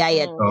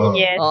bumigay at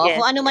yes.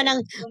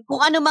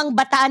 kung ano mang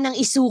bataan ng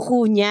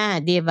isuko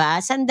niya, 'di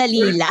ba?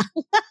 Sandali lang.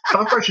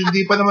 Saka first,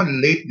 hindi pa naman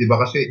late, 'di ba?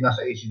 Kasi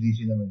nasa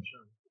ACDC naman siya.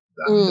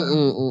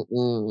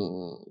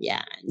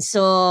 Yan.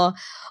 So,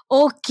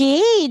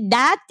 okay,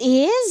 that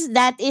is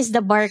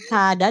the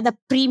Barkada, the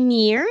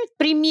premier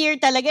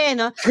talaga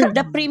no?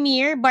 The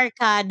premier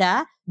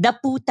Barkada, the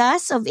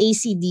PUTAaahhhs of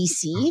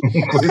ACDC.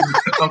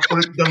 Ang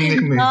kulit ng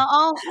name eh.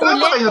 Oo, wala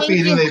ba kayo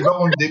napili na iba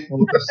kung di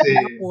PUTAaahhhs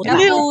eh?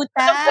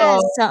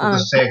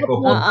 PUTAaahhhs. Seko.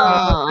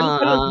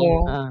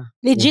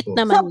 Legit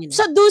naman yun.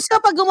 So, dus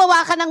kapag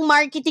gumawa ka ng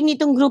marketing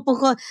nitong grupo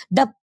ko,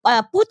 the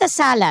puta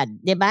salad,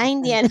 'di ba?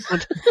 Hindi yan.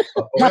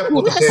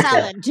 Puta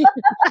salad.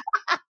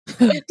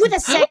 Puta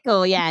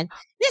seko, yan.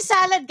 The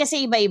salad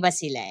kasi iba-iba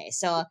sila eh.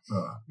 So,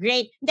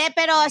 great.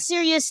 Pero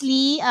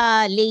seriously,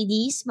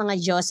 ladies, mga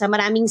Diyosa,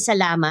 maraming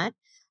salamat.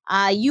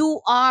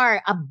 You are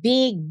a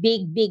big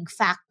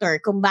factor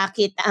kung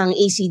bakit ang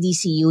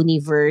ACDC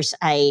universe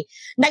ay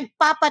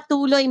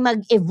nagpapatuloy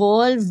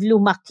mag-evolve,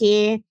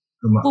 lumaki,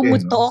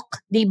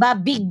 pumutok, 'di ba?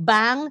 Big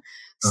Bang.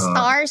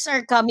 Stars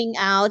are coming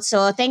out.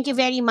 So, thank you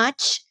very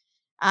much.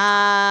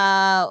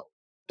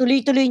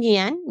 Tuloy-tuloy niyo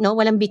yan, no?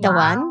 Walang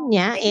bitawan.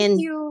 Yeah. And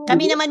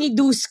kami naman ni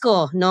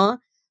Dusko, no?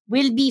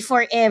 Will be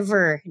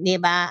forever, di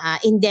ba?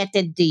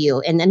 Indebted to you.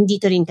 And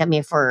nandito rin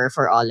kami for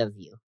all of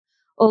you.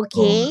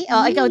 Okay?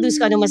 Ikaw,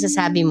 Dusko, ano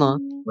masasabi mo?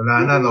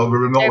 Wala na,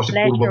 na-overwhelm ako kasi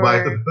puro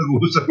babae ito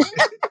nag-uusap.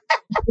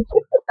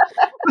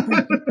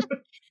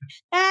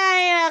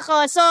 Ay,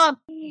 ako. So,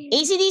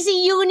 ACDC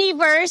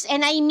Universe,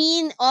 and I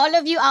mean all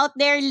of you out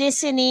there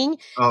listening,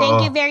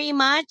 thank you very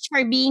much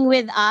for being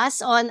with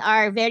us on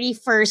our very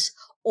first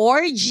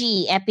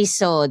ORGY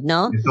episode,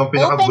 no?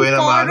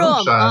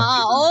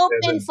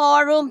 Open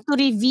forum to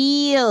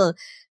reveal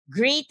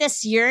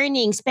greatest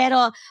yearnings.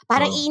 Pero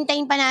parang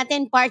iintayin pa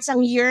natin parts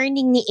ang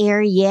yearning ni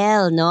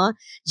Ariel, no?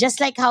 Just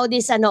like how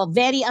this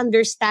very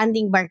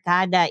understanding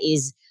Barkada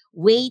is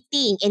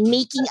waiting and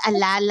making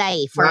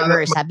alalay for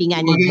her, sabi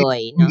nga ni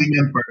Joy, no?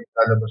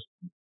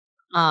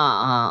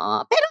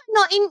 Pero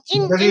no, in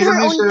her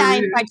own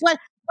time,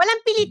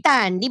 walang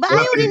pilitan, di ba?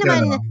 Ayaw rin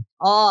naman,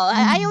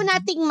 ayaw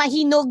nating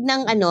mahinog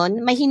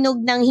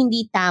ng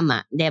hindi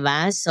tama, di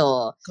ba?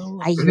 So,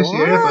 ayun. Kasi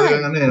siya,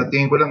 parang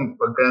tingin ko lang,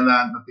 pagka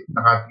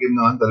nakatikim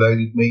naman talaga,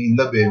 may in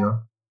love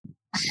no?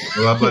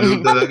 Mababaliw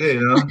talaga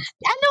no?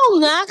 Ano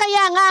nga,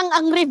 kaya nga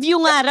ang review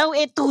nga raw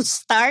 2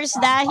 stars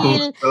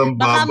dahil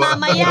baka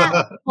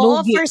mamaya,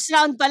 first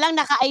round pa lang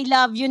naka-I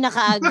love you na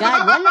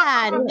kaagad. Wala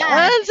na.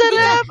 Ang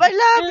sarap, I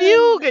love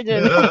you.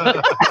 Ganyan.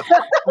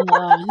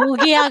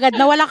 Lugi agad.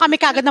 Nawalan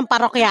kami kaagad ng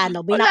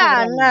parokyano.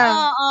 Wala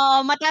na.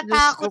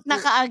 Matatakot na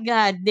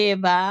kaagad,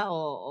 diba?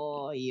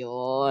 Oo,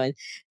 yun.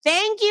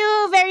 Thank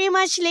you very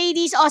much,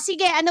 ladies.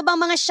 Sige, ano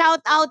bang mga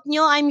shout-out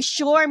nyo? I'm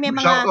sure may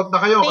mga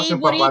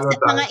favorites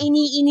at mga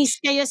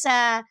iniinis kayo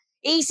sa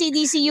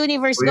ACDC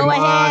Universe. Go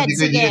ahead.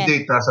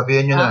 Sige.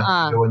 Sabihin nyo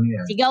na.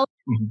 Sigaw.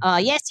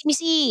 Yes, Miss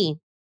E.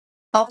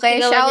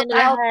 Okay,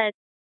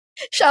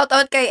 shout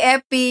out kay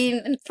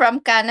Epi from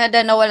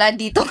Canada na wala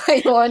dito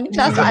ngayon.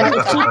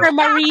 Super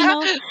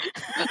Marino.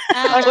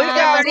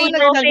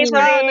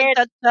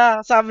 Nagchat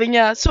siya. Sabi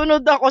niya,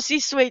 sunod ako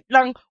sis, wait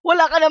lang.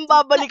 Wala ka nang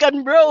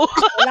babalikan, bro.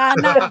 Wala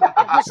na.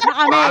 Tapos na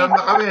kami. Parang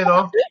na kami,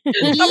 no?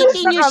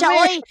 Ilitin niyo siya.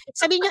 Oy,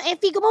 sabi niyo,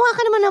 Epi, gumawa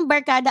ka naman ng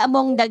Barkada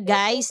among the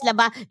guys.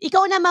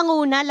 Ikaw na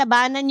manguna,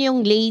 labanan niyo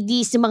yung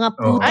ladies, yung mga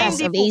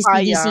putas of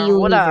ACDC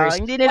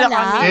Universe. Hindi nila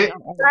kami.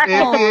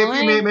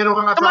 Epi, meron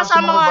kang atraso sa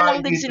mga babae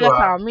lang din sila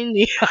sa amin.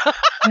 May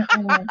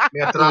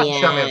atraso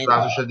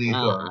siya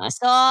dito.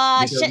 So,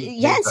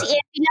 yan, si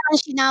Epi lang ang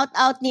shout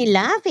out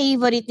nila.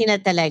 Favorite nila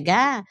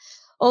talaga.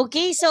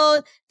 Okay,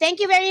 so thank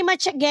you very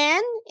much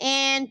again.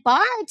 And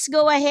Parts,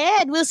 go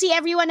ahead. We'll see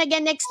everyone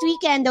again next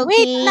weekend, okay?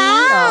 Wait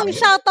lang!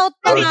 Shout out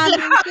pa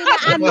namin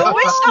sila.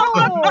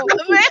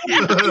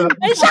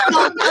 May shout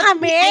out na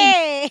kami.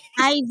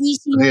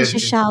 IVC mo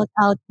siya shout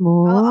out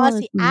mo.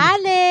 Si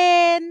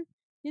Allen.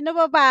 Sino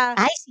ba?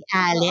 Ay, si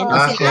Allen.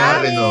 Si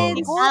Allen.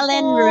 Si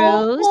Allen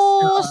Rose.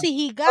 Si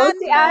Higan.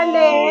 Si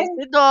Allen.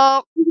 Si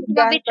Doc.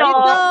 Si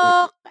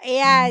Doc.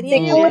 Ayan. Si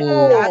Kuto.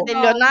 Ate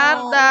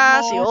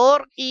Leonarda. Si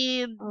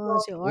Orchid.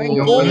 Si Orchid.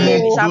 Yung pala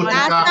yung Isama beauty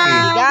natin copy.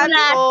 si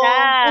Ganto.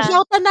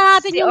 Shoutan na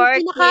natin Si yung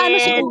Orchid.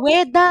 si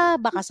Uweda.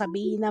 Baka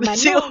sabihin naman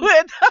Si nun.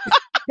 Uweda.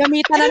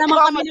 Gamitan na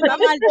naman kami ng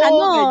mga,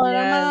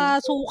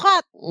 mga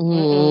sukat.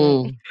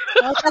 Oo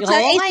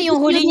nga, yung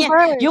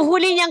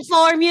huli niyang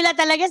formula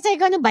talaga. Sabi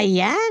ko, ano ba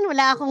yan?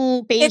 Wala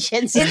akong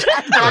patience.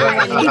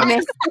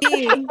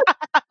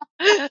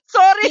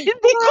 Sorry,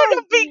 hindi ko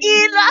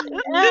napigilan.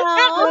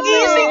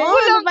 Nakagising ko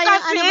lang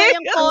kasi. Ano ba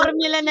yung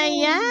formula na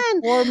yan?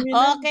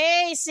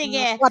 Okay,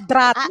 sige.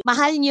 Kwadrat.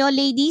 Mahal nyo,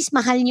 ladies.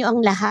 Mahal nyo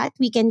ang lahat.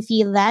 We can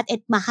feel that. At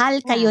mahal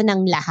kayo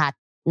ng lahat.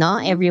 No?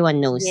 Everyone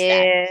knows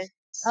that.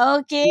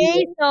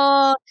 Okay,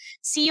 so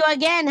see you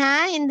again,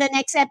 in the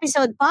next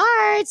episode.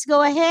 Parts,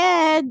 go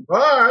ahead.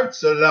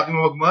 Parts, sa lalaki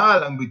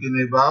magmahal, ang bitin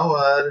ay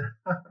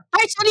bawal.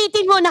 Parts,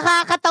 ulitin mo,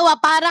 nakakatawa,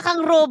 para kang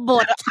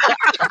robot.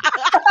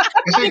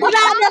 Kasi, Wala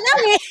na lang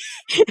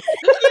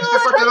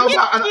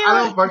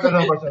anong part?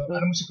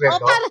 Anong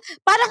sikreto?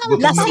 Para kang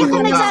lasing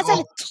kang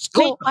nagsasalita.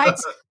 Wait,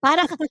 Parts,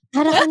 para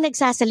kang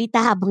nagsasalita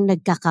habang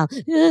nagkakaw.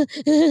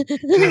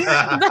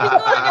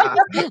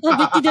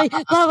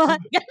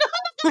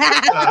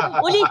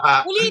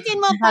 Ulitin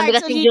mo,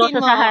 Parts. Ulitin mo.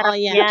 Sa harap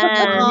niya.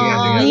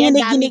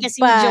 Nanginginig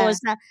kasing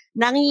Diyosa.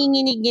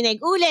 Nanginginig.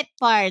 Ulit,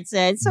 Parts.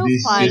 It's so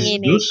funny.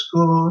 This is Diyos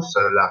ko, sa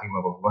lalaki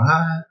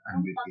mapagmahal,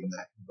 ang bitin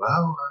ay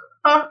bawal.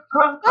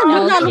 Nakakalok!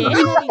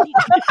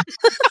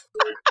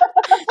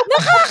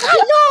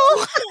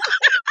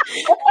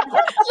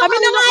 Kami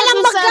na nga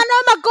lang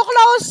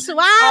magko-close. 1,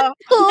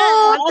 2,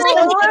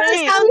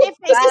 3. Sound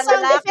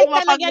effect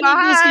talaga ni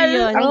Gusto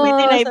yun. Ang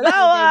bitin ay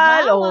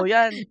bawal.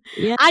 Yan.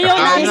 Ayaw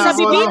namin sa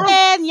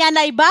bibitin. Yan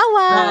ay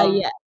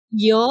bawal.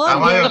 Yun.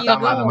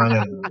 Tama naman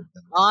yun.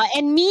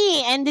 And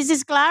me. And this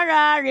is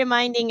Clara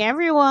reminding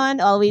everyone,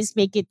 always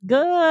make it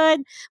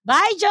good.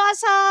 Bye,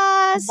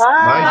 Josas!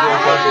 Bye,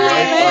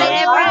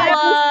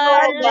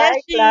 everyone!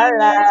 Bye,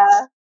 Clara!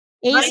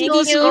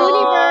 ACDC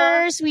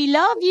Universe, we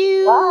love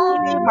you!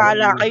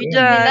 Bahala kayo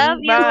dyan.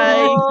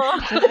 Bye!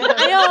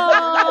 Ayo!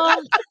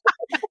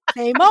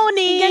 Hey,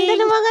 Moni! Ganda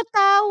ng mga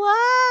tawa!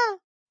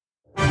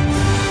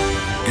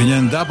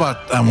 Ganyan dapat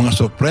ang mga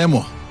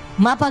supremo.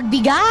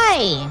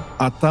 Mapagbigay!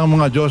 At ang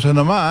mga Diyosa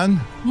naman,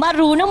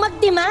 marunong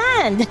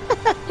mag-demand!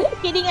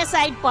 Kidding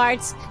aside,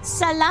 Parts,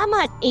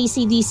 salamat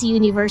ACDC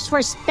Universe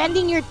for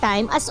spending your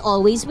time as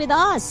always with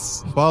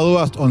us.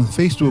 follow us on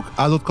Facebook,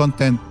 Adult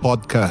Content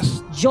Podcast.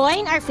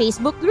 Join our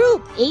Facebook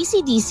group,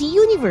 ACDC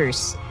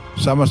Universe.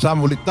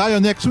 Sama-sama ulit tayo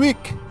next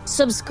week.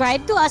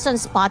 Subscribe to us on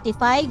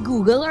Spotify,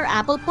 Google, or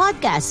Apple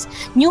Podcasts.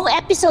 New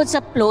episodes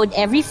upload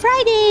every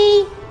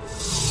Friday.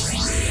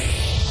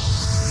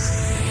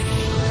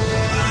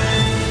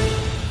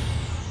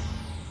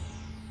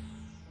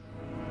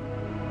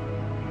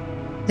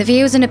 The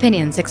views and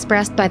opinions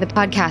expressed by the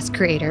podcast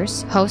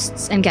creators,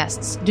 hosts, and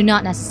guests do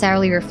not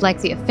necessarily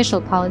reflect the official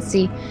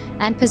policy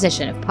and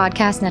position of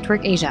Podcast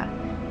Network Asia,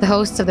 the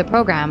hosts of the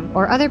program,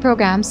 or other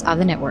programs of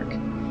the network.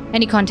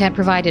 Any content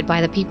provided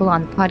by the people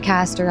on the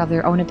podcast are of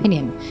their own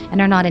opinion and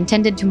are not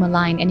intended to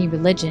malign any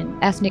religion,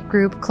 ethnic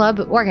group,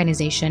 club,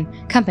 organization,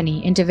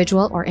 company,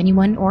 individual, or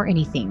anyone or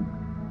anything.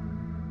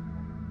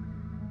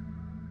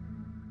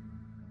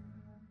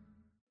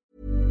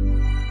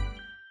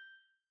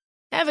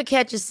 Ever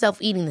catch yourself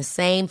eating the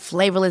same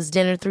flavorless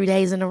dinner 3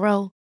 days in a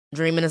row?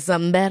 Dreaming of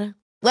something better?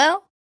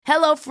 Well,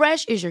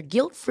 HelloFresh is your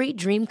guilt-free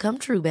dream come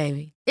true,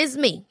 baby. It's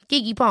me,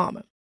 Keke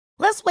Palmer.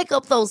 Let's wake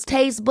up those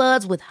taste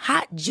buds with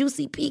hot,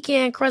 juicy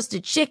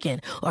pecan-crusted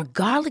chicken or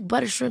garlic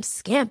butter shrimp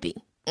scampi.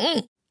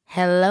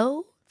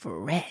 Hello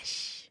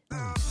Fresh.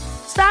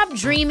 Stop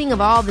dreaming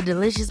of all the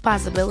delicious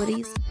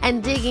possibilities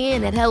and dig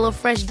in at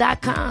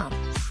HelloFresh.com.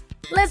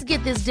 Let's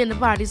get this dinner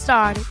party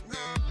started.